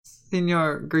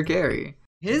 Senor Gregory,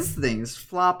 his thing's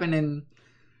flopping and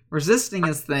resisting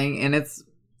his thing, and it's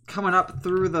coming up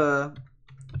through the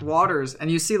waters, and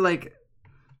you see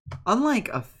unlike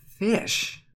a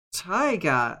fish, Ty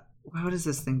got, what is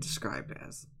this thing described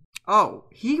as? Oh,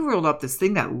 he rolled up this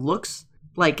thing that looks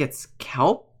like it's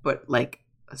kelp, but like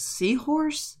a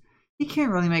seahorse? He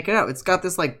can't really make it out. It's got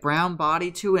this brown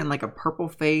body to it and a purple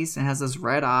face and has this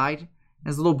red eye.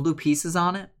 Has little blue pieces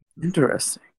on it.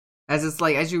 Interesting. As it's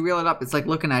as you reel it up, it's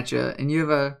looking at you, and you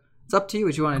have it's up to you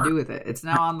what you want to do with it. It's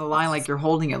now on the line you're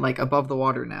holding it above the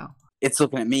water now. It's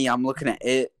looking at me. I'm looking at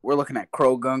it. We're looking at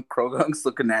Krogunk. Krogunk's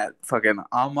looking at fucking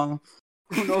Amma.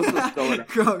 Who knows what's going on?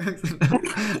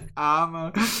 Krogunk's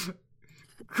Amma.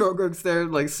 Krogunk's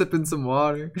there sipping some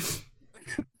water.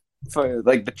 For,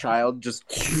 the child just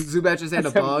Zubat just had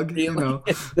a bug.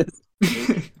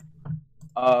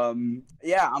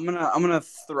 Yeah, I'm gonna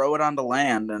throw it onto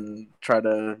land and try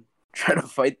to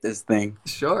fight this thing.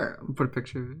 Sure. I'll put a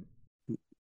picture of it.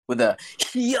 With a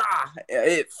yeah,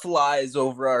 it flies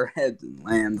over our heads and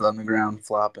lands on the ground,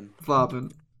 flopping.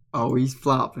 Flopping. Oh, he's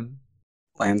flopping.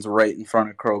 Lands right in front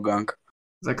of Krogunk.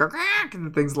 It's "Quack," and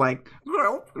the thing's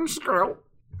 "Squirrel,"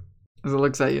 as it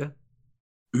looks at you.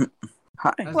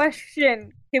 Hi.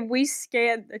 Question: can we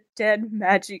scan the dead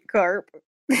Magikarp?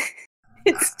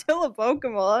 It's still a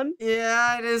Pokemon.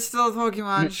 Yeah, it is still a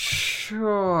Pokemon.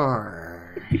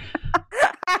 Sure.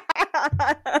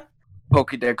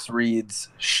 Pokédex reads,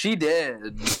 "She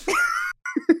did."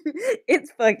 It's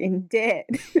fucking dead.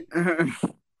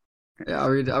 Yeah, I'll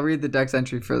read the Dex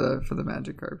entry for the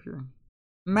Magikarp here.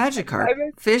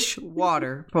 Magikarp, fish,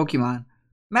 water, Pokemon.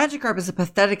 Magikarp is a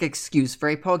pathetic excuse for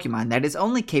a Pokemon that is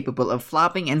only capable of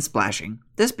flopping and splashing.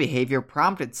 This behavior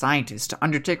prompted scientists to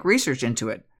undertake research into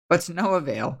it, but to no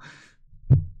avail.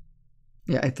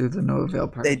 Yeah, I threw the no avail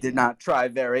part. They did not try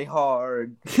very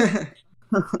hard.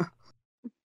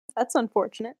 That's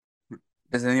unfortunate.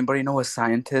 Does anybody know a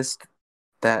scientist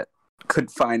that could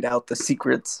find out the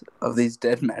secrets of these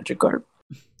dead Magikarp?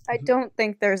 I don't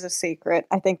think there's a secret.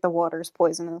 I think the water's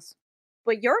poisonous.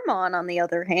 But your Mon, on the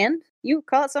other hand, you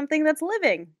caught something that's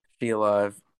living. Be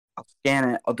alive. I'll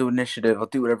scan it. I'll do initiative. I'll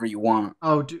do whatever you want.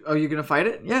 Oh, you gonna fight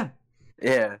it? Yeah.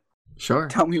 Yeah. Sure.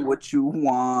 Tell me what you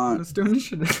want. Let's do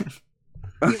initiative.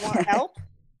 You want help?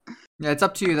 Yeah, it's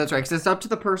up to you. That's right. Because it's up to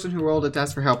the person who rolled a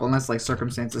test for help, unless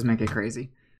circumstances make it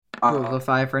crazy. Rolled a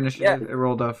 5 for initiative. Yeah. It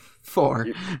rolled a 4.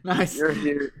 Nice. You're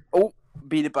here. Oh,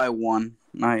 beat it by 1.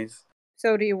 Nice.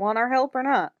 So do you want our help or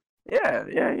not? Yeah.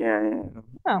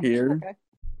 Oh, Here. okay.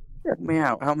 Help me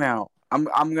out.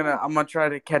 I'm gonna try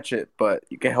to catch it, but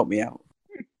you can help me out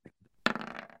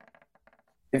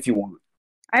if you want.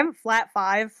 I have a flat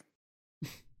 5.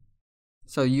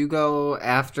 So you go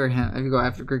after him. If you go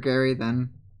after Gregory, then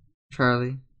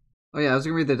Charlie. Oh yeah, I was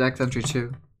gonna read the dex entry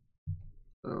too.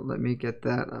 So let me get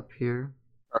that up here.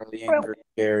 Charlie and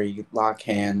Gary lock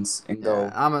hands and go.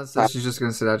 Yeah, I'm essentially just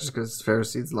gonna sit out just because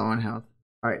Pharisee's low on health.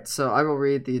 Alright, so I will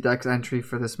read the dex entry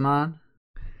for this mon.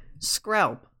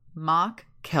 Skrelp, mock,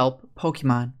 kelp,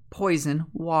 Pokemon, poison,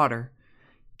 water.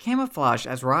 Camouflage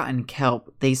as rotten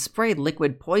kelp, they spray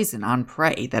liquid poison on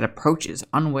prey that approaches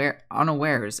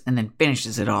unawares and then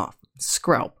finishes it off.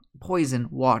 Skrelp, poison,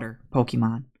 water,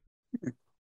 Pokemon.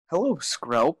 Hello,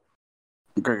 Skrelp,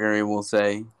 Gregory will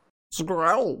say.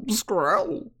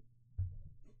 Skrelp.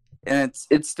 And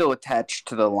it's still attached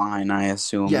to the line, I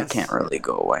assume. Yes. It can't really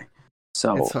go away.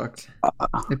 So It's hooked.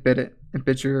 It bit it. It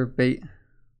bit your bait.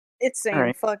 It's saying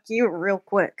Alright. fuck you real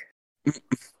quick.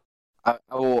 I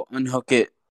will unhook it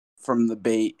from the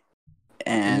bait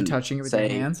Are you and touching it with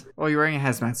say, your hands? Well, you're wearing a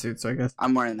hazmat suit, so I guess.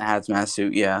 I'm wearing the hazmat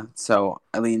suit, yeah. So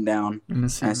I lean down In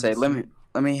the and I say, let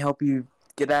me help you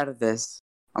get out of this.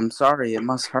 I'm sorry, it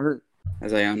must hurt.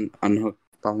 As I unhook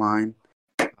the line.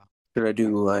 Should I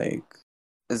do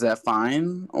is that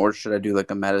fine? Or should I do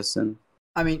a medicine?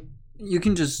 I mean, you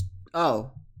can just.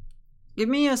 Oh. Give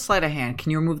me a sleight of hand.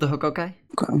 Can you remove the hook, okay?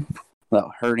 Okay.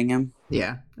 Without hurting him?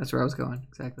 Yeah, that's where I was going.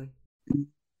 Exactly.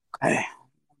 Okay.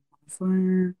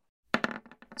 Fire.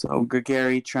 So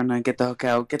Gary trying to get the hook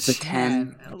out, gets a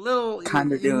 10. A little.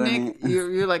 Kinda doing Nick, it.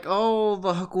 You're like, oh,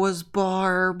 the hook was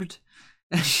barbed.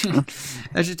 I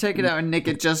should take it out and nick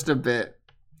it just a bit.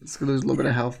 It's gonna lose a little bit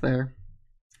of health there.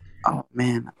 Oh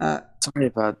man. Sorry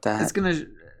about that. It's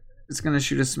gonna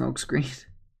shoot a smoke screen.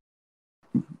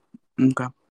 Okay.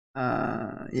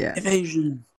 Yeah.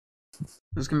 Evasion.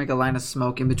 It's gonna make a line of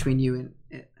smoke in between you and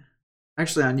it.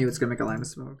 Actually, on you, it's gonna make a line of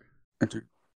smoke. Enter.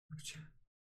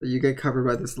 But you get covered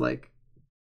by this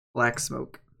black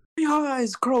smoke, Your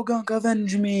eyes, Krogunk,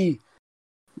 avenge me.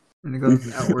 and it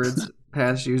goes outwards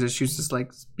past you. It shoots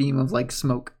this beam of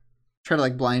smoke, try to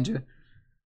blind you.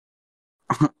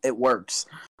 It works.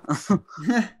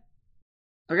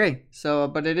 Okay, so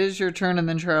but it is your turn, and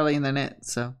then Charlie, and then it.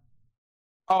 So.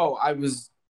 Oh, I was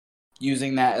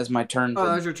using that as my turn. Oh,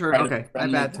 that was your turn. Okay, my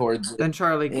bad. Towards Then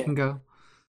Charlie Yeah. can go.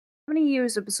 I'm gonna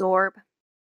use absorb.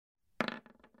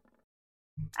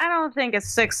 I don't think a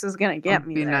 6 is gonna get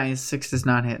me Be there. nice. 6 does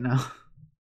not hit, no.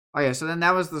 Oh yeah, so then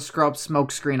that was the scrub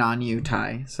smoke screen on you,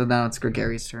 Ty. So now it's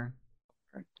Gary's turn.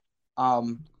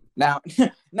 Now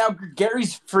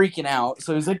Gary's freaking out,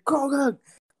 so he's like,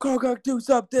 Krogunk, do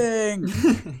something.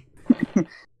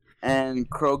 And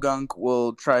Krogunk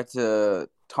will try to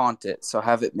taunt it, so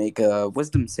have it make a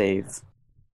wisdom save.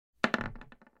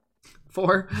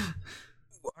 4.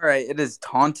 Alright, it is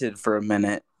taunted for a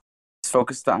minute. It's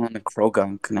focused on the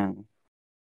Krogunk now.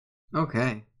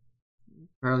 Okay.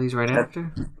 Charlie's right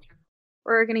after.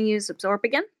 We're gonna use absorb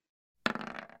again.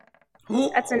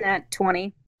 That's a nat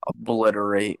 20.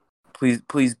 Obliterate.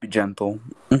 Please be gentle.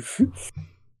 It's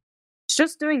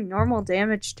just doing normal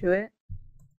damage to it.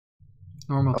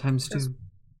 Normal times 2.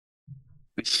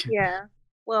 Yeah.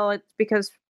 Well, it's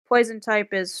because poison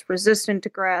type is resistant to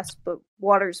grass, but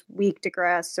water's weak to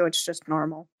grass, so it's just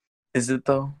normal. Is it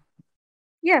though?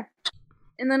 Yeah.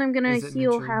 And then I'm gonna Is it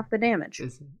heal neutral? half the damage.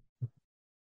 Is it?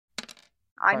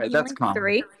 I'm Alright, that's healing common.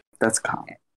 3, That's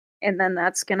common. and then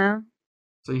that's gonna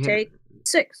So you take hit.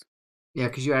 6. Yeah,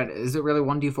 because you had. Is it really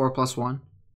 1d4 plus 1?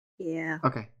 Yeah.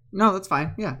 Okay. No, that's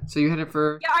fine. Yeah. So you hit it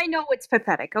for. Yeah, I know it's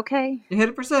pathetic, okay? You hit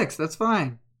it for 6. That's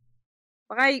fine.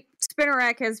 My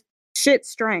Spinnerack has shit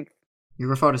strength. You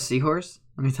ever fought a seahorse?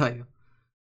 Let me tell you.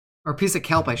 Or a piece of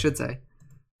kelp, I should say.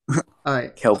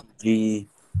 Alright. Kelp G.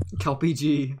 Kelpie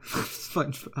G.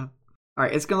 SpongeBob.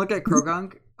 Alright, it's gonna look at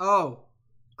Krogunk. Oh!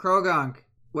 Krogunk.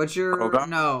 What's your... Krogunk?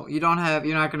 No, you don't have...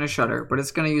 You're not gonna shudder, but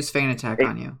it's gonna use feint attack Hey.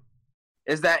 on you.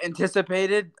 Is that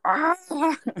anticipated? Ah!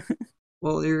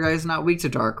 Well, your guy's not weak to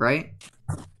dark, right?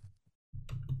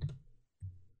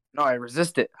 No, I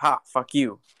resist it. Ha, fuck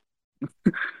you.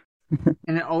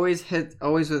 And it always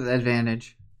with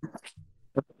advantage.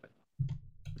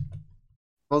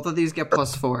 Both of these get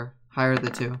 +4. Higher the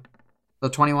 2. So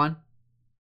 21?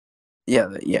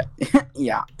 Yeah.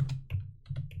 Yeah.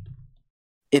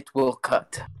 It will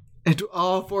cut.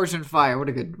 Forge and Fire. What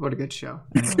a good show.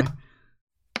 Anyway.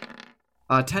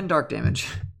 10 dark damage.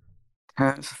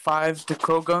 5 to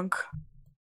Krogunk.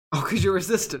 Oh, because you're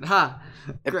resistant, huh?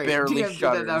 It Great. barely DM did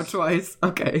that now shudders. twice.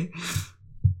 Okay.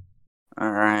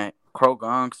 Alright.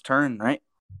 Krogunk's turn, right?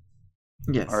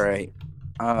 Yes. Alright.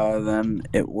 Then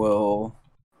it will...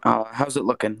 how's it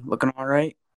looking? Looking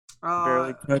alright?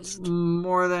 Barely touched.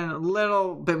 More than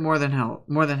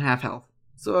half health.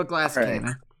 So a glass Alright.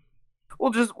 cannon.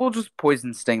 We'll just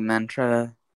poison sting then. Try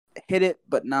to hit it,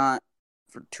 but not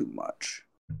for too much.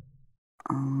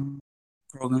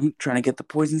 Krogan trying to get the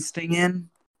poison sting in.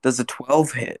 Does a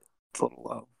 12 hit? It's a little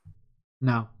low.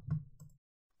 No.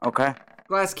 Okay.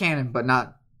 Glass cannon, but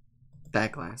not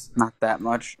that glass. Not that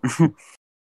much. All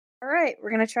right,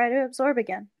 we're gonna try to absorb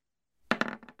again.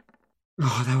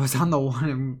 Oh, that was on the one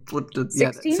and flipped it.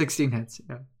 Yeah, 16? 16 hits.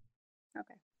 Yeah.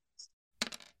 Okay.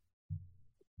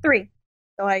 3.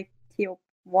 So I heal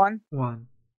 1. 1.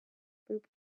 Boop.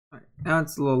 Alright, now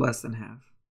it's a little less than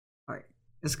half. Alright,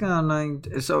 it's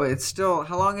gonna. So it's still.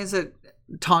 How long is it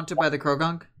taunted by the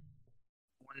Krogunk?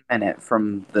 1 minute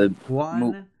from the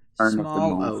One turn of the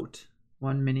small move. oat.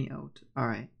 One mini oat.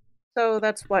 Alright. So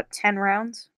that's what, 10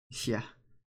 rounds? Yeah.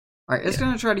 Alright, it's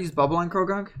gonna try to use bubble on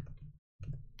Krogunk.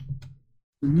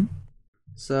 Mhm.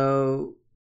 So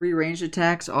 3 ranged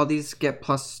attacks, all these get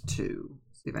 +2.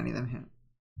 See if any of them hit.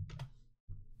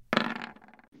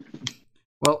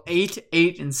 Well, 8,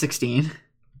 8, and 16.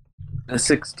 A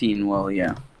 16, well,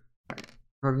 yeah.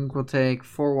 Krogunk will take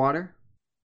 4 water.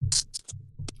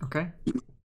 Okay.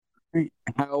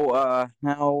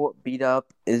 How beat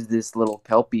up is this little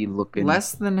Kelpie looking?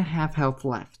 Less than half health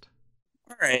left.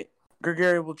 All right.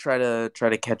 Gregory will try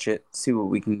to catch it, see what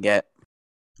we can get.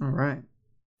 Alright.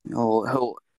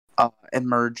 He'll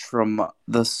emerge from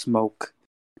the smoke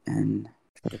and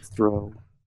try to throw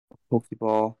a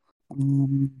Pokeball.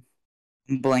 I'm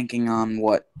blanking on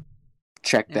what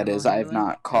check that Animal is. I've handling?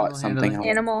 not caught Animal something handling? else.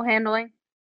 Animal handling?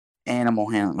 Animal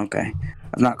handling. Okay,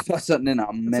 I've not caught something in a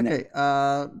That's minute.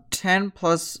 okay. 10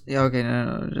 plus. Yeah, okay,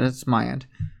 no, that's my end.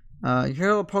 You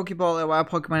hurl a Pokeball at a wild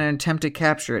Pokemon and attempt to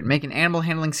capture it. Make an animal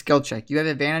handling skill check. You have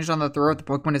advantage on the throw if the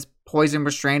Pokemon is poisoned,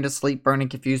 restrained, asleep, burning,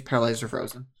 confused, paralyzed, or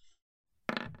frozen.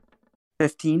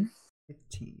 15.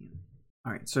 15.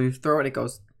 Alright, so you throw it, it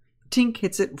goes. Tink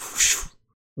hits it.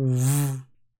 You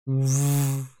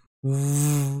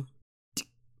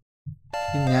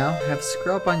now have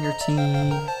Scrub on your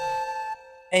team.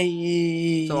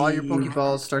 Hey. So all your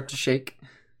Pokeballs start to shake.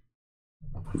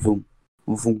 Voom,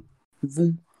 voom,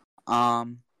 voom.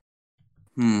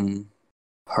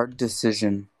 Hard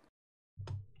decision.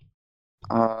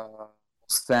 I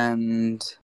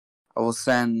will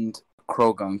send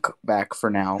Krogunk back for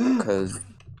now because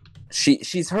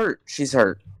she's hurt. She's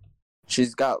hurt.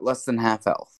 She's got less than half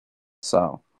health.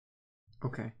 So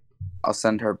Okay. I'll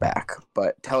send her back,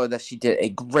 but tell her that she did a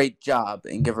great job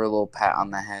and give her a little pat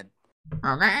on the head.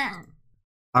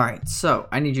 Alright, so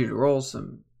I need you to roll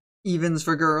some evens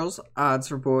for girls, odds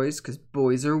for boys, because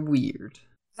boys are weird.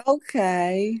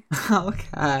 Okay.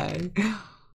 Okay.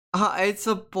 It's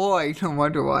a boy. No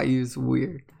wonder why he was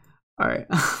weird. Alright.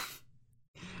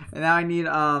 And now I need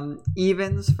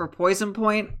evens for poison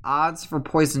point, odds for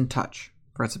poison touch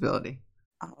for its ability.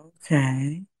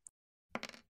 Okay.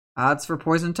 Odds for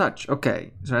poison touch.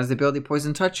 Okay. So it has the ability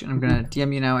poison touch, and I'm gonna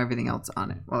DM you now everything else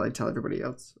on it while I tell everybody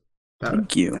else about it.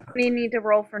 Thank you. We need to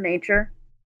roll for nature.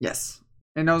 Yes.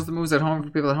 It knows the moves at home for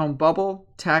people at home. Bubble,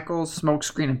 tackle, smoke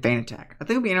screen, and feint attack. I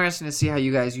think it'll be interesting to see how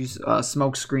you guys use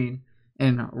smoke screen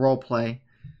in role play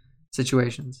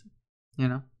situations. You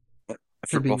know?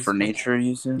 If you roll for nature,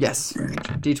 you said? Yes.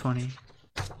 D20.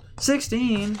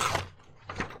 16.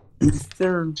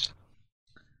 Third.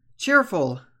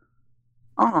 Cheerful.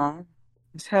 Aw.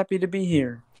 He's happy to be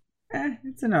here.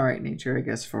 It's an alright nature, I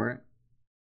guess, for it.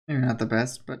 Maybe not the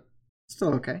best, but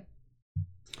still okay.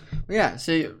 But yeah,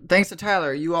 so thanks to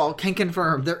Tyler, you all can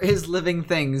confirm there is living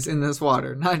things in this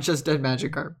water, not just dead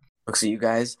Magikarp. Looks at you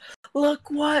guys.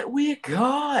 Look what we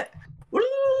got! Woo!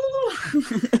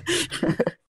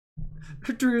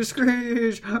 Drew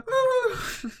Screech!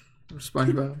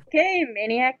 SpongeBob. Okay,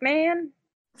 Maniac Man.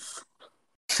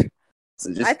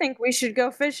 So just, I think we should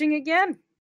go fishing again.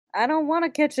 I don't want to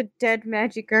catch a dead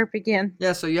Magikarp again.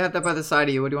 Yeah, so you have that by the side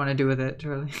of you. What do you want to do with it,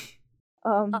 Charlie?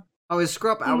 Oh, is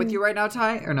Scrup out with you right now,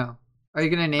 Ty? Or no? Are you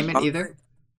gonna name it either?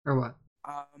 Or what?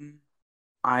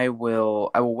 I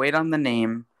will wait on the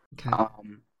name. Okay.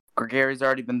 Gregary's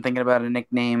already been thinking about a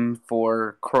nickname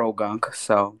for Krogunk,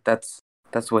 so that's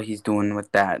what he's doing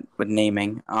with that, with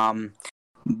naming.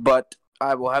 But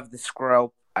I will have the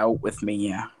Scrub out with me,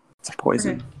 yeah. It's a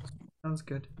poison. Okay. Sounds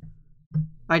good.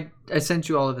 I sent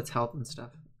you all of its health and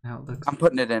stuff. How it looks. I'm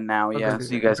putting it in now, yeah, Okay,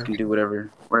 so you guys can do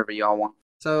whatever y'all want.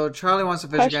 So Charlie wants to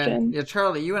fish again. Question. Yeah,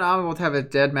 Charlie, you and Alma both have a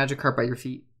dead Magikarp by your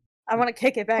feet. I want to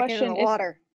kick it back into Question, the if-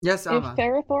 water. Yes, If Alma.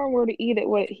 Ferrothorn were to eat it,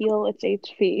 would it heal its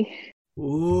HP?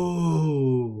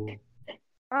 Ooh.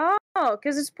 Oh,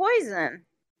 because it's poison.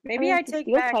 Maybe I It's a take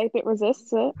steel back. type, it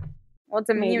resists it. Well, it's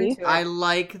immune maybe. to it. I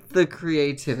like the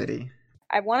creativity.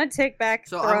 I want to take back.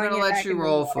 So I'm throwing gonna it let back you in the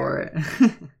roll water. for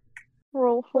it.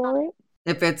 Roll for it.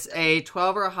 If it's a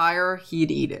 12 or higher,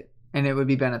 he'd eat it, and it would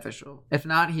be beneficial. If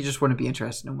not, he just wouldn't be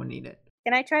interested and wouldn't eat it.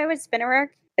 Can I try with Spinnerack?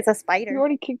 It's a You spider.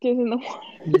 already kicked yours in the water.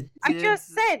 You I did. just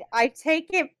said I take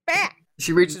it back.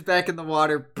 She reaches back in the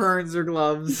water, burns her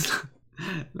gloves.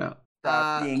 No.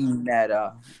 Stop being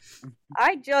meta.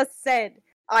 I just said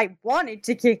I wanted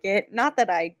to kick it, not that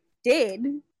I did.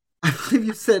 I believe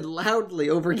you said loudly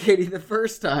over Katie the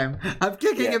first time. I'm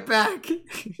kicking Yeah. it back.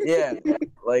 Yeah,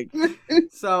 like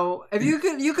So if you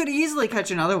could easily catch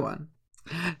another one.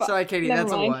 Sorry, Katie, Never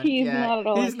that's a mind. one. He's yeah. not at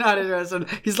all He's not interested.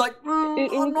 He's like,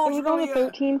 It I'm not was ready on a yet."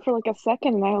 13 for like a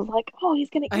second, and I was like, oh, he's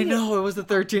gonna eat I know it was the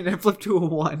 13 and it flipped to a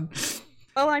 1.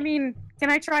 Well, I mean, can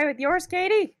I try with yours,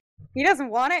 Katie? He doesn't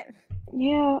want it. it.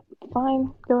 Yeah,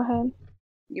 fine. Go ahead.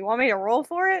 You want me to roll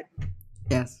for it?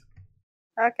 Yes.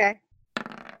 Okay.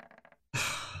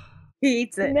 He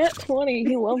eats it. Net 20.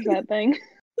 He loves that thing.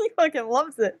 He fucking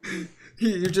loves it.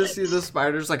 You just see the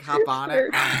spiders like hop on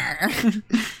it.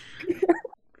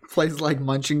 Plays like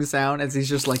munching sound as he's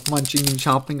just like munching and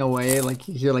chopping away. Like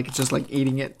you hear like it's just like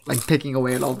eating it, like picking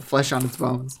away at all the flesh on its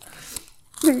bones.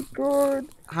 God.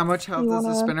 How much health You does the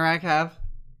wanna- Spinnerack have?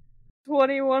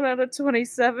 21 out of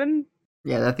 27.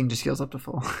 Yeah, that thing just heals up to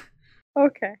full.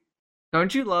 Okay.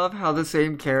 Don't you love how the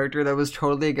same character that was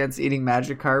totally against eating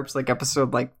Magikarps, like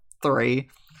episode like 3,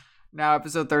 now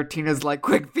episode 13 is like,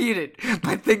 quick, feed it.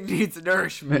 My thing needs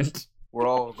nourishment. we're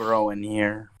all growing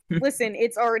here. Listen,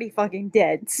 it's already fucking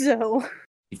dead, so.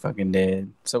 You fucking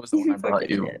did. So was the one I brought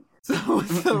Fucking you. dead. So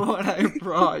it's the one I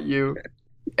brought you.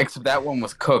 Except that one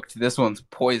was cooked. This one's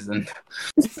poisoned.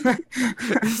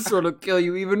 This one will kill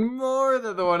you even more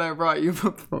than the one I brought you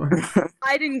before.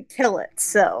 I didn't kill it,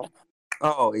 so.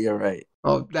 Oh, you're right.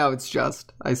 Oh, now it's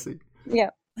just. I see.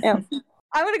 Yeah.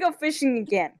 I want to go fishing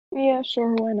again. Yeah,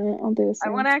 sure. Why not? I'll do the I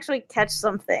same. want to actually catch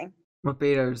something. What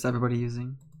beta is everybody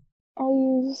using? I'll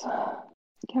use.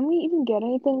 Can we even get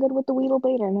anything good with the Weedle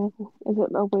bait or no? Is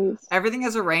it always? Everything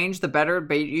has a range. The better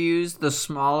bait you use, the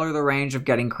smaller the range of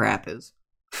getting crap is.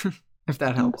 If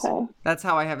that helps. Okay. That's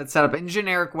how I have it set up in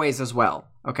generic ways as well.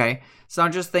 Okay? So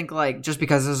don't just think like, just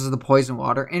because this is the poison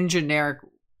water, in generic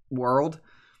world,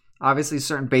 obviously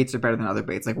certain baits are better than other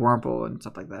baits, like Wurmple and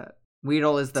stuff like that.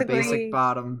 Weedle is the Basically- basic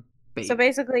bottom bait. So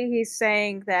basically, he's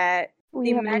saying that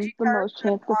We The have the Magikarp most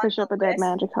chance to on fish the up a dead list.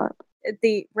 Magikarp.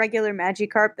 the regular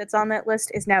Magikarp that's on that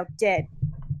list is now dead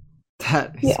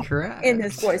That is Yeah. correct. in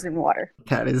this poison water.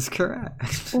 That is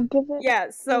correct. We'll give it. Yeah,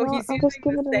 so you know he's what, I'll using just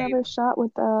give it the same. another shot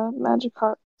with the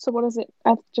Magikarp. So what is it?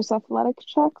 Just athletic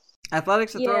checks?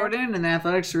 Athletics to throw Yeah. it in, and then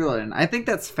athletics to reel it in. I think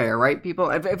that's fair, right, people?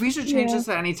 If we should change Yeah. this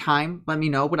at any time, let me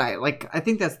know. But I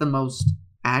think that's the most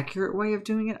accurate way of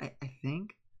doing it. I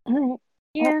think. All right.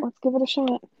 Yeah, Well, let's give it a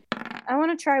shot. I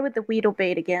want to try with the Weedle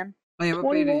bait again. Oh, yeah,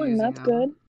 what bait are you 21. using That's now? good.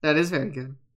 That is very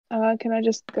good. Can I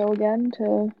just go again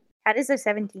to? How does a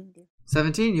 17 do?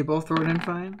 17. You both throw it in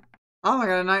fine. Oh my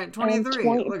god, 23.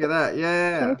 20. Look at that.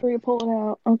 Yeah. 23, pull it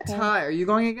out. Okay. Ty, are you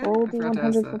going again? Roll I the forgot to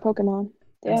ask 100 for that. Pokemon.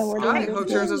 Yeah, And we're Sky doing hooks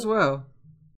good. yours as well.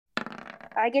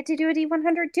 I get to do a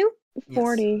D100 too?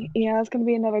 40. Yeah, it's gonna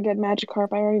be another dead Magikarp.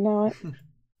 I already know it.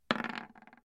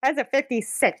 That's a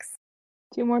 56.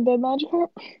 2 more dead Magikarp.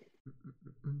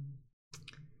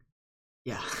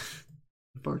 Yeah.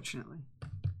 Unfortunately.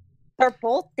 They're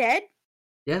both dead?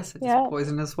 Yes, it's Yeah.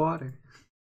 poisonous water.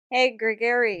 Hey,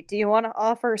 Gregory, do you want to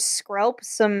offer Skrelp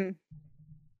some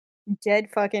dead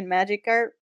fucking Magikarp?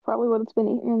 Probably what it's been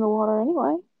eating in the water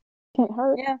anyway. Can't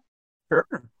hurt. Yeah, Sure.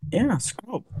 Yeah,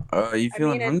 Scrub. You I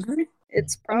feeling mean, hungry?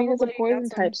 it's I probably mean, it's a got poison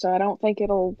some- type, so I don't think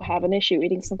it'll have an issue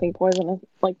eating something poisonous,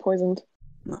 like poisoned.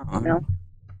 No.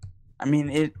 I mean,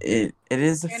 it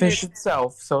is a And fish it-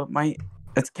 itself, so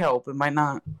it's kelp. It might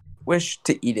not wish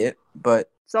to eat it, but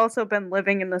It's also been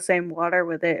living in the same water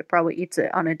with it. It probably eats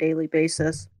it on a daily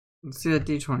basis. Let's see that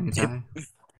D20 die.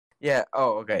 yeah.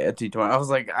 Oh, okay. A T20. I was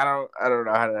like, I don't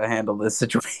know how to handle this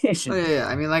situation. Oh, yeah.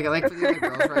 I mean, like for the other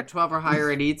girls, right? 12 or higher,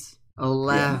 it eats.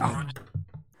 11.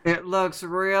 It looks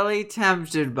really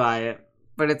tempted by it,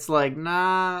 but it's like,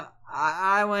 nah.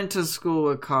 I went to school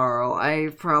with Carl. I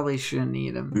probably shouldn't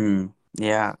eat him.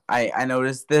 Yeah, I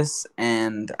noticed this,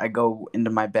 and I go into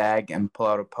my bag and pull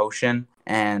out a potion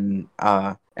and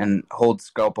hold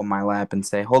Scope on my lap and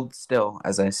say, "Hold still,"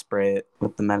 as I spray it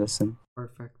with the medicine.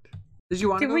 Perfect. Did you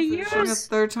want to Did go we fishing a use-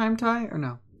 third time, Ty, or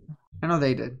no? I know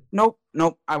they did. Nope.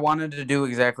 I wanted to do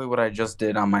exactly what I just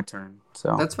did on my turn.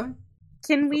 So That's fine.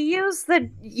 Can we use the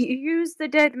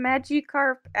dead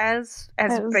Magikarp as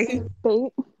bait?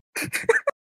 Bait.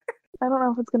 I don't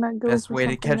know if it's gonna go. best for way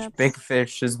to something catch that's- big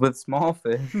fish is with small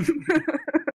fish.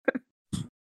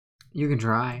 You can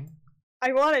try.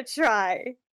 I want to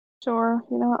try. Sure.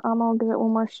 You know what? I'm gonna give it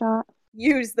one more shot.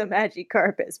 Use the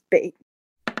Magikarp as bait.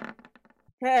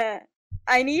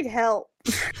 I need help.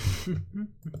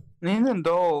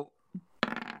 Nintendo.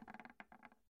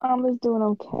 Is doing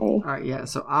okay. All right, yeah.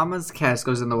 So Ama's cast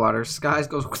goes in the water. Sky's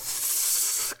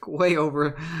goes way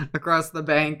over across the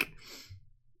bank.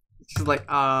 She's like,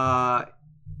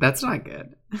 that's not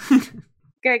good.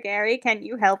 Gary, can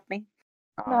you help me?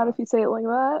 Not if you say it like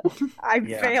that. I'm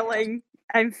Yeah. failing.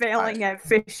 I'm failing at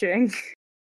fishing.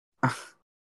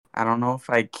 I don't know if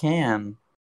I can.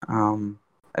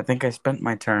 I think I spent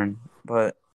my turn,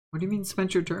 but What do you mean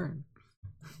spent your turn?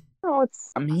 Oh,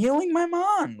 it's I'm healing my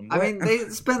mom. I mean, they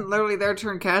spent literally their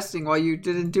turn casting while you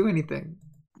didn't do anything.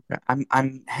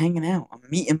 I'm hanging out. I'm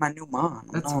meeting my new mom.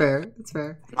 That's fair. That's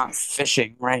fair. I'm not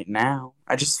fishing right now.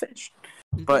 I just fished.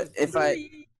 You But did.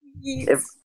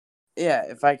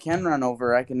 if I can run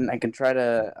over, I can try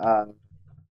to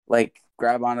like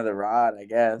grab onto the rod, I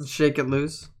guess. Shake it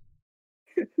loose.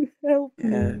 Help Yeah.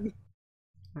 me.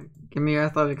 All right, give me your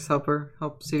athletics helper.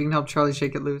 Help see if you can help Charlie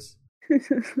shake it loose.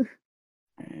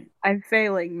 Alright, I'm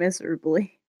failing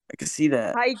miserably. I can see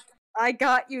that. I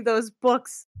got you those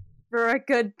books for a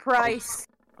good price.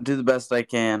 I'll do the best I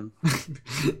can.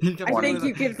 He comes I in think with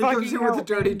you can he comes fucking in with a help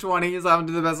dirty me. 20. He's I'm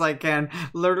do the best I can.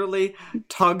 Literally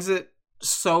tugs it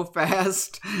so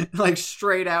fast, like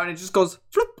straight out, and it just goes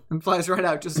flip and flies right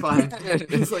out just fine.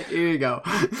 He's like, here you go.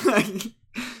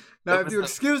 Now, if you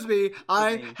excuse me,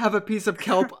 I have a piece of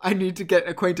kelp I need to get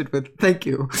acquainted with. Thank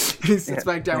you. He sits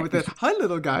back down with it. Hi,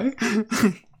 little guy.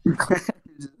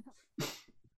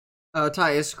 Ty,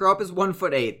 a scrub is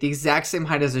 1'8", the exact same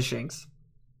height as a Shinx.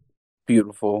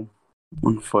 Beautiful.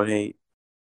 1'8".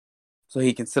 So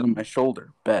he can sit on my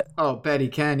shoulder. Bet. Oh, bet he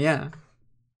can, yeah.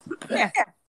 Yeah.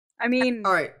 I mean,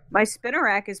 All right, my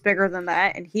Spinnerack is bigger than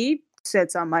that, and he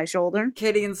sits on my shoulder.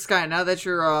 Katie and Sky, now that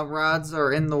your rods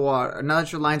are in the water, now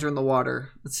that your lines are in the water,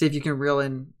 let's see if you can reel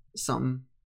in something.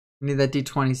 You need that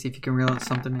D20, see if you can reel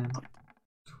something in.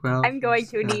 12. I'm going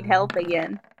to need help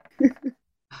again.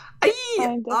 Aye,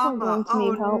 I'm definitely going to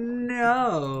need help.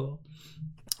 No.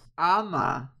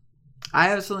 Amma, I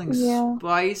have something Yeah.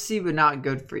 spicy but not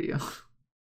good for you.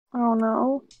 Oh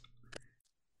no.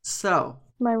 So,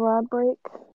 My rod break.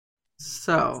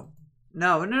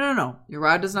 no. Your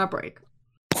rod does not break.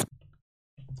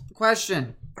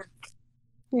 Question.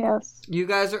 Yes. You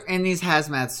guys are in these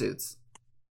hazmat suits.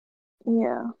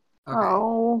 Yeah. Okay.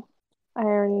 Oh.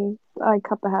 I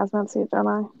cut the hazmat suit, don't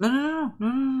I? No.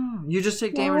 You just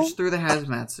take No? damage through the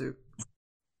hazmat suit.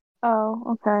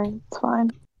 Oh, okay. It's fine.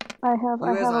 I have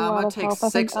You as a Amma lot of take health. I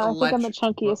think 6 I'm the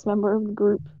chunkiest member of the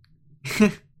group.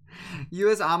 You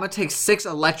as Amma take 6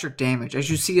 electric damage as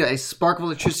you see a spark of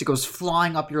electricity goes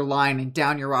flying up your line and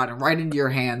down your rod and right into your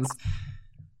hands.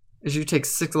 As you take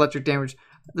 6 electric damage.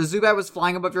 The Zubat was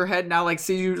flying above your head, now like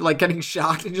see you like getting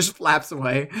shocked and just flaps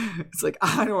away. It's like,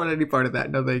 I don't want any part of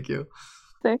that. No, thank you.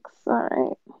 6.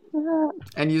 Alright.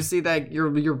 And you see that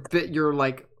your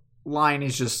like line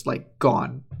is just like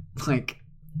gone. Oops.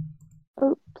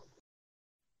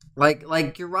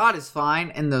 Like your rod is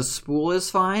fine and the spool is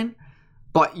fine,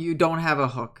 but you don't have a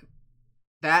hook.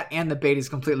 That and the bait is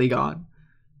completely gone.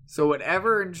 So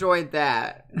whatever enjoyed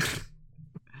that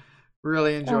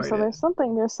really enjoyed So it. there's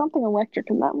something electric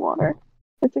in that water.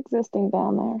 It's existing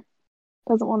down there.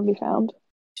 Doesn't want to be found.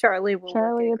 Charlie will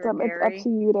Charlie, look it's at up Gregory. to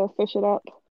you to fish it up.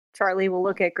 Charlie will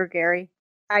look at Gregory.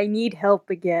 I need help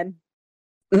again.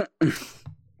 Yeah,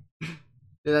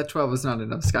 that 12 was not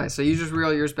enough, Sky. So you just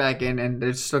reel yours back in and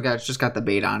it's just got the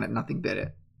bait on it. Nothing bit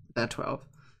it. That 12.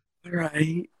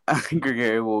 Right. I think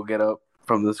Gregory will get up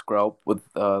from the scrub with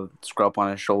scrub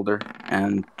on his shoulder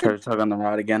and try to tug on the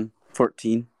rod again.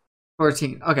 14.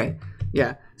 14. Okay.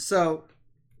 Yeah. So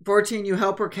 14, you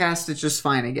help her cast it just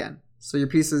fine again. So your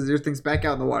thing's back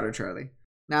out in the water, Charlie.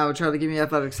 Now, Charlie, give me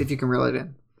athletics, see if you can reel it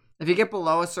in. If you get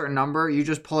below a certain number, you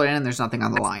just pull it in and there's nothing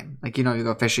on the line. Like, you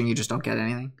go fishing, you just don't get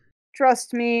anything.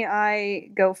 Trust me, I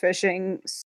go fishing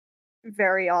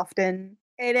very often.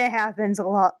 And it happens a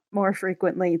lot more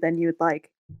frequently than you'd like.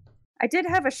 I did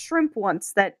have a shrimp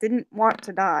once that didn't want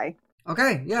to die.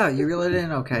 Okay, yeah, you reel it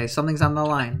in. Okay, something's on the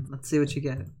line. Let's see what you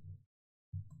get.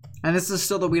 And this is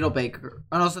still the Weedle bait.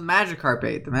 Oh no, it's the Magikarp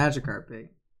bait. The Magikarp bait.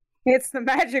 It's the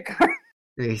Magikarp.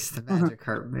 It's the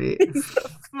Magikarp bait. It's the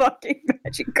fucking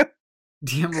Magikarp.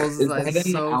 Is Dimples that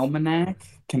in the almanac?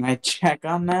 Can I check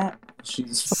on that?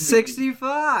 She's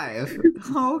 65.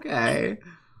 Okay.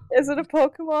 Is it a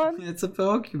Pokemon? It's a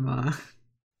Pokemon.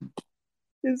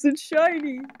 Is it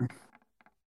shiny?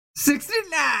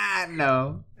 69.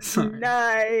 No. Sorry.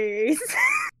 Nice.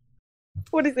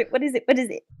 What is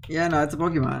it? Yeah, no, it's a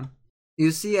Pokemon.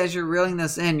 You see, as you're reeling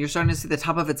this in, you're starting to see the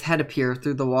top of its head appear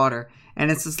through the water. And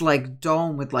it's this, like,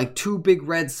 dome with, like, 2 big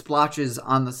red splotches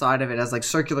on the side of it as, like,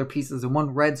 circular pieces and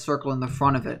 1 red circle in the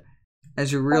front of it.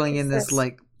 as you're reeling is in this this?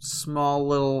 like small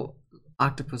little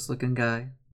octopus-looking guy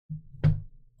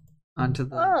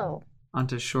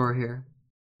onto shore here.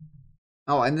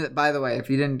 Oh, and by the way, if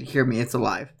you didn't hear me, it's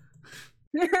alive.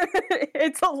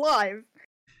 It's alive.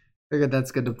 Figured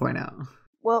that's good to point out.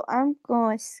 Well, I'm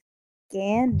going to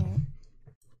scan it.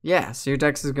 Yeah, so your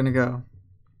dex is gonna go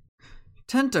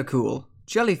Tentacool,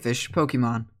 jellyfish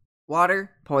Pokemon.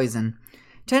 Water, poison.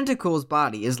 Tentacool's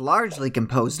body is largely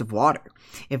composed of water.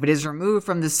 If it is removed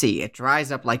from the sea, it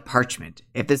dries up like parchment.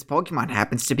 If this Pokemon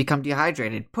happens to become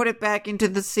dehydrated, put it back into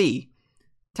the sea.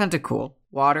 Tentacool,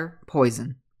 water,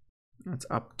 poison. That's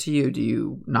up to you. Do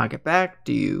you knock it back? What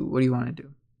do you want to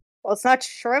do? Well, it's not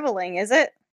shriveling, is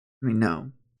it? I mean,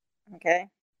 no. Okay.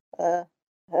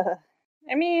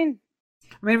 I mean,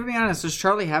 to be honest, does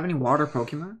Charlie have any water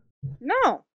Pokemon?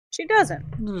 no, she doesn't.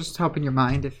 Just helping your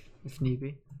mind if need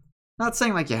be. Not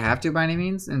saying like you have to by any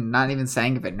means, and not even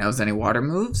saying if it knows any water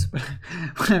moves, but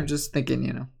I'm just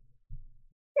thinking,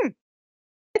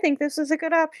 I think this is a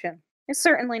good option. It's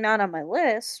certainly not on my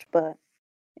list, but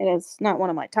it is not one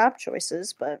of my top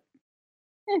choices, but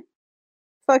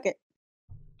fuck it.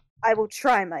 I will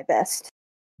try my best.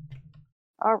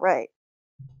 Alright.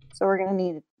 So we're gonna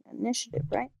need initiative,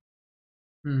 right?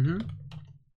 Mm-hmm.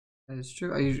 That is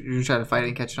true. Are you trying to fight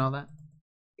and catch and all that?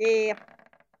 Yeah.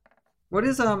 What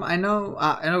is I know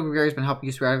Gary's been helping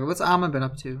you swear. What's Amma been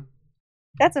up to?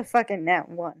 That's a fucking nat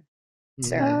 1.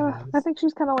 Yeah. I think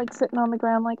she's kind of like sitting on the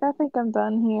ground, like, I think I'm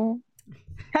done here.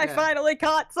 I Yeah. finally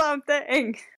caught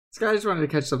something! This guy just wanted to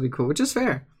catch something cool, which is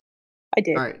fair. I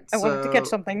did. All right, I wanted to catch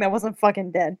something that wasn't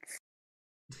fucking dead.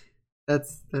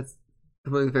 That's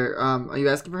completely fair. Are you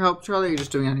asking for help, Charlie, or are you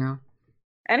just doing it on your own?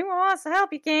 Anyone wants to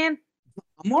help, you can.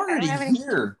 I'm already I don't have any-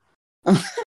 here.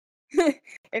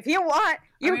 If you want,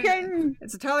 you can.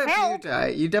 It's entirely up to help. you, Ty.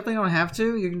 You definitely don't have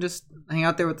to. You can just hang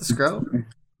out there with the scrub.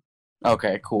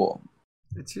 Okay, cool.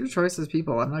 It's your choice as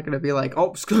people. I'm not gonna be like,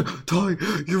 oh, Ty,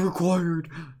 you're required.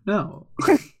 No.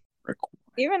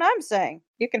 Even I'm saying,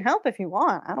 you can help if you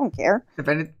want. I don't care. If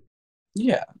any,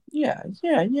 Yeah.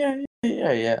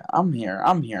 I'm here.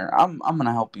 I'm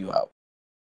gonna help you out.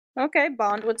 Okay,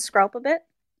 bond with Scrub a bit.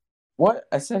 What?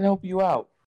 I said help you out.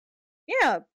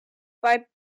 Yeah, by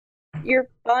you're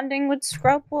bonding with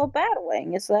Scrub while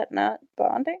battling. Is that not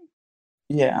bonding?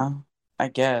 Yeah, I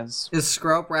guess. is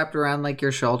Scrub wrapped around like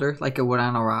your shoulder, like it would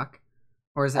on a rock,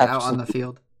 or is it out on the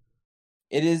field?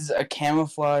 It is a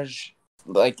camouflage,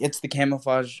 like it's the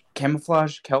camouflage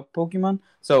kelp Pokemon.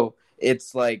 So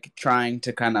it's like trying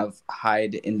to kind of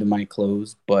hide into my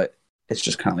clothes, but it's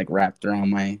just kind of like wrapped around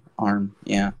my arm.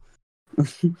 Yeah.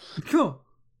 Cool.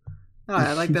 Oh,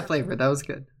 I like that flavor. That was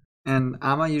good. And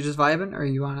Amma, you just vibing, or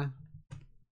you wanna?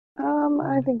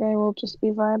 I think I will just be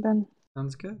vibing.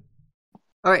 Sounds good.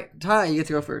 All right, Ty, you get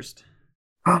to go first.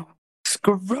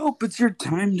 Scrope, it's your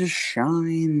time to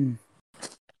shine.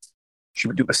 Should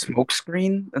we do a smoke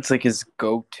screen? That's like his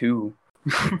go-to.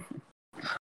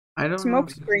 I don't Smoke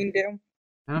know. screen do. I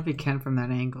don't know if you can from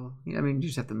that angle. I mean, you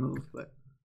just have to move, but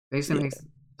basically makes.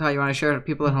 Ty, you want to share with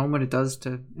people at home what it does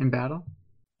in battle?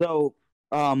 So,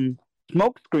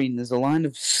 smoke screen is a line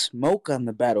of smoke on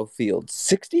the battlefield,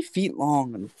 60 feet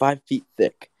long and 5 feet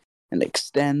thick, and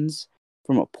extends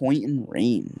from a point in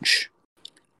range.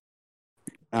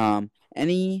 The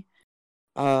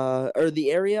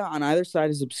area on either side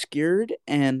is obscured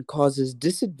and causes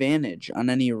disadvantage on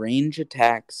any range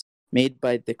attacks made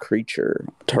by the creature,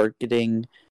 targeting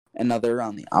another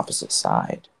on the opposite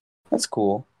side. That's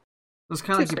cool. It's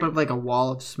kind of like you put up like a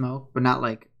wall of smoke, but not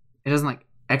like it doesn't like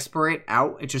expirate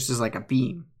out. It just is like a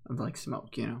beam of like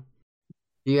smoke. You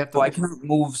have to. So I cannot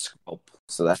move scope,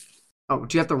 so that. Oh,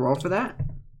 do you have to roll for that,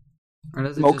 or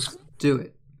does it Smoke. just do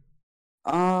it?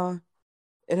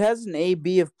 It has an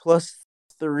AB of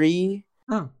 +3,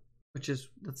 Oh,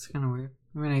 that's kind of weird.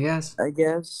 I mean, I guess I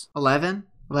guess. 11.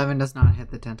 11 does not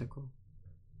hit the tentacle.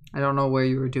 I don't know where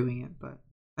you were doing it, but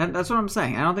that's what I'm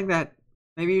saying. I don't think that.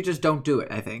 Maybe you just don't do it.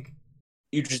 I think.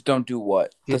 You just don't do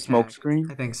what? The smoke attack.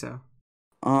 screen? I think so.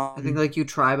 I I think like you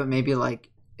try, but maybe like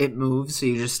it moves, so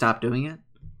you just stop doing it.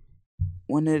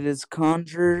 when it is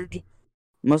conjured,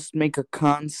 must make a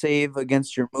con save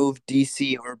against your move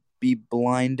DC or be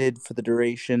blinded for the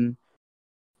duration.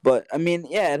 But, I mean,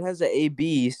 yeah, it has an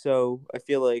AB, so I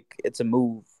feel like it's a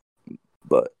move.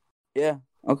 But, yeah,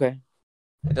 okay.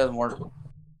 It doesn't work.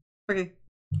 Okay.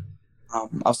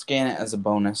 I'll scan it as a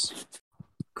bonus.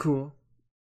 Cool.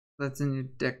 That's in your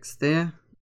dex there.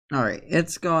 Alright,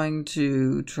 it's going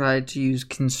to try to use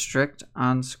Constrict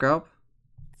on Scrub.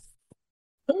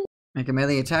 Make a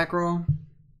melee attack roll.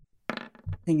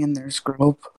 Hang in there,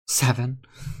 Scrope. 7.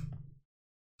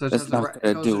 So That's not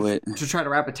gonna do it. To try to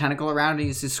wrap a tentacle around it,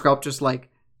 you see Skrelp just like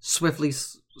swiftly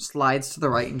slides to the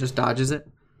right and just dodges it.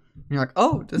 And you're like,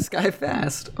 oh, this guy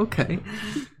fast. Okay.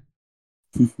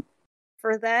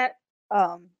 For that,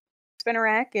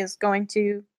 Spinarak is going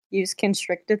to use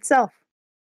Constrict itself.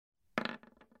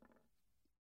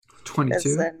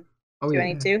 22. Then Oh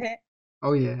 22 yeah. hit.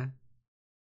 Oh yeah.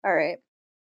 All right.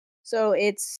 So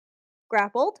it's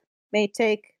grappled. May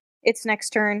take its next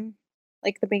turn,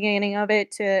 like the beginning of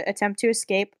it, to attempt to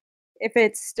escape. If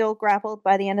it's still grappled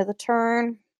by the end of the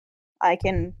turn, I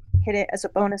can hit it as a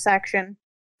bonus action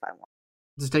if I want.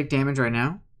 Does it take damage right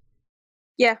now?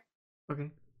 Yeah. Okay.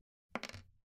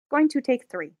 Going to take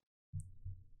 3.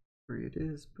 3 it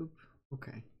is. Boop.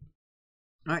 Okay.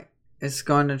 Alright. It's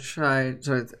going to try.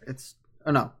 So it's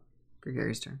oh no.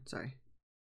 Gregary's turn. Sorry.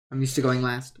 I'm used to going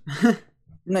last.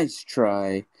 Nice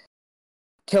try.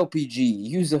 KelpG,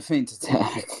 use a feint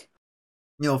attack.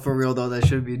 Yo, for real though, that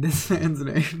should be this man's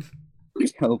name.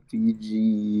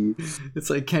 KelpG. It's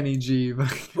like Kenny G.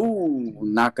 But Ooh,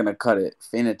 not gonna cut it.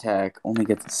 Feint attack only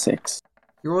gets a 6.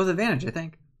 you roll with advantage, I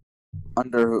think.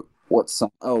 Under what sum?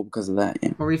 Oh, because of that,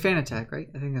 yeah. Or we feint attack, right?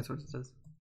 I think that's what it says.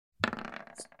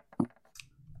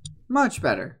 Much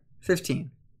better.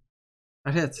 15.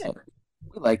 That hits. Yeah,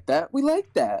 we like that. We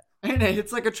like that. And it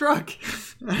hits like a truck.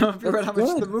 I don't know if you read how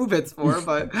much the move hits for,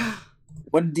 but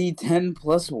 1d10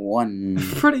 plus 1.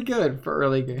 pretty good for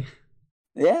early game.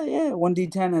 Yeah,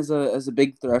 1d10 as a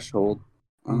big threshold.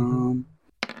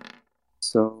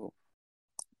 So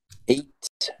 8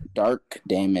 dark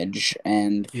damage,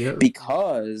 and Yep.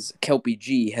 because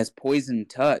KelpG has poison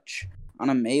touch on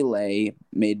a melee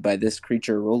made by this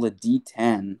creature, roll a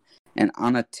d10, and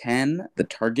on a 10, the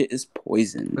target is But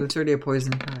poisoned. it's already a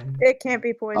poison kind. It can't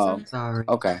be poisoned. Sorry.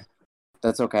 Okay,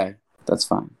 that's okay. That's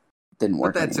fine. Didn't But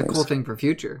work. that's a anyways. cool thing for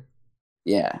future.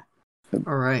 Yeah.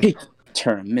 Alright.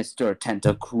 Turn Mr.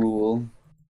 Tentacruel.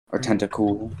 Or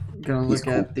Tentacool. Gonna He's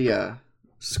look at the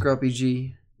Scruppy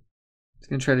G. It's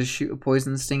gonna try to shoot a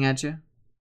poison sting at you.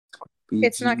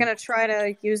 It's not going to try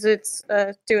to use its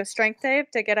do a strength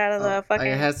save to get out of the fucking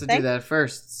It has to thing? do that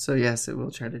first, so yes, it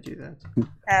will try to do that.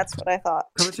 That's what I thought.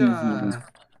 Kabocha!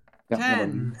 Got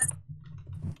 10!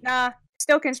 Nah,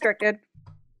 still constricted.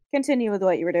 Continue with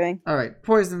what you were doing. Alright,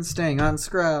 poison sting on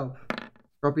Scrub.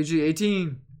 Scruppy G,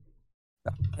 18.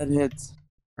 That hits.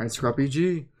 Alright, Scruppy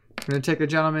G. Gonna take a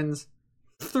gentleman's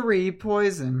 3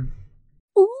 poison.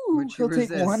 Ooh, Which you he'll take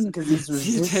resist. 1 because he's You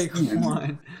resistant. take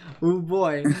 1. Oh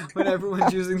boy, when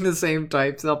everyone's using the same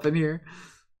types up in here.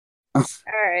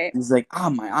 Alright, He's like,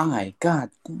 my eye. God.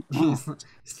 damn.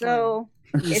 so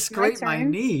you it's my scraped my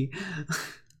turn. knee.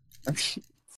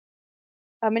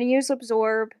 I'm going to use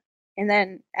Absorb, and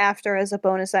then after, as a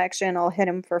bonus action, I'll hit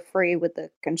him for free with the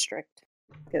Constrict.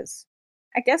 Because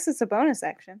I guess it's a bonus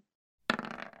action.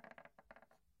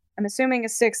 I'm assuming a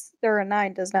 6 or a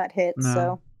 9 does not hit, No.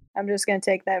 so I'm just going to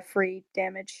take that free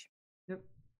damage. Yep.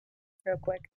 Real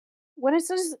quick. When is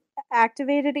this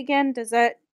activated again? Does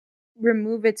that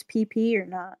remove its PP or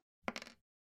not?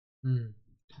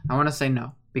 I want to say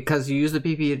no, because you use the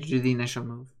PP to do the initial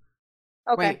move.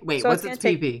 Okay. Wait, so what's it's its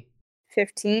gonna take PP?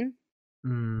 15.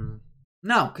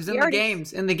 No, because in You the already-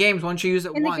 games, once you use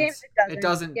it In the once, games, it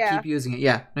doesn't yeah. keep using it.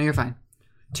 Yeah, no, you're fine.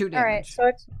 2 damage. Alright,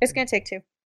 so it's going to take 2.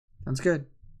 Sounds good.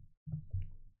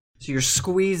 So you're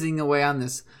squeezing away on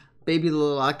this baby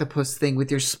little octopus thing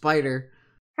with your spider.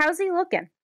 How's he looking?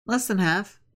 Less than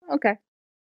half. Okay.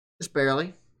 Just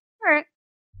barely. Alright.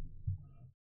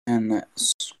 And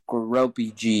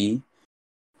Scropy G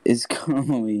is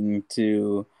going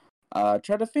to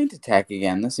try to feint attack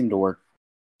again. That seemed to work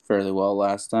fairly well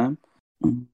last time.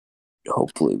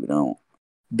 Hopefully we don't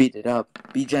beat it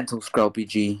up. Be gentle, Scropy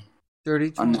G.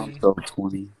 30, 20. Unnatural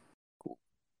 20.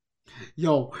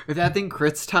 Yo, if that thing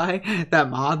crits tie, that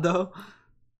mod though.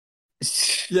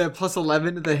 Yeah, plus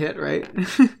 11 to the hit, right?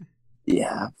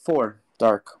 Yeah, 4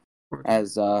 dark.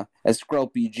 As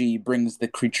Scropy G brings the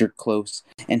creature close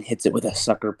and hits it with a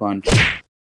sucker punch.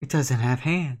 It doesn't have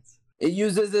hands. It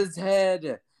uses its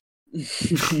head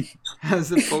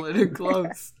Has it pull it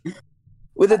close.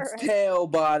 with its Alright. tail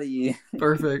body.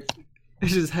 Perfect. It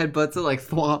just headbutts it like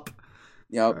thwomp.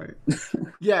 Yep. Alright.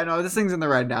 Yeah, no, this thing's in the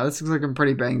red now. This looks like I'm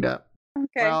pretty banged up.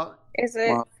 Okay. Well, is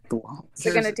it Wow. is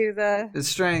it going to do the... it's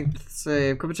strength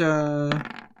save.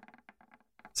 Kabocha.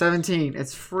 17.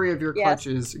 It's free of your Yes.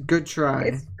 clutches. Good try.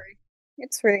 It's free.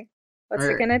 It's free. What's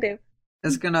Alright. it going to do?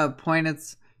 It's gonna point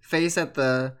its face at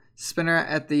the spinner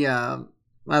at the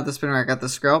not the spinner rack, at the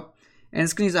scalp, and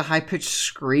it's gonna use a high pitched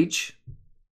screech.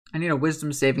 I need a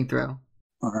wisdom saving throw.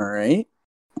 Alright.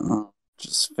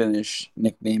 Just finish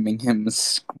nicknaming him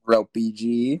Scropy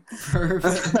G.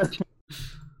 Perfect.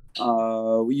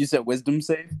 You said wisdom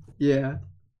save? Yeah.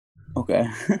 Okay.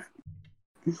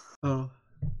 Oh.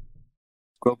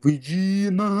 Grumpy G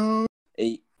in the house.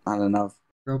 8, not enough.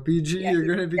 Grumpy G, Yeah, you're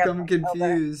gonna become definitely fell there.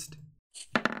 confused.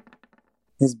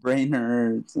 His brain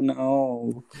hurts.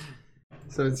 No.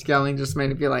 So it's yelling just made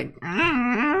it be like,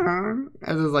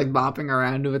 as it's like bopping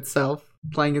around to itself,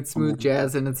 playing its smooth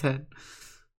jazz in its head.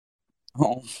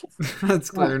 Oh. That's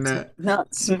clarinet.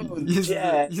 Not smooth Uses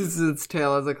jazz. its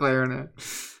tail as a clarinet.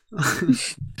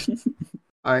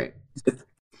 Alright,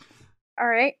 All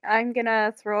right, I'm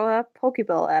gonna throw a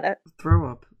Pokeball at it. throw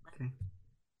up. Okay.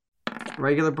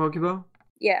 Regular Pokeball?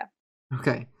 Yeah.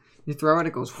 Okay. You throw it,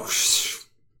 it goes whoosh,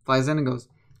 flies in and goes.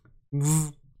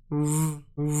 Woof, woof,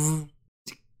 woof.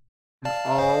 And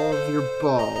all of your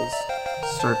balls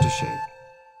start to shake.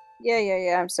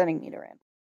 Yeah. I'm sending Nidoran.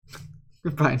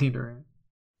 Goodbye, Nidoran.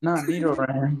 Not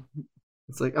Nidoran.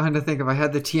 It's like, I had to think if I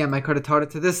had the TM, I could have taught it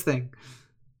to this thing.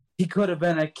 He could have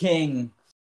been a king.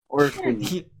 Or a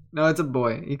queen. No, it's a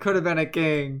boy. He could have been a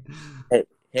king. Hey,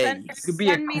 Send, you could be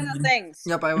a send me the queen. things.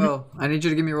 Yep, I will. I need you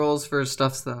to give me rolls for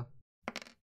stuffs, though.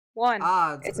 1.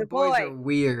 Odds. It's a boys boy. are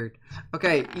weird.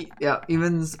 Okay, yeah,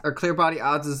 evens or clear body.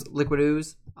 Odds is liquid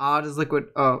ooze. Odd is liquid.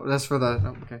 Oh, that's for the.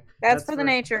 Oh, okay. That's for the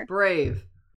nature. Brave.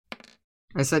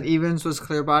 I said evens was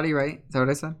clear body, right? Is that what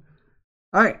I said?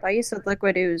 All right. I thought you said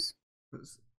liquid ooze.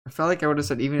 I felt like I would have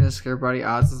said even is clear body.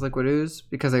 Odds is liquid ooze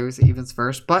because I always say evens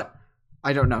first, but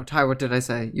I don't know. Ty, what did I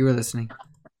say? You were listening.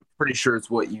 Pretty sure it's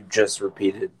what you just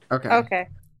repeated. Okay. Okay.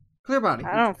 Clear body.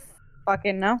 I don't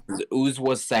fucking know. Ooze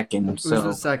was second, Ooze so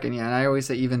was second, yeah, and I always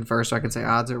say even first, so I can say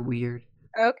odds are weird.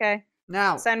 Okay.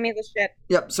 Now, Send me the shit.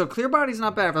 yep. So clear body's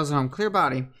not bad if I was at home. Clear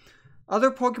body. Other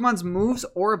Pokemon's moves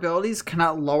or abilities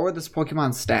cannot lower this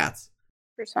Pokemon's stats.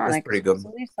 Supersonic. That's pretty good. It's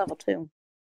at least level 2.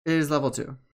 It is level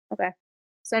 2. Okay.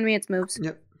 Send me its moves.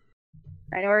 Yep.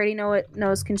 I already know it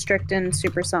knows Constrict and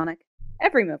Supersonic.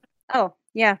 Every move. Oh,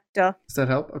 yeah, duh. Does that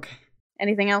help? Okay.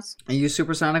 Anything else? I use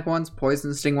supersonic ones,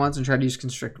 poison sting ones, and try to use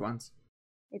constrict ones.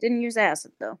 It didn't use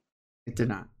acid, though. It did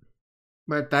not.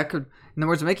 But that could, in the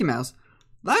words of Mickey Mouse,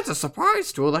 that's a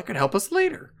surprise tool that could help us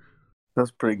later.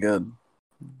 that's pretty good.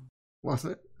 Was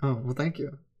it? Oh, well, thank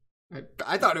you.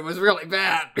 I thought it was really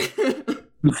bad.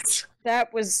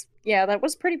 That was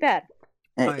pretty bad.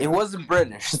 Hey, it wasn't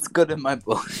British. It's good in my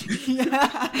book.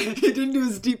 Yeah, he didn't do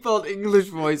his default English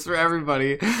voice for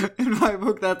everybody. In my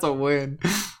book, that's a win.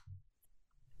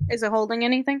 Is it holding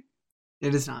anything?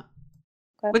 It is not.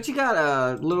 Okay. But you got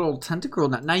a little tentacle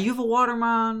now. Now you have a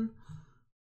Watermon.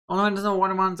 Only one doesn't know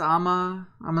Watermon's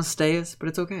Amasteus, but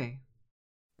it's okay.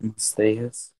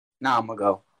 Stays. Nah, I'm gonna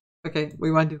go. Okay, what do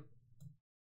you want to do?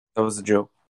 That was a joke.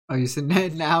 Oh, you said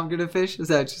now I'm gonna fish? Is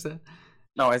that what you said?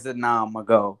 No, I said nah, I'm gonna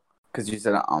go. Because you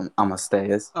said I'm a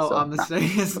stays. Oh, so,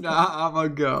 Amasteus. Nah, I'm gonna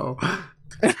go.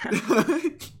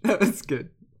 That was good.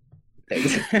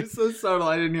 It's so subtle.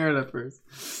 I didn't hear it at first.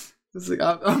 It's like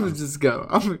I'm gonna just go.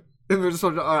 I'm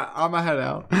gonna head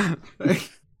out.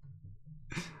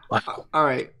 Wow. All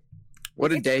right.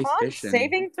 What a Its day con fishing.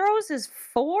 saving throws is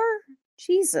 4?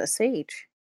 Jesus H.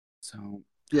 So,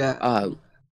 Yeah.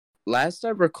 last I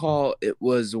recall, it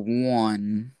was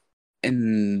 1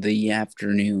 in the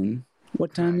afternoon.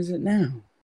 What time is it now?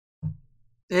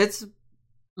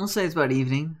 We'll say it's about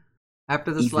evening.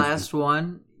 After this Evening. last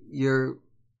one, you're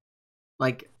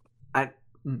like,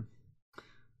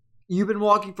 you've been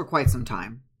walking for quite some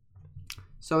time.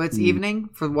 So it's evening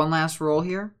for one last roll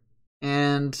here.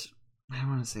 And I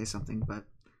want to say something, but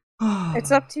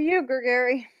It's up to you,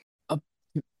 Gregory.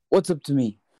 What's up to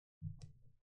me?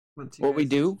 What What we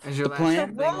do? As your The last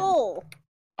plan? The thing. roll.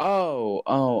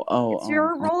 Oh. It's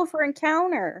your roll for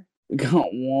encounter. Got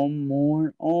one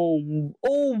more. Oh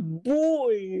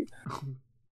boy.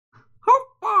 Oh,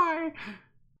 bye.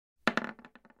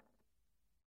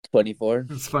 24.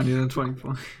 It's funnier than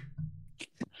 24.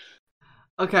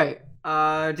 Okay,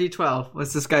 D12.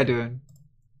 What's this guy doing?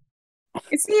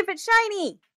 Let's see if it's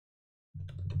shiny.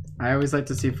 I always like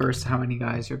to see first how many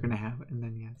guys you're gonna have, and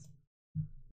then yes.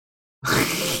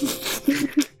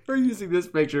 We're using this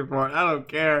picture for it. I don't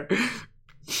care.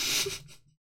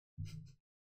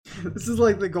 This is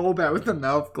like the Golbat with the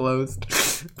mouth closed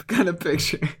kind of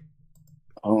picture.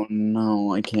 Oh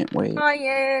no, I can't wait.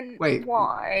 Ryan. Wait,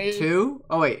 Why? 2?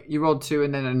 Oh wait, you rolled 2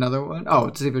 and then another one? Oh,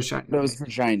 to see if it's shiny. That was for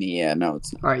shiny, yeah, no,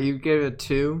 it's not. Alright, you gave it a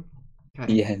 2?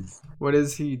 Okay. Yes. What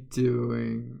is he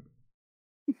doing?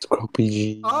 Scrumpy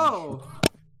G. Oh!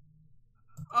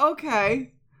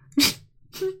 Okay.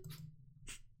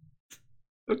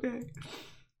 Okay.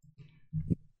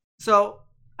 So,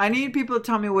 I need people to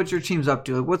tell me what your team's up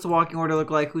to. Like, what's the walking order look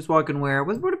like? Who's walking where?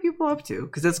 What are people up to?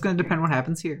 Because that's going to depend what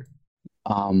happens here.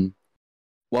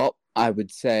 Well, I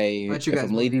would say Let you if guys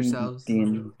I'm move leading yourselves.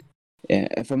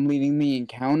 if I'm leading the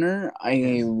encounter,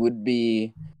 I would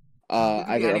be You could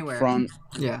be either up anywhere. front.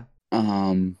 Yeah.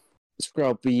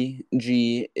 Scrubby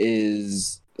G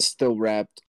is still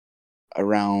wrapped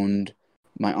around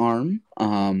my arm.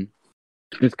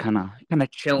 Just kind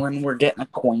of chilling. We're getting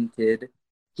acquainted.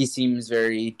 He seems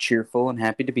very cheerful and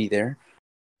happy to be there.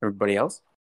 Everybody else?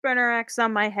 Spinnerak's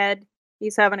on my head.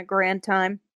 He's having a grand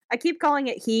time. I keep calling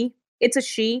it he. It's a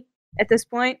she at this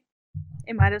point.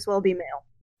 It might as well be male.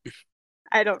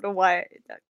 I don't know why.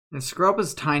 The Scrub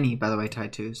is tiny, by the way, Ty,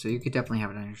 too, so you could definitely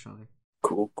have it on your shoulder.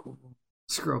 Cool.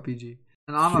 Scrub PG.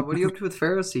 And Amma, what are you up to with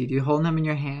Pharisee? Do you hold him in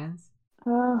your hands?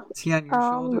 Is he on your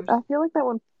shoulders? I feel like that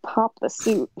would pop the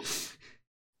suit.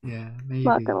 Yeah, maybe.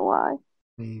 Not gonna lie.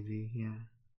 Maybe, yeah.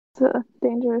 It's a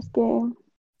dangerous game.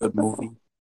 Good movie.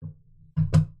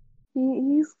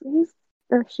 He's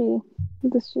or she,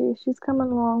 she's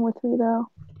coming along with me though.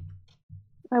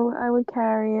 I would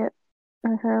carry it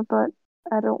or her, but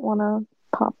I don't want to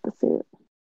pop the suit.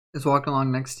 Is walking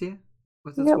along next to you?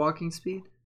 What's its Yep. walking speed?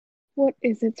 What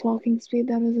is its walking speed?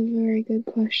 That is a very good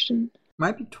question.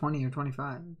 Might be 20 or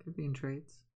 25. It could be in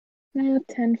traits.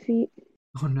 10 feet.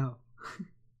 Oh no.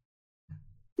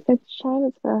 It's trying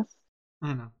its best.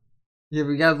 I know. Yeah,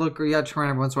 we gotta look, we gotta turn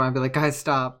every once in a while and be like, guys,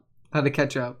 stop. How to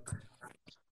catch up.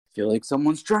 Feel like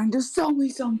someone's trying to sell me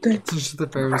something. It's just the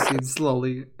Pharisee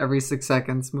slowly, every 6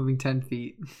 seconds, moving 10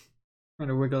 feet. Trying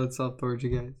to wiggle itself towards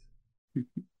you guys.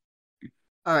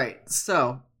 Alright,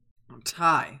 so,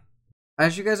 Ty.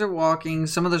 As you guys are walking,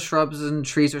 some of the shrubs and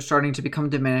trees are starting to become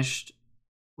diminished.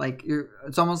 Like,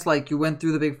 it's almost like you went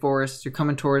through the big forest, you're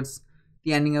coming towards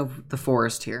the ending of the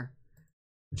forest here.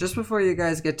 Just before you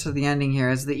guys get to the ending here,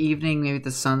 as the evening, maybe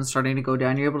the sun's starting to go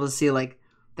down, you're able to see, like,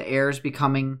 the air is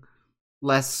becoming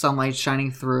less sunlight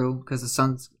shining through because the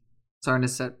sun's starting to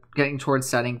set, getting towards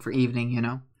setting for evening, you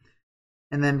know.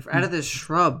 And then out of this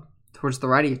shrub towards the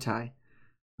right of you, Ty,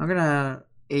 I'm gonna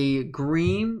a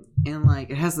green and like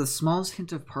it has the smallest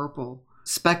hint of purple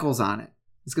speckles on it.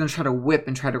 It's gonna try to whip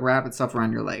and try to wrap itself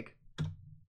around your leg.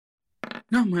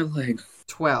 Not my leg.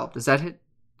 12. Does that hit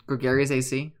Gregarious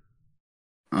AC?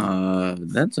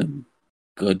 That's a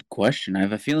good question. I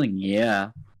have a feeling,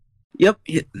 yeah. Yep,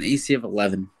 hit an AC of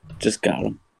 11. Just got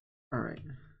him. All right.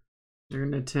 You're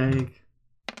gonna take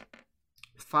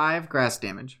 5 grass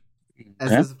damage.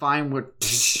 As this vine would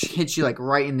hit you like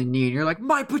right in the knee, and you're like,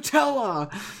 my patella!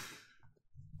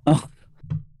 Oh.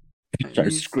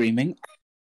 Starts screaming.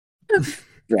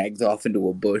 Drags off into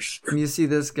a bush. And you see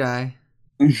this guy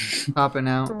popping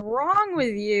out. What's wrong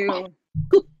with you?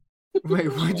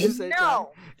 Wait, what'd you say, Ty?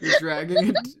 No. You're dragging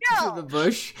it No. to the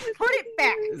bush? Put it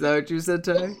back. Is that what you said,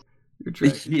 Ty? You're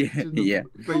dragging it to the, Yeah.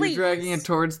 But you're dragging it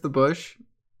towards the bush?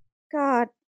 God,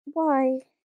 why?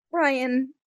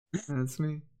 Ryan, That's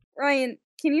me. Ryan,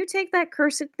 can you take that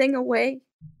cursed thing away?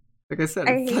 Like I said,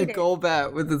 I it's hate like it.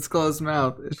 Golbat with its closed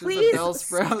mouth. It's just Please a bell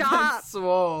sprout stop. that's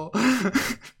swole.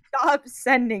 Stop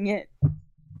sending it.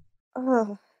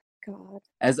 Oh, God.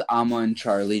 As Amma and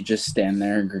Charlie just stand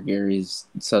there, Gregary's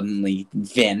suddenly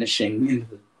vanishing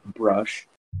into the brush.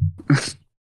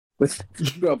 With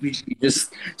Scrubby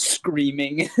just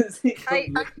screaming as he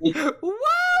comes in.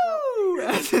 Woo!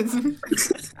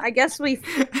 I guess we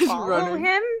follow running.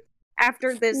 him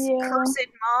after this Yeah. cursed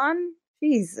mon? I'm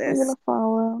Jesus. gonna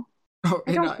follow. Oh,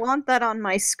 I don't want that on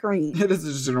my screen. It is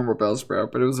just a normal bell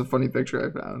sprout, but it was a funny picture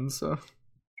I found, so.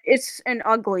 It's an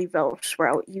ugly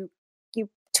Bellsprout. You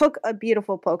took a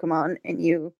beautiful Pokemon and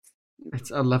you... It's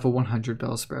a level 100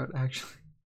 bell sprout, actually.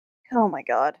 Oh my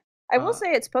god. I will Uh,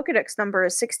 say its Pokedex number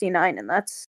is 69, and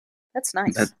that's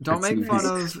nice. Don't That's make fun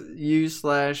nice. of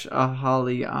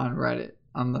you/Holly on Reddit,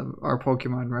 on our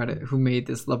Pokemon Reddit, who made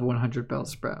this level 100 bell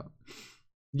sprout.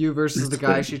 You versus the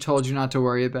guy she told you not to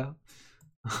worry about.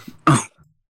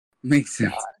 Makes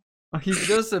sense. Oh, he's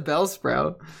just a bell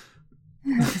sprout.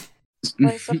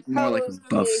 More like a suppose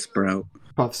buff we- sprout.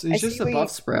 Buffs. He's I just see a we- buff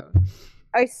sprout.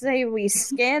 I say we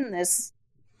scan this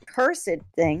cursed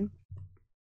thing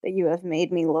that you have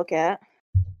made me look at.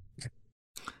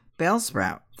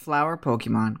 Bellsprout, flower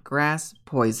Pokemon, grass,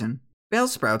 poison.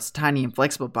 Bellsprout's tiny and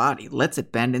flexible body lets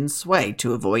it bend and sway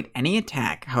to avoid any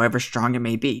attack, however strong it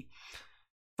may be.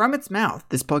 From its mouth,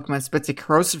 this Pokemon spits a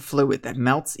corrosive fluid that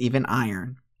melts even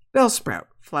iron. Bellsprout,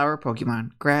 flower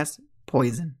Pokemon, grass,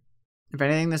 poison. If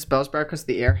anything, this Bellsprout, because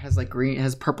the air has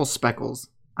has purple speckles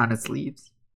on its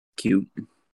leaves. Cute.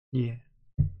 Yeah.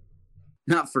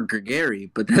 Not for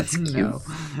Gregary, but that's cute. No.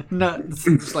 Not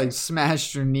just like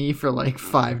smashed your knee for like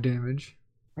 5 damage.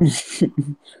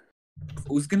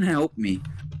 Who's gonna help me?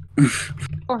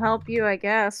 I'll help you, I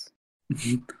guess.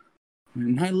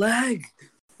 My leg.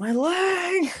 My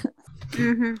leg!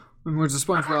 Mm-hmm. And where's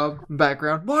the SpongeBob in the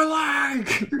background? My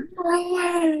leg! My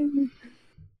leg!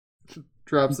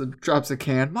 drops a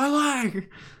can. My leg!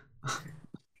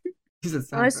 He said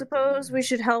sound I effect. suppose we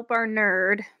should help our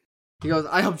nerd. He goes,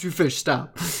 I helped you fish,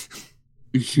 stop.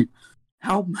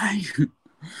 Help me!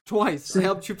 Twice. I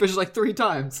helped you fish like 3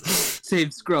 times. Save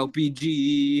Scropey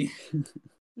G.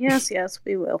 Yes,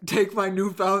 we will. Take my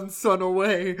newfound son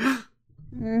away.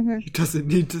 Mm-hmm. He doesn't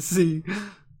need to see.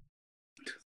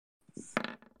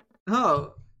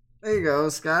 Oh, there you go,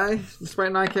 Sky.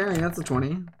 Despite not caring, that's a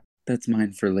 20. That's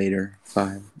mine for later.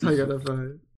 5. I got a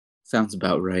 5. Sounds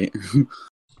about right.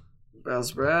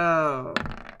 Bellsprout.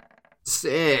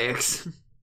 6.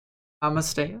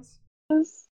 Amasteus?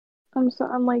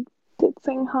 I'm like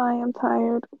saying hi. I'm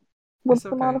tired. What's It's the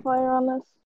okay. modifier on this?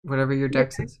 Whatever your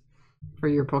dex is for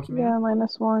your Pokemon. Yeah,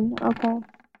 -1. Okay.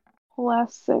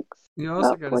 Last 6. You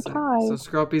also Oh, got we're a 6. tied. So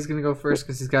Scrumpy's gonna go first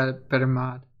because he's got a better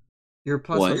mod. You're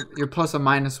plus What? you're plus a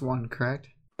 -1, correct?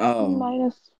 Oh.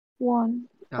 -1.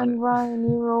 Got And it. Ryan,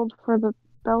 you rolled for the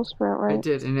Bellsprout, right? I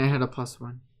did, and it had a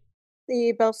 +1.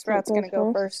 The Bellsprout's It gonna goes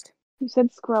go first? first. You said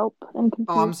Skrelp and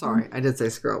confused Oh, I'm me. sorry. I did say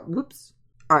Scrub. Whoops.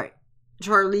 Alright.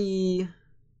 Charlie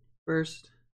first.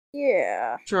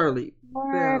 Yeah. Charlie.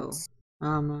 Bell. Let's...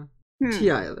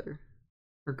 Tyler.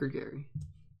 Or Gregory.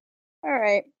 All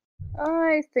right.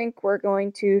 I think we're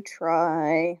going to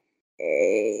try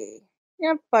a...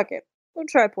 Yeah, fuck it. We'll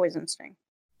try Poison Sting.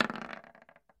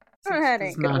 That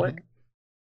ain't gonna work.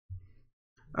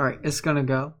 Alright, it's gonna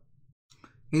go.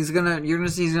 You're gonna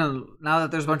see now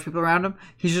that there's a bunch of people around him,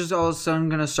 he's just all of a sudden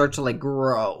gonna start to like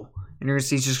grow. And you're gonna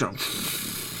see he's just gonna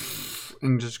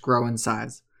and just grow in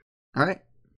size. Alright.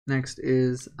 Next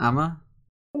is Amma.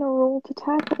 I'm gonna roll to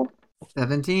tackle.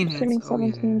 17 Assuming hits. Oh,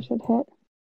 17 yeah. should hit.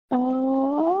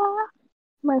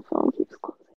 My phone keeps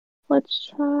closing. Let's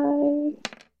try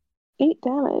 8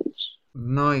 damage.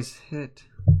 Nice hit.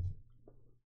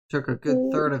 Took a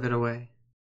good third of it away.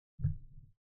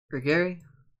 Gregory?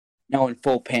 Now in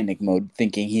full panic mode,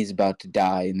 thinking he's about to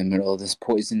die in the middle of this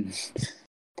poison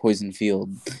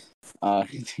field.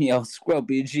 Yells,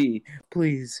 Scrumpy G,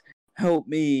 please help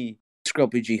me.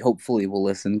 Scrumpy G hopefully will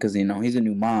listen because he's a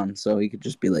new mon, so he could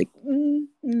just be like,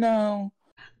 no.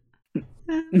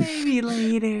 Maybe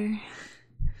later.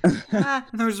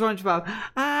 There's SpongeBob.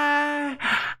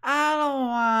 I don't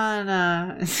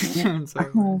wanna. I'm I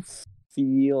sorry. don't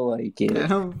feel like I it.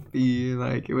 don't feel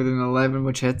like it with an 11,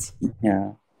 which hits.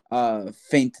 Yeah.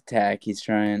 Feint attack. He's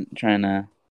trying to.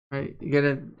 Right, you get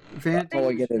an advantage. Oh,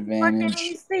 I get Fucking advantage.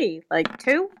 AC. Like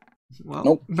 2? Well,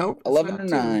 nope. it's 11 not and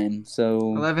two. 9.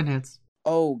 So 11 hits.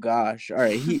 Oh gosh. All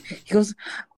right. He goes.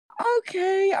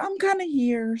 Okay, I'm kind of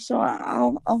here, so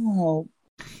I'll help.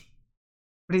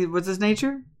 What's his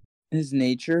nature? His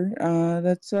nature.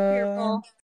 That's Cheerful.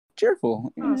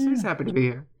 cheerful. Oh, so he's happy to be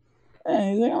here.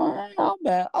 Yeah, he's like,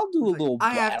 I'll do a little.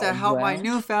 I have to help my battleground."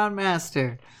 newfound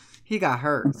master. He got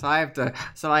hurt, so I have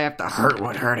to hurt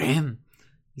what hurt him.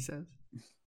 He says.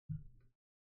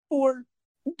 Or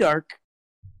dark.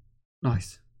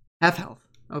 Nice. Half health.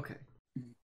 Okay.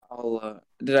 I'll I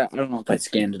don't know if I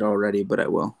scanned it already, but I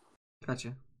will.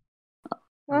 Gotcha.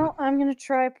 Well, I'm gonna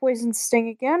try Poison Sting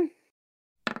again.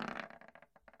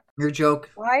 Your joke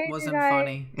Why wasn't did I...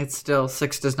 funny. It's still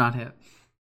 6 does not hit.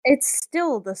 It's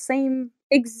still the same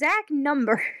exact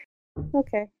number.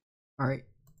 Okay. Alright.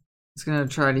 It's gonna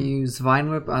try to use Vine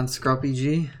Whip on Scrumpy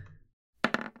G.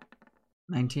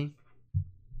 19.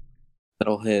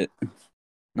 That'll hit.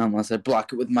 Not unless I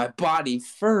block it with my body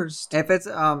first. If it's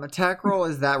attack roll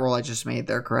is that roll I just made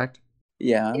there, correct?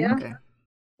 Yeah. Yeah. Okay.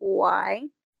 Why?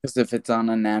 Because if it's on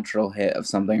a natural hit of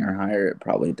something or higher, it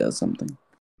probably does something.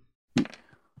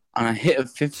 On a hit of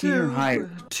 15 or higher,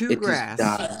 Two it grass.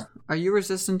 just dies. Are you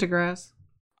resistant to grass?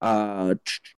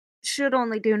 Should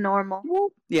only do normal.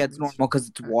 Yeah, it's normal because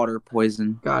it's water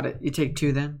poison. Got it. You take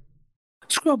 2 then.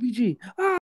 Scrubby G.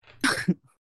 Ah.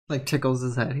 Like tickles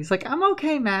his head. He's like, I'm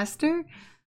okay, master.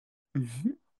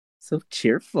 So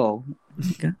cheerful.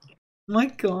 Okay. My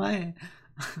God.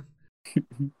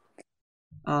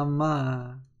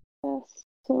 Yes.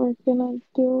 So we're gonna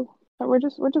do. We're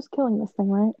just killing this thing,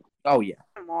 right? Oh yeah.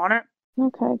 I'm on it.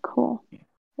 Okay, cool.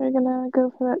 We're gonna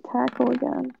go for that tackle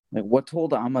again. Like, what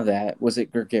told Amma that? Was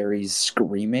it Gregary's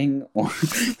screaming? Or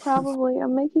Probably.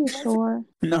 I'm making sure.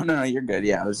 No, you're good.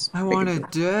 Yeah, I want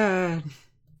it dead.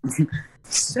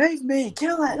 Save me!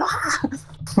 Kill it! Ah!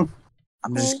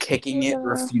 I'm just kicking it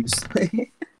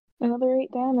profusely. Another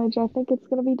 8 damage. I think it's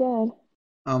gonna be dead.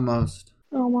 Almost.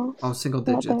 Almost. Oh, single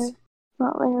Not digits. there.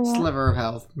 Not there yet. Sliver of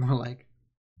health, more like.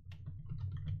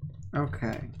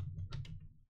 Okay.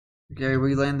 Gary, will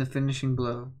you land the finishing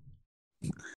blow?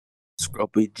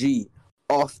 Scrubby G.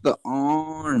 Off the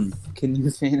arm. Can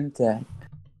you fan attack?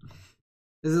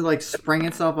 Does it like spring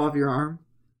itself off your arm?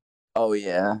 Oh,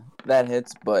 yeah. That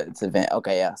hits, but it's advanced.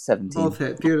 Okay, yeah, 17. Both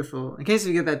hit. Beautiful. In case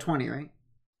you get that 20, right?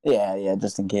 Yeah,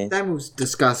 just in case. That move's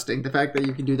disgusting. The fact that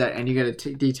you can do that and you get a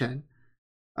D10.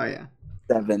 Oh, yeah.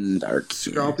 7 darts.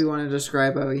 Scrubby want to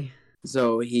describe Bowie?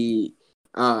 So he,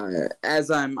 as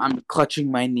I'm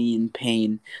clutching my knee in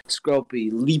pain, Scrubby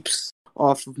leaps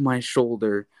off of my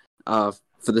shoulder,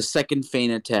 for the second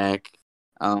feint attack.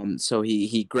 So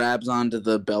he grabs onto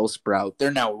the Bellsprout. They're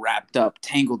now wrapped up,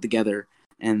 tangled together,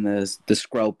 and the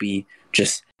Scrubby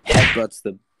just headbutts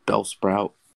the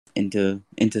Bellsprout into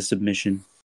submission.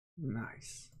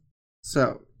 Nice.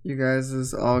 So, you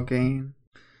guys all gain.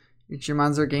 Each your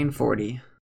monster gain 40.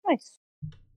 Nice.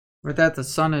 With that, the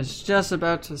sun is just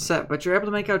about to set, but you're able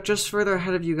to make out just further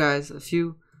ahead of you guys a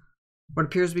few what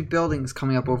appears to be buildings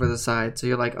coming up over the side. So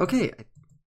you're like, okay,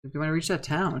 if you want to reach that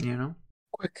town, you know?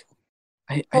 Quick.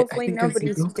 Hopefully I think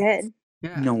nobody's dead.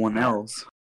 Yeah. No one else.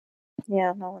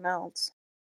 Yeah, no one else.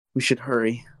 We should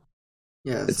hurry.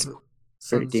 Yeah, It's the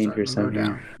very sun's dangerous starting to out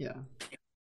go here. down.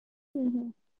 Yeah. Mm-hmm.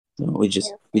 So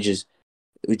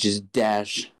we just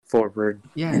dash forward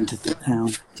Yeah. into the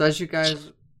town. So as you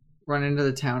guys run into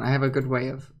the town, I have a good way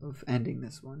of ending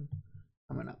this one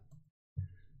coming up.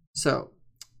 So,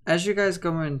 as you guys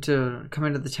come into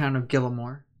the town of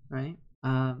Gillimore, right?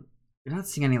 You're not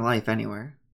seeing any life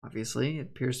anywhere. Obviously, it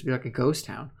appears to be like a ghost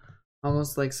town.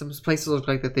 Almost like some places look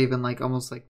like that they've been like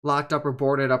almost like locked up or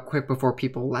boarded up quick before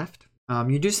people left.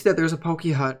 You do see that there's a Poke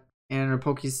Hut and a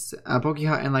Poke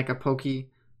Hut and like a Poke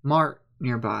Mart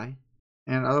nearby.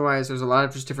 And otherwise, there's a lot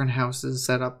of just different houses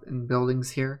set up in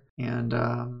buildings here. And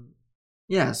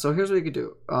yeah, so here's what you could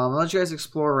do. I'll let you guys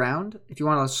explore around. If you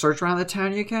want to search around the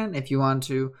town, you can. If you want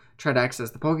to try to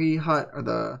access the Poke Hut or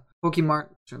the Poke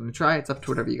Mart, certainly try. It's up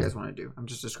to whatever you guys want to do. I'm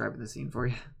just describing the scene for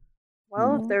you.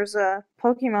 Well, if there's a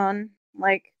Pokemon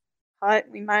like hut,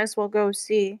 we might as well go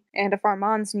see. And if our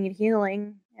Mons need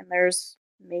healing, and there's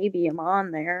maybe a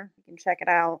Mon there, we can check it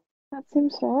out. That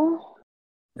seems fair.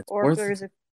 It's Or worth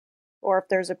if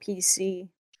there's a PC.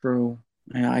 True.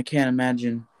 Yeah, I can't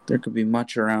imagine there could be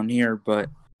much around here, but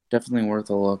definitely worth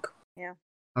a look. Yeah.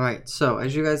 Alright, so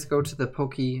as you guys go to the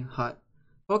Poke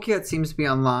Hut seems to be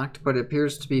unlocked, but it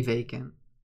appears to be vacant.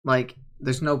 Like,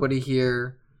 there's nobody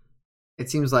here. It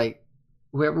seems like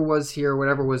whoever was here,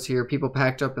 whatever was here, people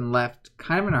packed up and left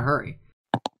kind of in a hurry.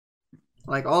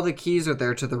 Like, all the keys are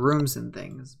there to the rooms and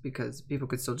things, because people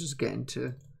could still just get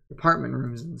into apartment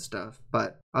rooms and stuff.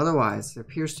 But otherwise, there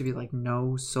appears to be, like,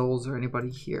 no souls or anybody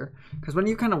here. Because when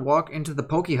you kind of walk into the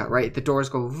Poke Hut, right, the doors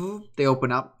go, whoop, they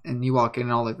open up, and you walk in,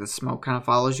 and all, like, the smoke kind of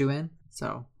follows you in.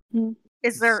 So.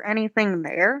 Is there anything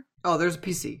there? Oh, there's a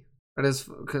PC. But as,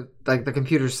 like, the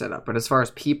computer's set up. But as far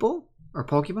as people or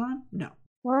Pokemon, no.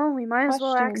 Well, we might as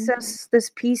well Question. access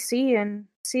this PC and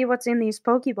see what's in these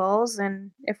Pokeballs,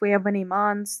 and if we have any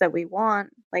Mons that we want.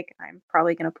 Like, I'm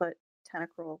probably gonna put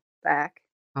Tentacruel back.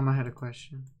 I had a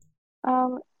question.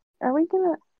 Are we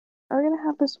gonna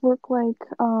have this work like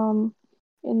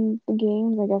in the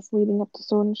games, I guess, leading up to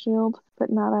Sword and Shield, but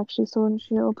not actually Sword and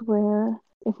Shield, where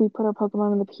if we put our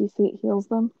Pokemon in the PC, it heals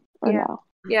them? Or Yeah. no?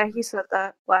 Yeah, he said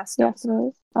that last Yes, it episode.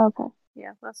 is. Okay.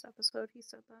 Yeah, last episode he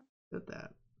said that. Did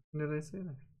that? When did I say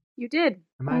that? You did.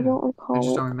 I don't recall. I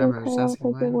just don't remember. I was Okay, I'll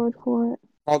asking take your Lana. word for it.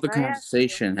 All the I asked you.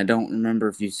 conversation. I don't remember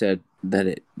if you said that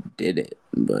it did it,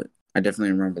 but I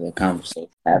definitely remember the conversation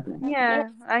happening. Yeah,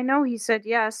 I know he said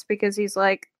yes because he's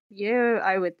like, yeah,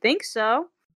 I would think so.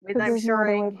 With 'Cause I'm there's no other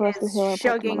way showing for us to his heal our Pokemon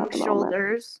shrugging at the moment.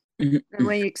 shoulders. And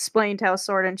when he explained how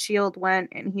Sword and Shield went,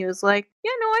 and he was like,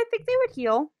 yeah, no, I think they would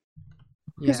heal.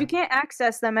 Because Yeah. you can't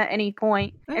access them at any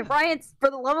point. Yeah. And Ryan, for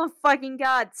the love of fucking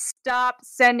God, stop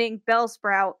sending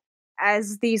Bellsprout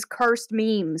as these cursed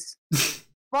memes.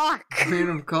 Fuck!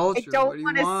 Random culture. I don't what do you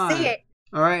want to want? see it.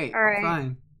 All right. All right.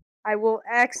 Fine. I will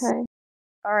Okay.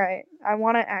 Alright, I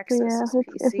want to So access yeah, this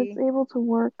if PC. it's able to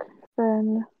work,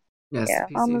 then Yes. Yeah.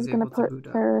 The PC Alma's is gonna able to put boot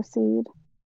up. Ferroseed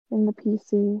in the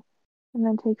PC, and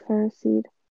then take Ferroseed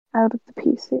out of the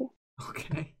PC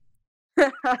Okay.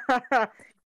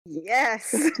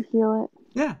 Yes! just to heal it.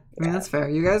 Yeah. I mean that's fair.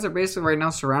 You guys are basically right now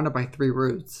surrounded by 3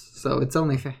 routes, so it's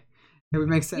only fair. It would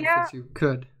make sense Yeah. that you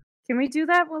could. Can we do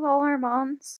that with all our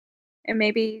Mons? And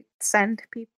maybe send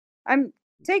people? I'm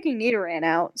taking Nidoran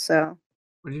out, so.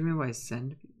 What do you mean by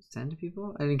send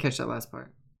people? I didn't catch that last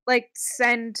part. Like,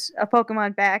 send a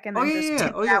Pokemon back and then Oh yeah, just yeah.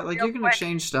 take Oh it yeah. out Like real you can quick.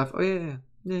 exchange stuff. Oh yeah.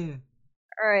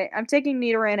 Alright, I'm taking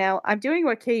Nidoran out. I'm doing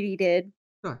what Katie did.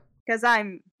 Sure. Because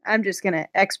I'm just gonna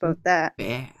export that.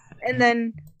 Bad. And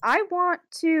then I want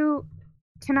to.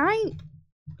 Can I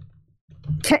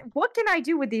What can I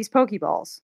do with these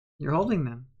Pokeballs? You're holding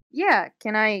them. Yeah,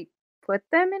 can I put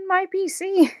them in my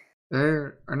PC? They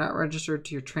are not registered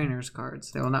to your trainer's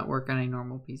cards. They will not work on a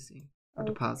normal PC for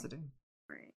Okay. depositing.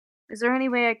 Right. Is there any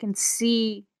way I can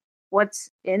see what's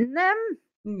in them?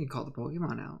 You can call the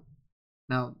Pokemon out.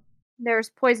 No, There's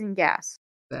poison gas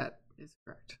that is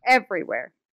correct.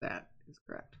 everywhere. That is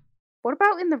correct. What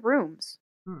about in the rooms?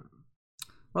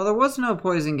 Well, there was no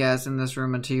poison gas in this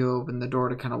room until you opened the door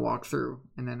to kind of walk through,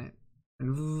 and then it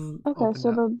Okay, opened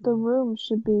so up. the room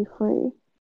should be free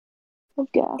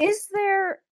of gas. Is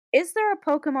there a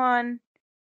Pokemon?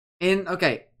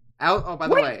 Oh, by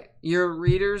the What? way, your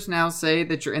readers now say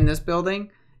that you're in this building.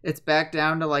 It's back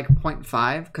down to like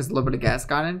 0.5 because a little bit of gas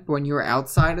got in. But when you were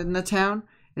outside in the town,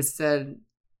 it said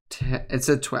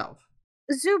 12.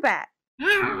 Zubat.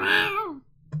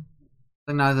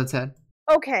 Like nods its head.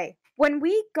 Okay, when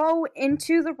we go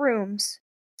into the rooms,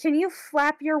 can you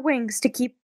flap your wings to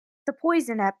keep the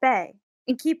poison at bay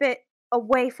and keep it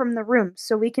away from the room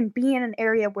so we can be in an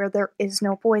area where there is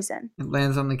no poison? It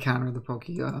lands on the counter, the Poke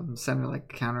Center like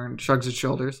counter, and shrugs its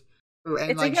shoulders.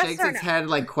 And It's a like yes shakes or its no. head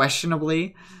like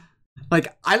questionably.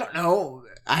 Like, I don't know.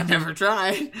 I've never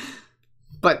tried.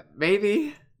 But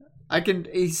maybe.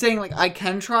 He's saying like I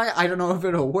can try, I don't know if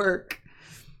it'll work.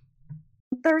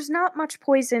 There's not much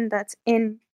poison that's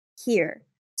in here.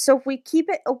 So if we keep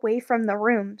it away from the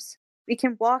rooms, we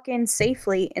can walk in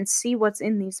safely and see what's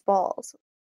in these balls.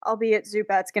 Albeit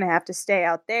Zubat's gonna have to stay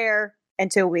out there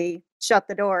until we shut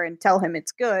the door and tell him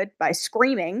it's good by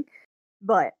screaming.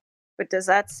 But does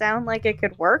that sound like it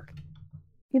could work?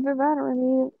 Either that or, I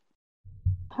mean,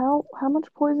 how much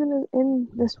poison is in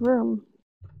this room?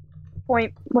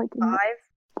 0.5, Like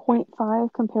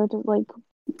 0.5 compared to like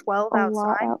 12 a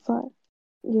lot outside. outside.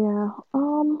 Yeah.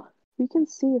 We can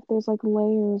see if there's like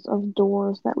layers of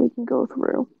doors that we can go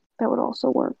through. That would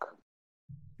also work.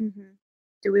 Mm-hmm.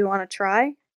 Do we want to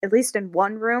try? At least in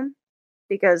one room?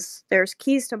 Because there's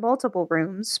keys to multiple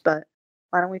rooms, but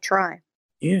why don't we try?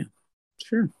 Yeah,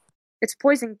 sure. It's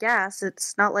poison gas.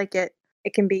 It's not like it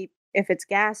can be, if it's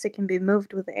gas, it can be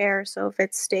moved with air. So if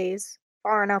it stays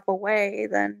far enough away,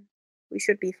 then we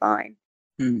should be fine.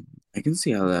 I can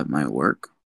see how that might work.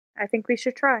 I think we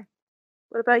should try.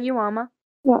 What about you, Alma?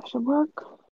 That should work.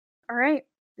 All right,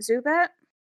 Zubat.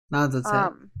 Nods its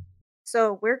head.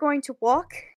 So we're going to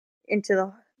walk into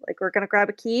the, we're going to grab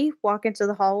a key, walk into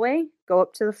the hallway, go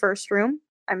up to the first room.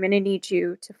 I'm going to need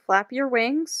you to flap your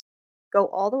wings, go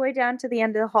all the way down to the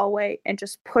end of the hallway, and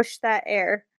just push that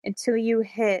air until you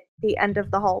hit the end of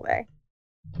the hallway.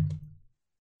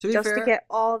 To be fair, To get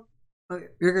all, oh,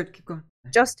 you're good. Keep going.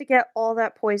 just to get all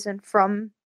that poison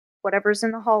from whatever's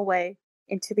in the hallway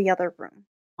into the other room.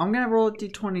 I'm gonna roll a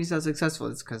d20 as successful,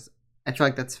 it's because I feel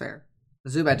like that's fair.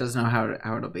 Zubat doesn't know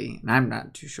how it'll be, and I'm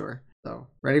not too sure. So,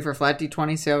 ready for flat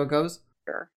d20? See how it goes.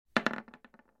 Sure. Well,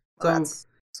 So that's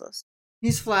useless.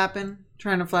 he's flapping,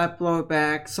 trying to flap, blow it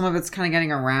back. Some of it's kind of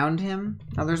getting around him.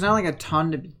 Now, there's not like a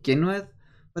ton to begin with,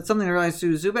 but something to realize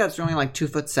too. Zubat's only like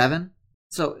 2'7",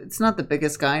 so it's not the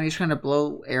biggest guy, and he's trying to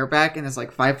blow air back in this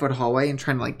like 5-foot hallway and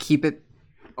trying to like keep it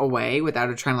away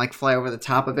without it trying to like fly over the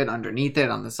top of it, underneath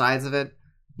it, on the sides of it.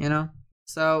 You know?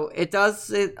 So it does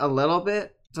it a little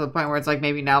bit to the point where it's like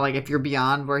maybe now, like if you're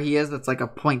beyond where he is, that's like a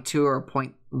 0.2 or a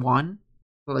 0.1.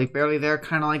 But like barely there,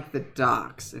 kind of like the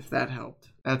docks, if that helped.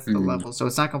 That's the level. So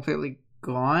it's not completely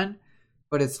gone,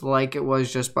 but it's like it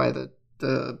was just by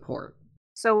the port.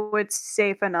 So it's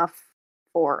safe enough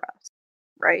for us,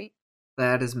 right?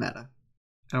 That is meta.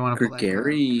 I don't want to pull that card.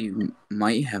 Gary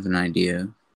might have an idea.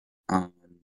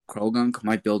 Krogunk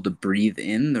might be able to breathe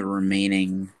in the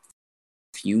remaining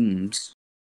fumes.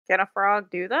 Can a frog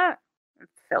do that? And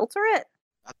filter it?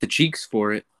 Got the cheeks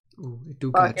for it. Ooh, it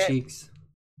do Fuck got it. cheeks.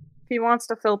 If he wants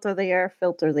to filter the air,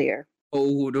 filter the air.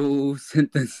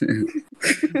 Photosynthesis.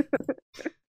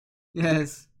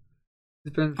 Yes.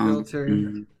 It's been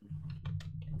filtered.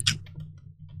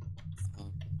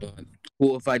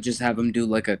 Cool if I just have him do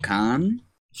like a con.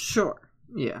 Sure.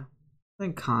 Yeah. I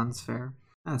think con's fair.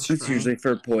 That's That's usually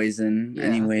for poison, Yeah.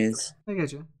 anyways. I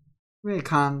get you. Give me a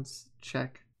cons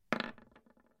check.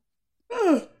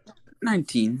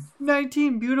 19.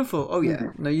 19, beautiful. Oh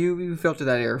yeah. No, you filter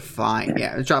that air fine.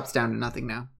 Yeah, it drops down to nothing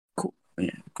now. Cool.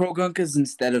 Yeah. Krogunk is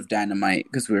instead of dynamite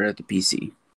because we were at the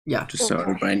PC. Yeah. Just so Okay.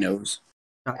 everybody knows.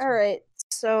 Gotcha. Alright,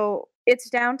 so it's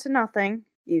down to nothing.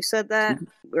 You said that.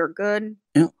 We're good.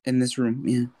 Yeah, in this room.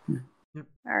 Yeah.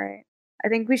 Alright. I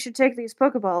think we should take these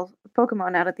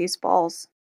Pokemon out of these balls.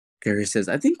 Gary says,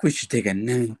 I think we should take a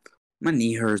nap. My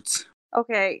knee hurts.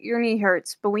 Okay, your knee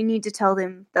hurts, but we need to tell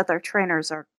them that their trainers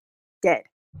are dead.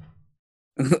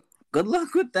 Good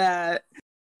luck with that.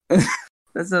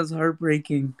 That sounds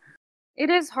heartbreaking. It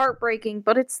is heartbreaking,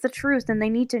 but it's the truth, and they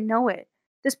need to know it.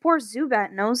 This poor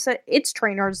Zubat knows that its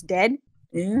trainer is dead.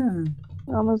 Yeah.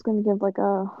 Alma's gonna give like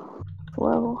a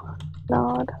slow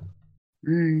nod.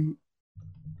 Alright.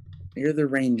 You're the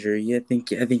ranger. I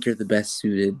think you're the best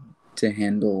suited to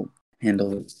handle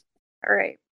this. All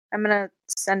right, I'm gonna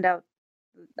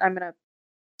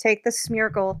take the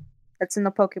Smeargle that's in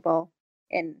the Pokeball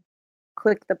and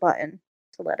click the button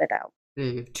to let it out.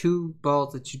 You have 2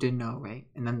 balls that you didn't know, right?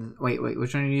 And then wait,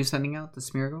 which one are you sending out? The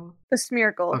Smeargle? The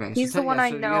Smeargle. Okay, He's so the one I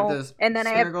you have know, the and then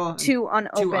I Smeargle have 2 two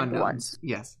unopened unknowns. ones.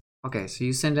 Yes. Okay, so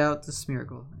you send out the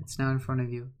Smeargle. It's now in front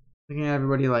of you. Looking at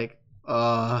everybody like, who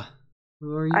are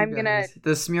you I'm guys?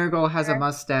 The Smeargle has a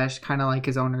mustache, kind of like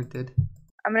his owner did.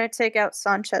 I'm gonna take out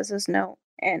Sanchez's note,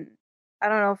 and I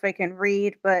don't know if I can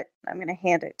read, but I'm gonna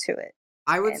hand it to it.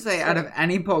 I would say out of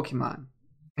any Pokemon,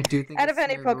 I do think out of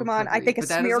any Pokemon, I think a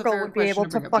Smeargle would be able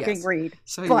to fucking read.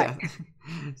 So but... yeah,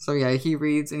 so yeah, he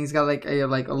reads, and he's got like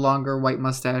a longer white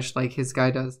mustache, like his guy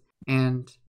does,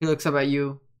 and he looks up at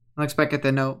you, looks back at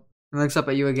the note, and looks up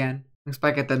at you again, looks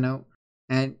back at the note,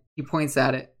 and he points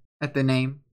at it, at the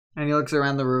name, and he looks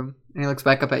around the room, and he looks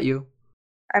back up at you.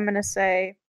 I'm gonna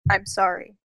say, I'm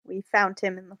sorry. We found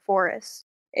him in the forest,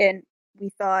 and we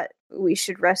thought we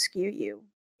should rescue you.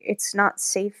 It's not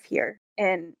safe here,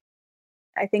 and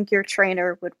I think your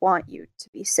trainer would want you to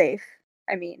be safe.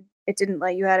 I mean, it didn't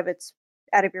let you out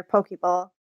of your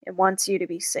Pokeball. It wants you to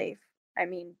be safe. I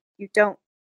mean, you don't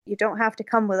have to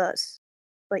come with us,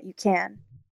 but you can.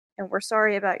 And we're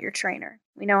sorry about your trainer.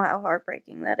 We know how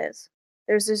heartbreaking that is.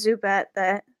 There's a Zubat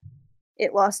that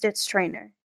it lost its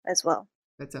trainer as well.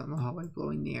 It's out in the hallway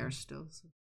blowing the air still. So.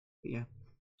 Yeah.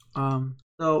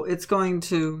 So it's going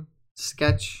to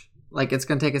sketch, like it's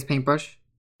going to take his paintbrush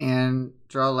and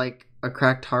draw like a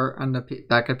cracked heart on the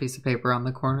back of a piece of paper on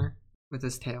the corner with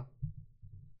his tail.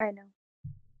 I know.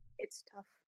 It's tough.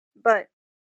 But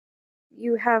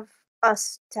you have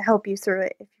us to help you through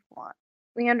it if you want.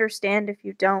 We understand if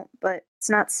you don't, but it's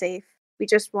not safe. We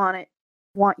just want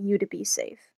you to be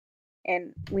safe.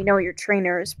 And we know your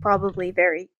trainer is probably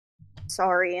very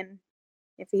sorry, and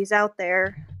if he's out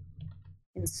there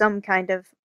in some kind of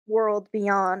world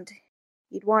beyond,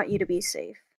 he'd want you to be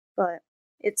safe. But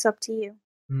it's up to you.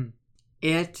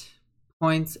 It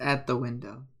points at the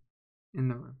window in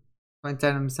the room. Points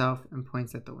at himself and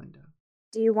points at the window.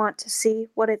 Do you want to see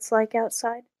what it's like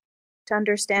outside? To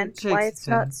understand why it's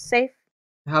not safe?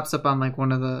 It hops up on like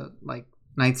one of the like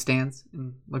nightstands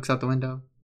and looks out the window.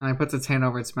 And it puts its hand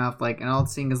over its mouth, like, and all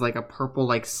it's seeing is like a purple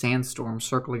like sandstorm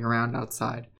circling around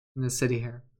outside in the city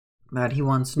here that he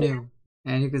once knew.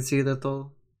 And you can see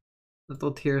little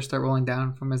tears start rolling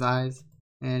down from his eyes.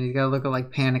 And he's got a look of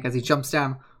like panic as he jumps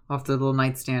down off the little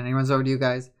nightstand and he runs over to you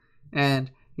guys.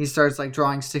 And he starts like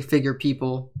drawing stick figure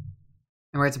people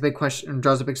and writes a big question and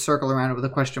draws a big circle around it with a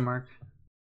question mark.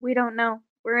 We don't know.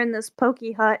 We're in this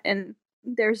pokey hut and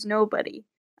there's nobody.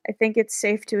 I think it's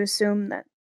safe to assume that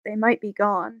they might be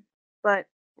gone, but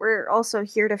we're also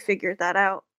here to figure that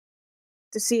out,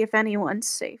 to see if anyone's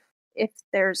safe. If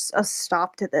there's a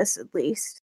stop to this, at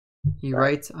least. He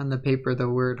writes on the paper the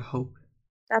word hope.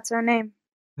 That's our name.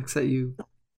 Looks at you,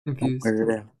 confused.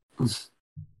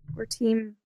 We're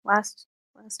team last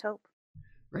hope.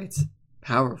 Writes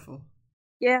powerful.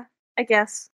 Yeah, I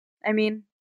guess. I mean,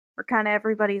 we're kind of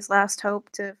everybody's last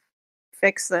hope to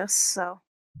fix this, so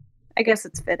I guess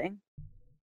it's fitting.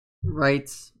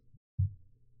 Writes,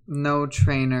 no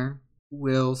trainer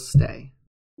will stay.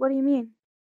 What do you mean?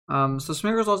 So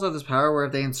Smeargles also have this power where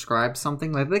if they inscribe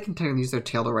something, like they can technically use their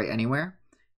tail to write anywhere.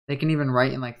 They can even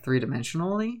write in like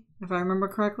 3-dimensionally, if I remember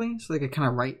correctly. So they could kind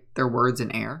of write their words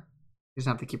in air. You just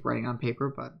have to keep writing on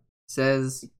paper, but it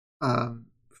says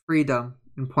freedom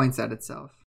and points at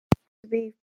itself.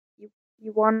 You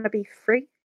want to be free?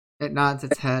 It nods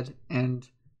its head and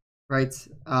writes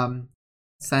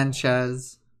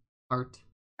Sanchez Art.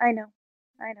 I know.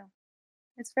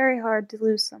 It's very hard to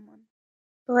lose someone.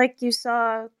 But like you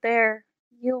saw out there,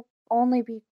 you'll only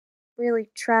be really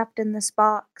trapped in this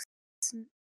box.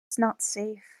 It's not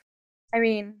safe. I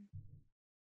mean,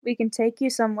 we can take you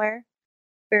somewhere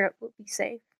where it will be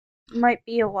safe. It might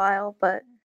be a while, but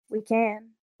we can.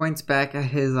 Points back at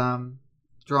his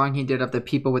drawing he did of the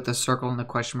people with the circle and the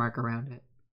question mark around it.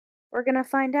 We're gonna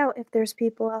find out if there's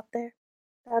people out there.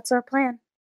 That's our plan.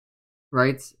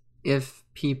 Writes, if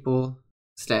people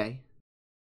stay.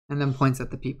 And then points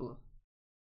at the people.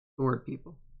 The word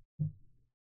people.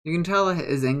 You can tell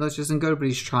his English isn't good, but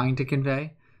he's trying to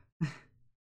convey.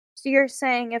 So you're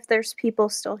saying if there's people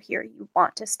still here, you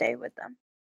want to stay with them?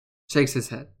 Shakes his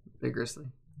head vigorously.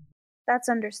 That's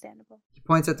understandable. He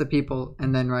points at the people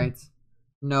and then writes,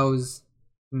 knows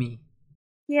me.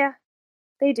 Yeah,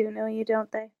 they do know you,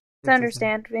 don't they? It's It's the same.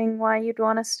 understanding why you'd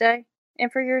want to stay.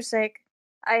 And for your sake,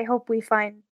 I hope we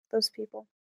find those people.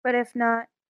 But if not,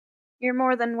 you're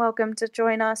more than welcome to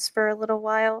join us for a little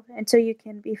while until you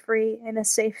can be free in a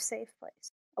safe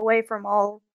place, away from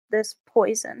all this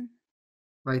poison.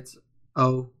 Right.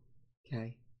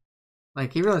 Okay.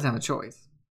 Like, he really doesn't have a choice,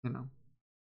 you know.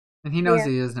 And he knows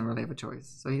Yeah. he doesn't really have a choice.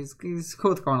 So he's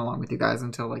cool with going along with you guys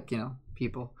until, like, you know,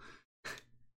 people.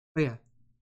 But yeah.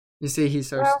 You see he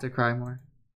starts Well- to cry more.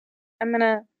 I'm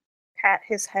gonna pat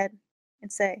his head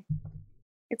and say,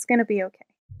 it's gonna be okay.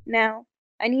 Now,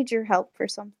 I need your help for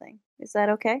something. Is that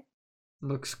okay?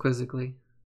 Looks quizzically.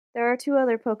 There are 2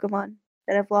 other Pokemon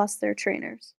that have lost their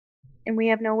trainers, and we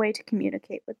have no way to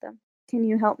communicate with them. Can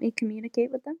you help me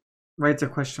communicate with them? Writes a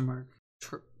question mark.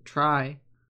 Try.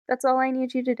 That's all I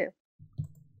need you to do.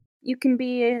 You can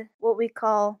be what we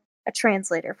call a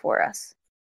translator for us.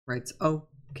 Writes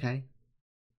okay.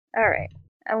 Alright,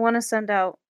 I want to send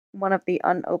out one of the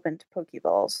unopened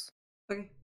Pokeballs. Okay.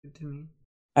 Continue.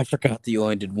 I forgot that you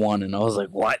only did one, and I was like,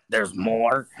 what? There's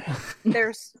more?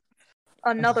 There's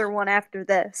another one after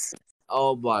this.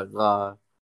 Oh my god.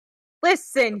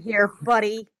 Listen here,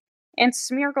 buddy. And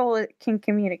Smeargle can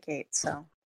communicate, so.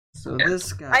 So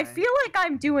this guy. I feel like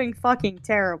I'm doing fucking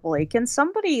terribly. Can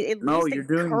somebody at No, least you're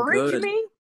doing encourage good. me?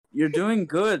 You're doing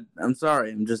good. I'm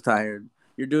sorry, I'm just tired.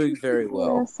 You're doing very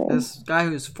well. Yeah, same. This guy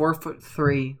who's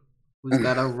 4'3", who's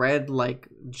got a red, like,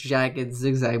 jagged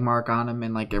zigzag mark on him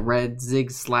and, like, a red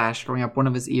zig slash going up one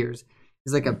of his ears.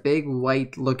 He's like a big,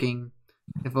 white-looking,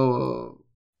 if a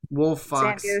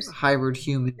wolf-fox Zangoose. hybrid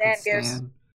human could Zangoose.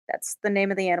 stand. That's the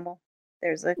name of the animal.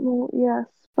 There's a Well, yes,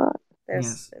 but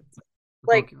Yes. it's, The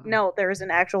like Pokemon. no, there is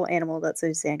an actual animal that's a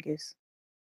Zangoose.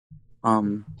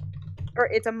 Um, Or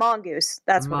it's a mongoose.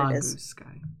 That's A what it is. mongoose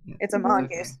guy. Yeah, It's a it's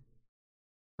mongoose.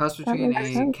 Cross That between makes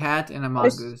a sense. cat and a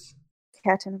There's- mongoose.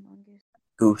 Cat and a mongoose.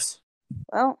 Goose.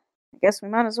 Well, I guess we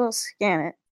might as well scan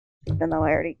it. Even though I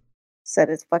already said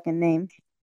its fucking name.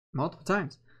 Multiple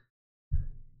times.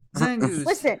 Zangoose.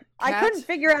 Listen, I cat- couldn't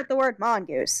figure out the word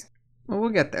mongoose. Well, we'll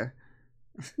get there.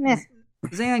 Meh.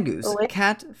 Zangoose, Oh, wait.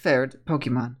 cat-fared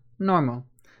Pokemon. Normal.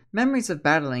 Memories of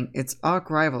battling its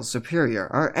arch-rival Superior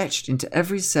are etched into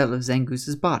every cell of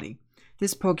Zangoose's body.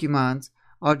 This Pokemon's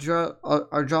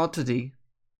agility,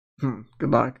 good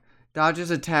luck, dodges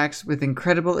attacks with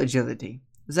incredible agility.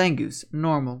 Zangoose,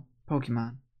 normal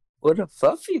Pokemon. What a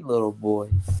fluffy little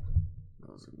boy.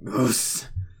 Goose.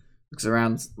 Looks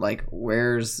around like,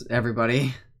 where's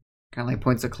everybody? Kind of like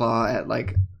points a claw at,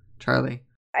 like, Charlie.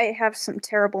 I have some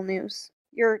terrible news.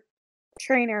 Your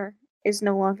trainer is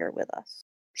no longer with us.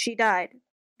 She died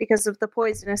because of the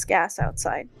poisonous gas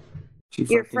outside. She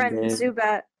Your fucking friend dead.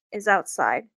 Zubat is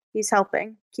outside. He's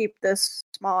helping keep this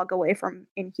smog away from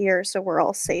in here so we're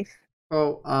all safe.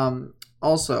 Oh,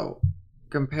 also,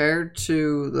 compared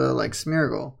to the, like,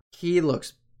 Smeargle, he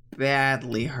looks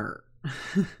badly hurt.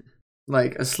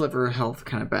 Like, a sliver of health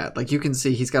kind of bad. Like, you can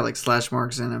see he's got, like, slash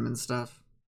marks in him and stuff.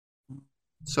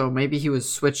 So maybe he was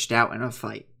switched out in a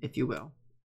fight, if you will.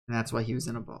 And that's why he was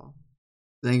in a ball.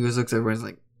 Then he just looks at everyone's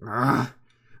like, "Argh,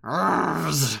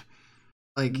 argh."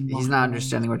 Like, he's not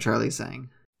understanding what Charlie's saying.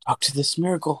 Talk to this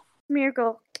miracle.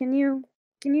 Smeargle, can you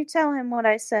tell him what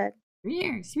I said?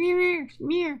 Smear, smear,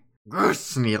 smear.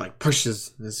 Gross! And he, like,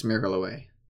 pushes the Smeargle away.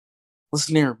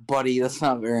 Listen here, buddy. That's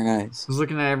not very nice. He's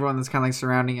looking at everyone that's kind of like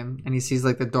surrounding him, and he sees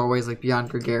like the doorways like beyond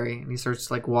Gregory, and he starts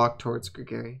to like walk towards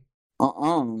Gregory.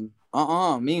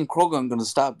 Me and Krogan are gonna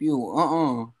stop you.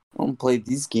 I don't play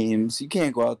these games. You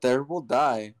can't go out there. We'll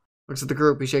die. Looks at the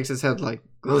group, he shakes his head like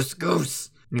goose, goose,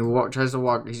 and he tries to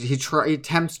walk. He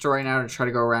attempts to right now to try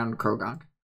to go around Krogon.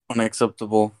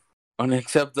 Unacceptable.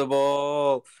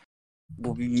 Unacceptable.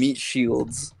 We'll be meat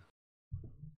shields.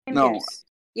 No. Zangoose,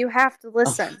 you have to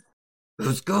listen.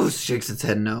 Goose, goose, shakes its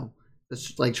head no.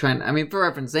 It's like trying. I mean, for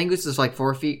reference, Zangoose is like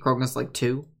 4 feet, Krogon's like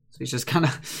 2, so he's just kind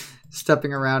of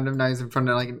stepping around him. Now he's in front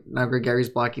of now Gregory's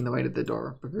blocking the way to the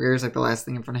door, but Gregory's like the last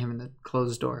thing in front of him in the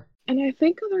closed door. And I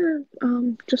think other,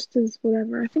 just as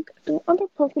whatever, I think other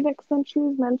Pokedex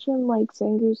entries mention, like,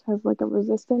 Zangoose has, like, a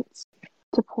resistance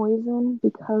to poison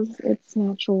because its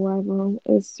natural rival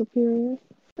is superior.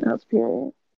 Not superior.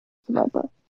 Sababa.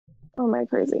 Oh, am I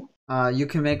crazy? You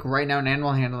can make right now an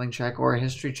animal handling check or a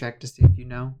history check to see if you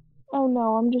know. Oh,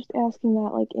 no, I'm just asking that,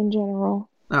 like, in general.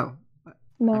 Oh,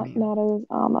 Not mean- as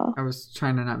Ama. I was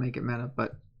trying to not make it meta,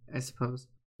 but I suppose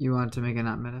you want to make it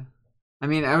not meta. I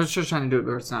mean, I was just trying to do it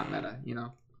where it's not meta, you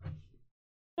know?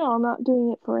 No, I'm not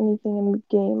doing it for anything in the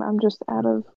game. I'm just out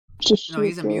of just No,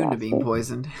 he's sheer immune to being curiosity.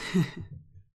 poisoned.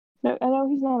 No, I know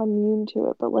he's not immune to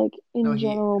it, but like No, in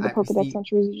general, the Pokedex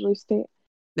entries usually state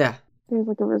Yeah. there's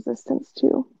like a resistance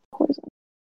to poison.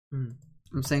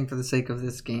 I'm saying for the sake of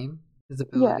this game, his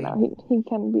Yeah, ability no, he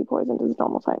can be poisoned as a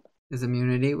normal type. is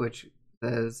immunity, which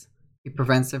says he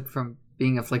prevents him from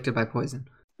being afflicted by poison.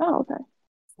 Oh, okay.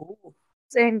 Ooh.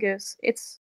 Zangoose,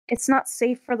 it's not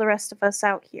safe for the rest of us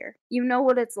out here. You know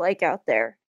what it's like out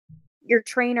there. Your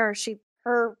trainer,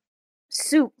 her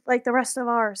suit, like the rest of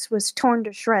ours, was torn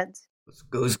to shreds.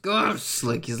 Goose.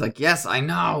 Like, he's like, yes, I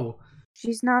know.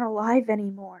 She's not alive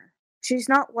anymore. She's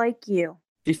not like you.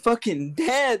 She fucking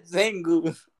dead,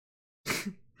 Zangoose.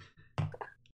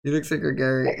 He looks like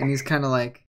Gary, and he's kind of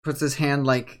like, puts his hand,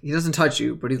 like, he doesn't touch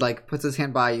you, but he like puts his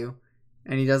hand by you,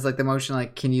 and he does like the motion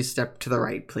like, can you step to the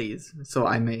right, please, so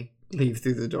I may leave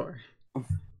through the door.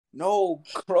 No,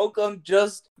 Crocum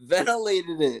just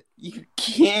ventilated it. You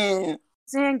can't.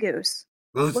 Zangoose,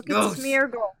 Goose. look at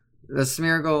Smeargle. The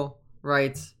Smeargle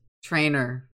writes,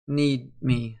 trainer, need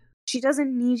me. She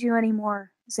doesn't need you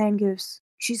anymore, Zangoose.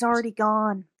 She's already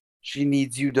gone. She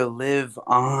needs you to live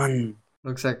on.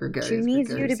 Looks like Gregarious. She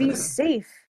needs you to be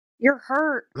safe. You're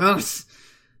hurt. Gross.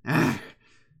 Kind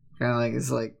of like,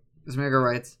 it's like, Smeargle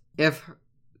writes,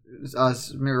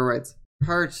 Smeargle writes,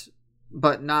 hurt,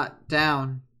 but not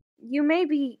down. You may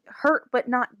be hurt but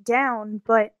not down,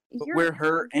 but we're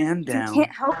hurt and down. You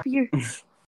can't help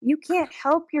you can't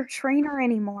help your trainer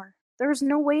anymore. There's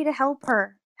no way to help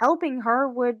her. Helping her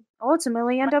would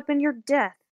ultimately end up in your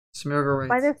death. Smeargle writes,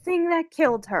 by the thing that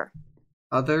killed her.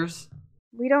 Others?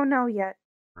 We don't know yet.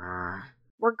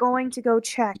 We're going to go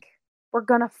check. We're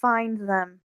gonna find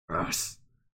them. Gross.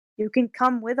 You can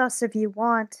come with us if you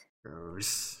want.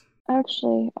 Gross.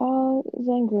 Actually,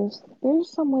 Zangoose,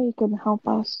 there's some way you can help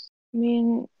us. I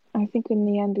mean, I think in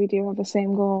the end we do have the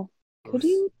same goal. Could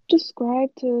you describe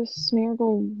to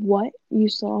Smeargle what you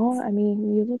saw? I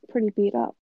mean, you look pretty beat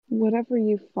up. Whatever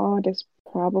you fought is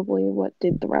probably what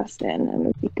did the rest in, and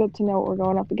it'd be good to know what we're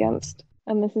going up against.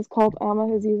 And this is called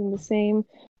Amma is using the same.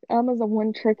 Amma's a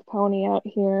one-trick pony out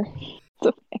here.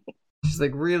 She's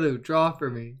like, Riolu, draw for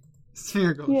me.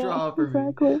 Smeargle, draw for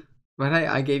me. But hey,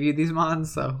 I gave you these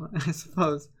mons, so I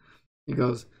suppose. He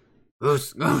goes,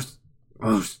 Goose.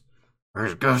 Where's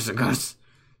Goose?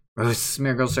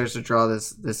 Smeargle starts to draw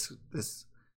this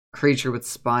creature with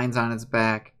spines on its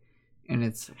back, and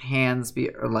its hands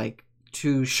are like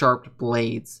two sharp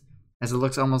blades, as it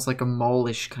looks almost like a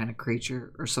mole-ish kind of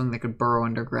creature, or something that could burrow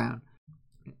underground.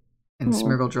 And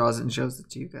Smeargle draws it and shows it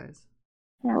to you guys.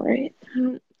 Alright.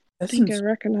 I think I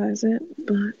recognize it,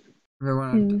 but...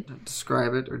 Everyone want to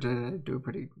describe it, or did I do a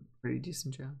pretty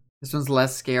decent job? This one's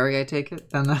less scary, I take it,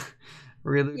 than the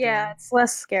Riolu. Yeah, it's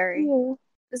less scary. Yeah.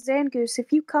 Zangoose,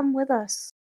 if you come with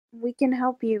us, we can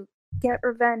help you get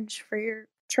revenge for your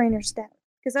trainer's death.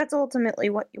 Because that's ultimately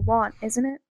what you want, isn't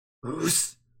it?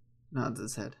 Goose nods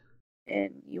his head.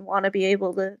 And you want to be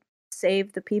able to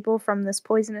save the people from this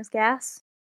poisonous gas,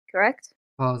 correct?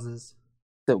 Pauses.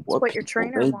 That's what your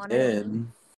trainer wanted.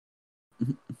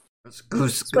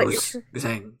 Goose.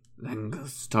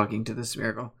 Zangoose talking to the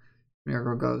Smeargle.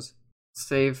 Smeargle goes,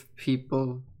 save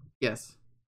people, yes.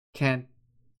 Can't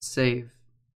save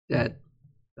dead,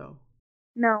 though.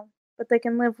 No, but they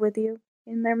can live with you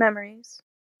in their memories.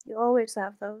 You always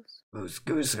have those.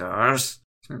 Goose.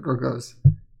 Smeargle goes,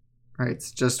 right,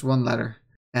 it's just one letter.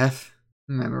 F,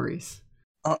 memories.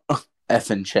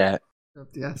 F in chat.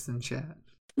 Drop the F's in chat.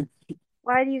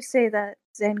 Why do you say that,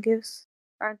 Zangoose?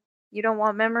 You don't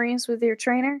want memories with your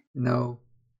trainer? No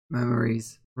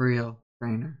memories. Real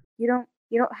trainer. You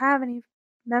don't have any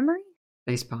memory?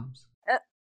 Face palms.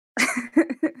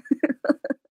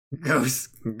 Goose.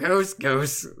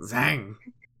 Zang.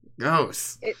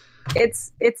 Goose.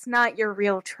 It's not your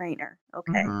real trainer,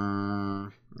 okay?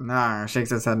 Nah,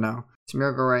 shakes his head no.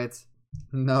 Smeargle writes,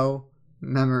 no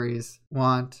memories.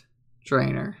 Want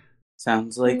trainer.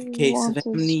 Sounds like a case of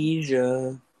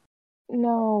amnesia.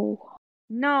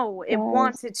 No, it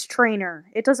wants its trainer.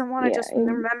 It doesn't want to just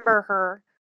remember her.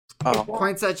 Oh,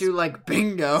 points at you like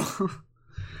bingo.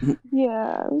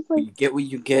 Yeah, I was like, you get what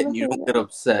you get and you don't get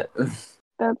upset.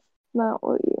 That's not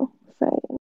what you say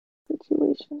in this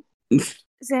situation.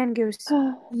 Zangoose,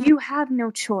 you have no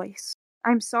choice.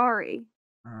 I'm sorry.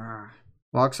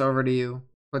 Walks over to you,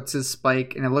 puts his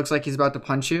spike, and it looks like he's about to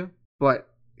punch you, but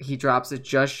he drops it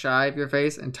just shy of your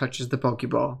face and touches the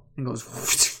Pokeball and goes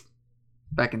whoosh,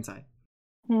 back inside.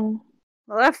 Well,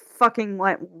 that fucking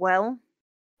went well.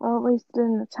 Well, at least it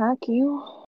didn't attack you.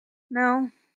 No,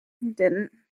 it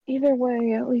didn't. Either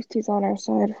way, at least he's on our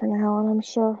side for now, and I'm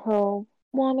sure he'll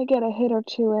want to get a hit or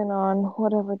two in on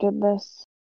whatever did this.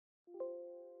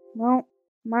 Well,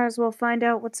 might as well find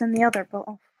out what's in the other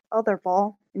bowl. other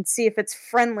ball and see if it's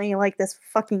friendly like this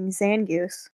fucking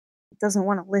Zangoose. It doesn't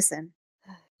want to listen.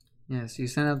 Yes, you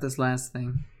sent out this last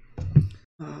thing.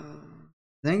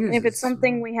 And if it's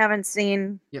something we haven't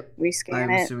seen, Yep. we scan I'm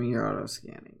it. assuming you're auto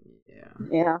scanning. Yeah.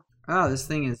 Yeah, Oh, this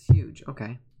thing is huge.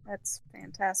 Okay. that's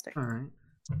fantastic. All right.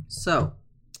 So,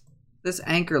 this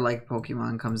anchor-like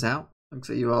Pokemon comes out. Looks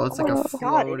at you all. It's like a Oh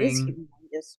God, it is floating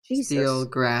humongous. Jesus. steel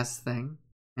grass thing.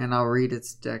 And I'll read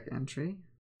its deck entry.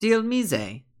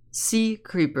 Steelmize, Sea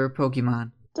Creeper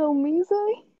Pokemon. Domize?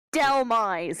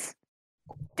 Delmise.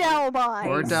 Delmise.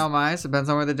 Or Delmise, depends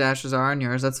on where the dashes are on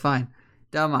yours. That's fine.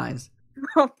 Delmise,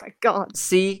 Oh my God.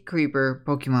 Sea Creeper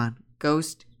Pokemon.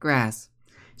 Ghost Grass.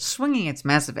 Swinging its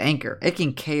massive anchor, it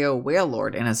can KO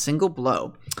Wailord in a single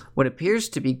blow. What appears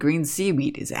to be green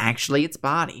seaweed is actually its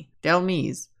body.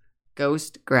 Delmise,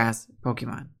 Ghost Grass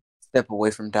Pokemon. Step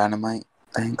away from Dynamite.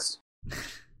 Thanks.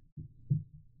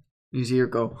 You see her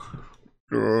go.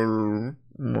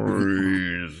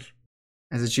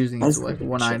 As it's using its like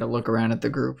one eye to look around at the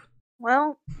group.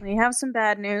 Well, we have some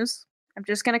bad news. I'm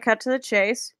just gonna cut to the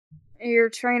chase. Your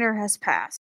trainer has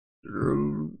passed.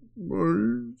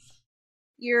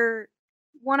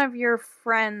 One of your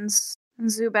friends,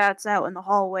 Zubat's out in the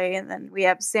hallway, and then we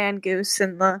have Zangoose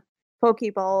in the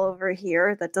Pokeball over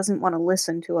here that doesn't want to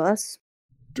listen to us.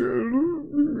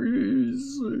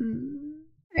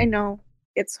 I know,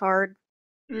 it's hard.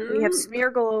 We have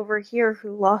Smeargle over here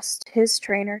who lost his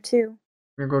trainer too.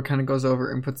 Smeargle kind of goes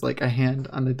over and puts like a hand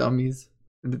on the dummies.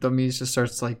 And the dummies just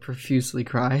starts to like profusely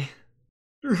cry.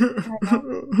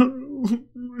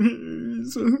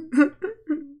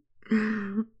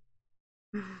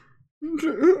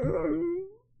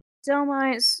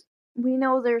 Delmise, we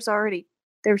know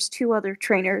there's two other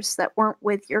trainers that weren't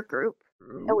with your group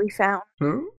that we found.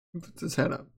 Huh? Puts his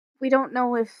head up. We don't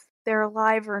know if they're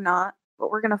alive or not, but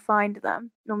we're gonna find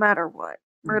them no matter what.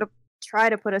 We're gonna try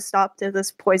to put a stop to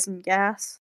this poison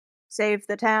gas, save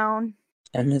the town,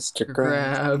 And Mr. Krabs.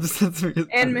 Grabs.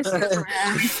 and Mr.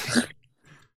 Krabs.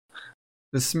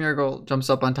 The Smeargle jumps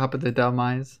up on top of the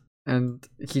Delmise, and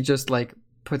he just like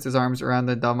puts his arms around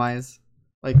the Delmise,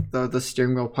 like the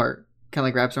steering wheel part. Kind of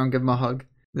like wraps around, give him a hug.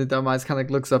 The Delmise kind of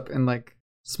like looks up and like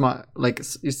smile, like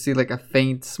you see like a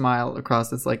faint smile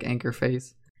across its like anchor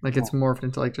face, like it's morphed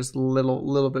into like just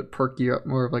little bit perky up,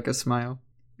 more of like a smile,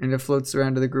 and it floats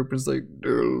around to the group and is like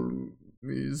Delmise,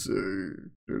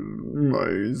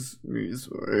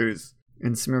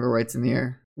 and Smeargle writes in the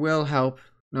air, "Will help,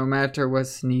 no matter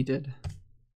what's needed."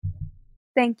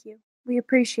 Thank you. We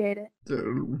appreciate it.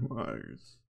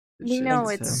 Delmise. We know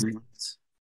Shakes it's him.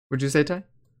 What'd you say, Ty?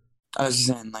 I was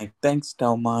saying, like, thanks,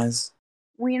 Delmise.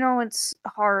 we know it's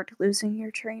hard losing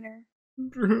your trainer,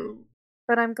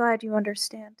 but I'm glad you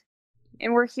understand.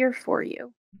 And we're here for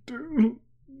you. Delmise.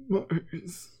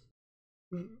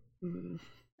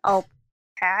 I'll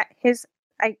pat his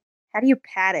how do you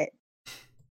pat it?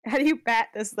 How do you pat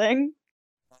this thing?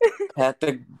 Pat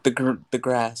the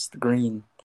grass, the green.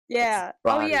 Yeah.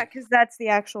 Body. Oh yeah, because that's the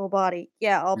actual body.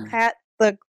 Yeah, I'll Mm. pat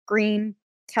the green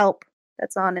kelp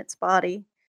that's on its body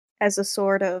as a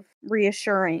sort of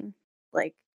reassuring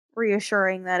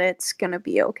that it's gonna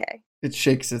be okay. It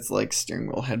shakes its like steering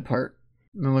wheel head part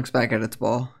and then looks back at its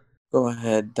ball. Go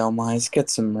ahead, Delmise, get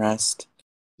some rest.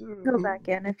 Go back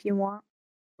in if you want.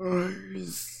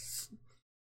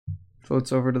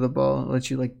 Floats over to the ball, lets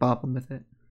you like bop him with it.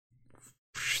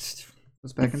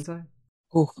 Goes back inside.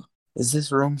 Ooh, is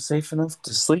this room safe enough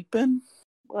to sleep in?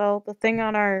 Well, the thing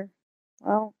on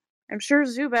I'm sure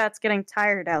Zubat's getting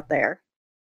tired out there.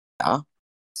 Yeah.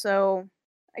 So,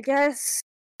 I guess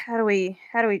how do we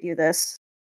do this?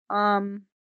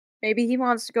 Maybe he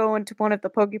wants to go into one of the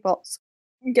Pokeballs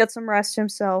and get some rest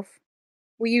himself.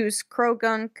 We use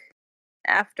Krogunk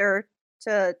after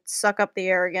to suck up the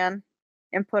air again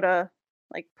and put a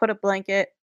blanket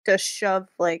to shove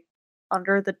like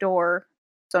under the door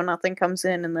so nothing comes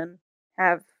in, and then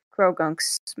have Krogunk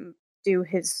do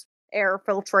his air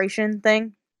filtration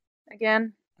thing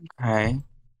again, Okay.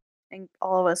 and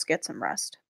all of us get some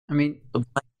rest. I mean, The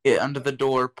blanket under the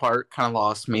door part kind of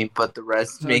lost me, but the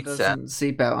rest so it makes doesn't sense.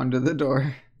 seep out under the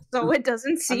door. So it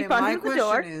doesn't seep under the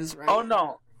door. is, right? Oh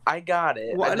no, I got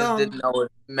it. What, I just didn't know if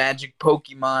magic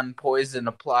Pokemon poison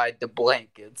applied to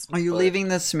blankets. Are you but- leaving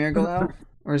the Smeargle out,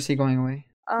 or is he going away?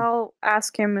 I'll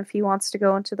ask him if he wants to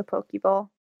go into the Pokeball.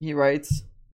 He writes,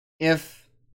 "If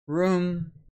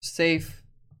room safe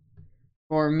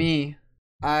for me,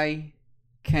 I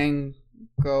can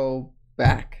go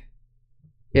back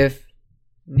if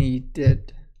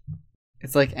needed."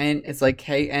 It's like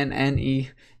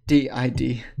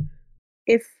KNNEDID.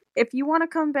 If you want to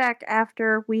come back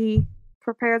after we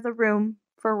prepare the room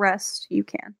for rest, you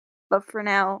can. but for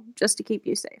now, just to keep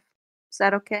you safe. Is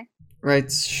that okay?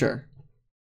 Right, sure.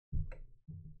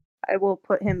 I will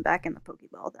put him back in the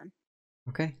Pokeball then.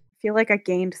 Okay. I feel like I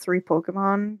gained 3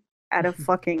 Pokemon out of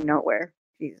fucking nowhere.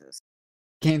 Jesus.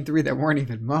 Game 3 that weren't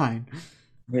even mine.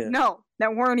 Yeah. No,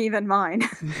 that weren't even mine.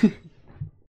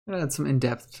 Add some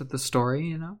in-depth to the story,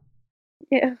 you know?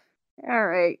 Yeah.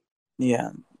 Alright.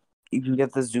 Yeah. You can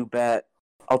get the Zubat.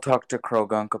 I'll talk to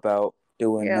Krogunk about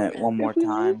doing Yeah. it one more If we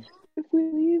time. If we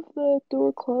leave the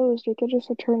door closed, we could just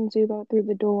return Zubat through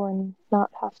the door and not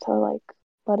have to, like,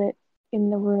 let it in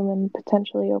the room and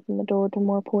potentially open the door to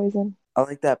more poison. I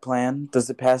like that plan. Does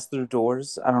it pass through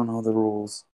doors? I don't know the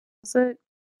rules. Is it?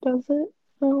 Does it?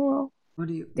 Oh, well. What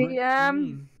do you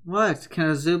mean? What? Can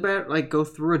a Zubat, like, go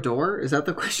through a door? Is that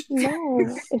the question? No.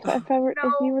 If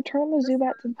you return the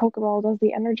Zubat to the Pokeball, does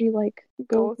the energy, like,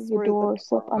 go through the door or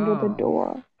slip under the Oh.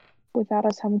 door without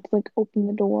us having to, like, open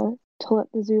the door to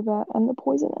let the Zubat and the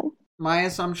poison in? My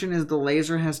assumption is the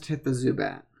laser has to hit the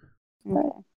Zubat. Right.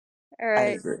 I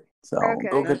Alright. agree. So Okay.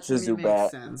 go That get your to me makes Zubat.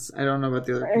 sense. I don't know about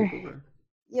the other people, but...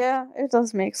 Yeah, it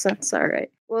does make sense.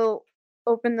 Alright. We'll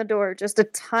open the door just a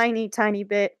tiny, tiny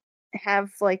bit.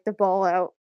 Have, like, the ball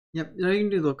out. Yep, you can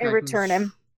do the And return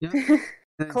him. Yep. And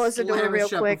then Close the door slam it real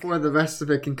shut quick. before the rest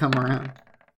of it can come around.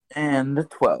 And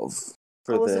 12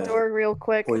 for Close the door real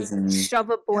quick. poison. Shove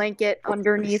a blanket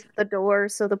underneath the door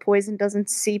so the poison doesn't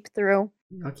seep through.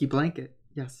 Lucky blanket.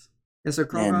 Yes. Yes, so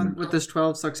Krogunk And- with this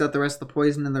 12 sucks out the rest of the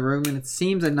poison in the room, and it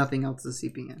seems that nothing else is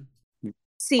seeping in.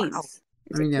 Seems. Wow.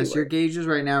 I mean, yes, your gauges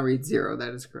right now read 0.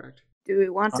 That is correct. Do we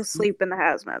want to sleep in the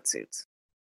hazmat suits?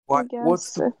 What, I guess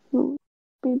what's the, it would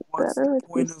be what's better the if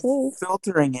we point of safe.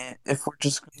 filtering it if we're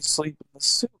just going to sleep in the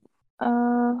suit?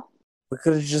 Uh, We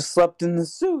could have just slept in the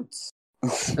suits.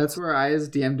 That's where I, as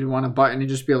DM, did want a button and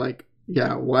just be like,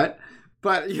 yeah, what?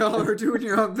 But y'all were doing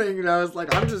your own thing, and I was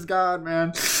like, I'm just God,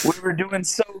 man. We were doing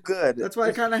so good. That's why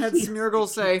I kind of had Smeargle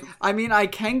say, I mean, I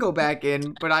can go back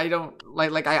in, but I don't,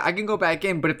 I can go back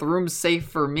in, but if the room's safe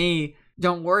for me,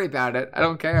 don't worry about it. I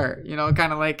don't care. You know,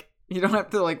 kind of like, you don't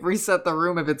have to, like, reset the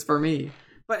room if it's for me.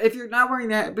 But if you're not wearing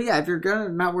that, but yeah, if you're gonna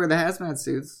not wear the hazmat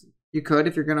suits, you could.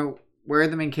 If you're gonna wear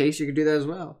them in case, you could do that as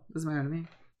well. Doesn't matter to me.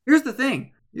 Here's the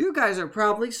thing. You guys are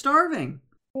probably starving.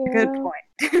 yeah. Good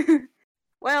point.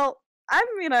 Well, I'm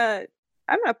gonna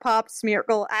pop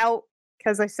Smeargle out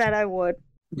because I said I would.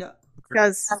 Yeah.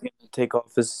 Because He's gonna take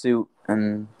off his suit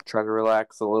and try to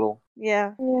relax a little.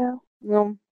 yeah, Yeah.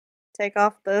 we'll take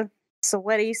off the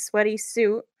sweaty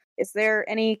suit. Is there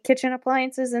any kitchen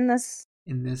appliances in this?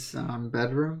 In this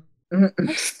bedroom.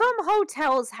 Some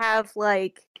hotels have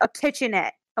like a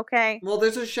kitchenette. Okay. Well,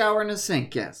 there's a shower and a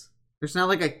sink, yes. There's not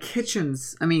like a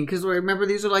kitchen's. I mean, because remember,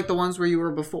 these are like the ones where you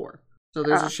were before. So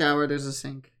there's Oh. a shower, there's a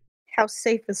sink. How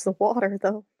safe is the water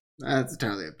though? That's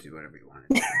entirely up to whatever you want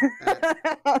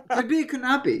to do. Could be, could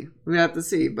not be. We have to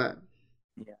see, but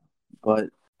But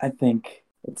I think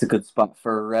it's a good spot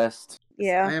for a rest. I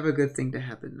Yeah. have a good thing to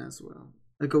happen as well.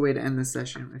 A good way to end the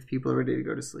session if people are ready to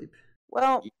go to sleep.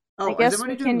 Well, Oh, I guess is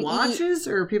everybody we doing can watches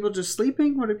or are people just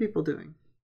sleeping? What are people doing?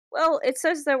 it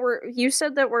says that you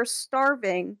said that we're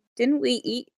starving. Didn't we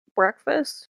eat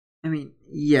breakfast? I mean,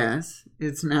 yes,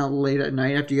 it's now late at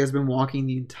night after you guys have been walking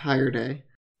the entire day.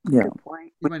 Yeah. Good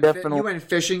point. You We went, definitely- you went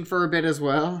fishing for a bit as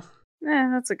well.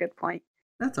 That's a good point.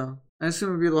 That's all. I assume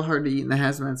it'd be a little hard to eat in the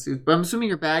hazmat suit, but I'm assuming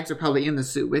your bags are probably in the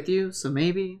suit with you, so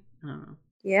maybe. I don't know.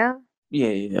 Yeah.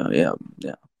 Yeah.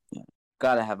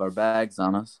 Gotta have our bags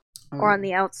on us. Or on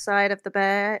the outside of the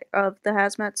bag of the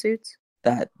hazmat suits.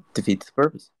 That defeats the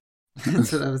purpose.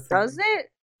 That's what I was thinking. Does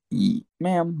it?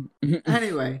 Ma'am.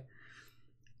 Anyway,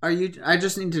 are you? I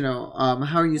just need to know.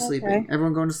 How are you sleeping?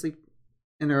 Everyone going to sleep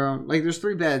in their own? Like, there's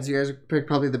 3 beds. You guys picked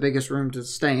probably the biggest room to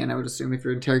stay in. I would assume if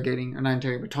you're interrogating or not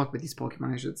interrogating, but talk with these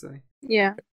Pokemon, I should say.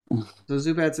 Yeah. So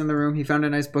Zubat's in the room. He found a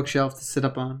nice bookshelf to sit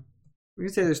up on. We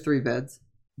can say there's 3 beds.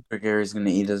 Gary's gonna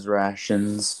eat his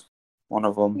rations. One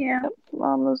of them. Yeah.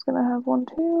 Mama's gonna have one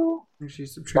too. Make sure you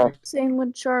subtract. Same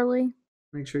with Charlie.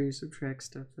 Make sure you subtract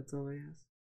stuff. That's all I ask.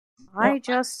 I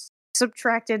just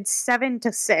subtracted 7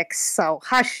 to 6, so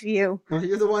hush you. Well,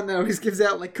 you're the one that always gives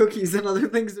out like cookies and other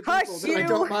things to Hush people that I you!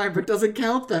 don't mind, but doesn't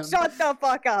count them. Shut the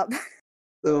fuck up.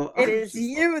 So It is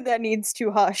you that needs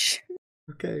to hush.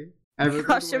 Okay. I have a good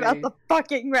Hush about way the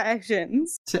fucking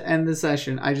rations. to end the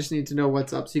session. I just need to know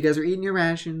what's up. So you guys are eating your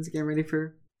rations, getting ready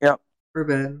for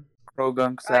bed.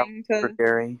 Krogunk's out Trying for to,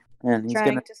 Gary, and he's trying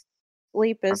gonna. to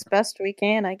sleep as best we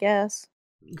can, I guess.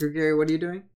 Gary, what are you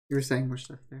doing? You were saying more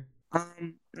stuff there.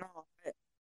 No.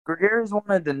 Gregary's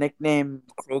wanted to nickname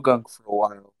Krogunk for a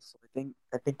while, so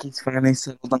I think he's finally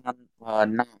settled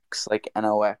on Nox, like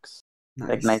NOx,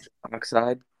 like Nice. nitric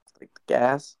oxide, like the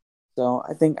gas. So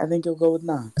I think you'll go with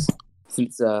Nox,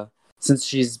 since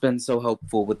she's been so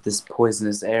helpful with this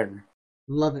poisonous air.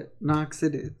 Love it. Nox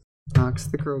it is. Nox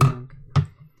the Krogunk.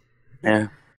 Yeah.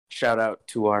 Shout out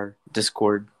to our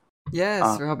Discord.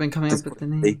 Yes, for helping coming up with the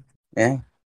name. Yeah.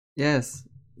 Yes.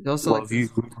 You also Love you.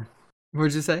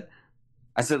 What'd you say?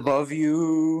 I said love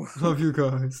you. Love you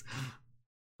guys.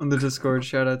 On the Discord,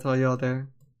 shout out to all y'all there.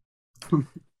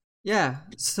 Yeah,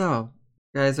 so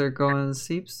guys are going to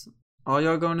sleeps. All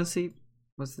y'all going to sleep?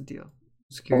 What's the deal?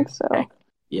 Just I think curious. so.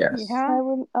 Yes. Yeah. I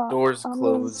would. Doors I'm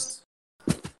closed.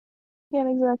 Can't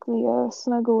exactly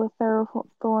snuggle with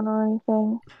Thorn or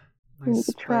anything. My You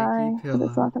could try, spiky but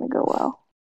it's pillow. not going to go well.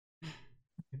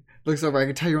 Looks over. I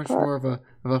can tell you're much more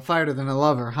of a fighter than a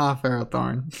lover, huh,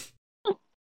 Ferrothorn?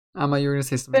 Amma, you were gonna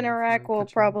say something. Spinnerack will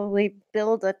probably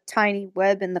build a tiny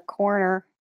web in the corner,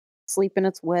 sleep in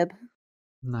its web.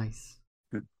 Nice.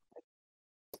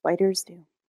 Spiders do.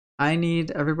 I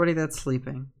need everybody that's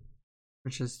sleeping,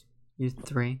 which is you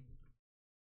three.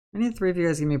 I need three of you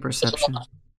guys to give me perception.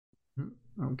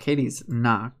 Oh, Katie's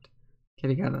knocked.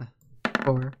 Katie got a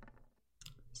 4.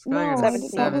 Sky No, got a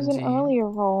that was an 17. earlier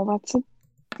roll. That's a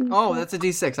D6. Oh, that's a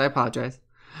D6. I apologize.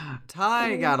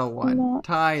 Ty got a 1. not-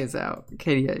 Ty is out.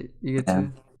 Katie, you get Yeah.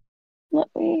 to. Let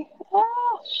me.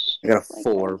 I got a My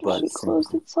 4, character but sheet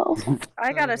closed itself.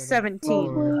 I got a 17.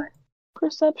 Lovely.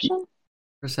 Perception.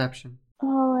 Perception.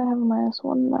 Oh, I have a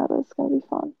 -1. That is gonna be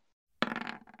fun.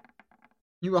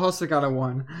 You also got a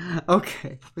 1.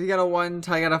 Okay. We got a 1,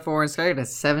 Ty got a 4, and Sky got a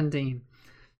 17.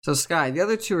 So, Sky, the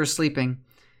other two are sleeping.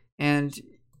 And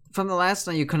from the last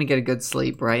night, you couldn't get a good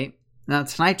sleep, right? Now,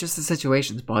 tonight, just the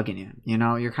situation's bugging you. You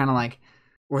know, you're kind of like,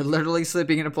 we're literally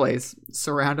sleeping in a place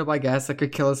surrounded by gas that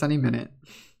could kill us any minute.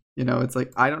 You know, it's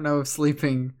like, I don't know if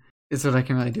sleeping is what I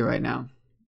can really do right now.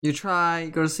 You try,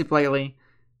 you go to sleep lightly,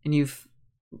 and the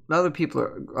other people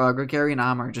are, Gregory and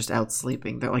Amma are just out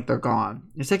sleeping. They're gone.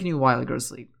 It's taking you a while to go to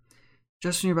sleep.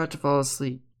 Just when you're about to fall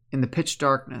asleep, in the pitch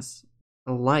darkness,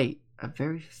 a light, a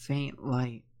very faint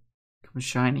light, comes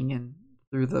shining in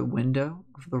through the window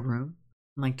of the room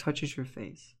and touches your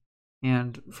face.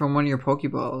 And from one of your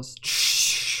Pokeballs,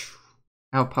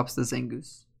 out pops the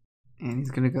Zangoose. And he's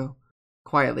gonna go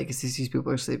quietly because he sees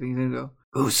people are sleeping. He's gonna go,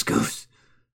 goose, goose,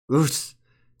 goose.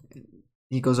 And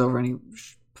he goes over and he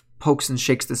pokes and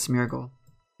shakes the Smeargle.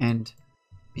 And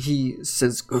he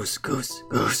says, goose, goose,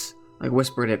 goose.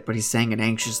 Whispered it, but he's saying it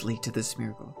anxiously to the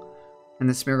Smeargle. And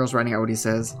the Smeargle's writing out what he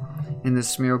says. And the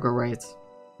Smeargle writes,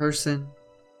 person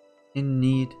in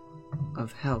need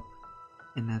of help.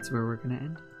 And that's where we're going to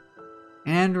end.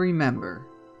 And remember,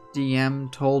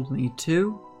 DM told me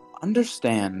to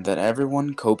understand that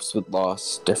everyone copes with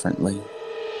loss differently.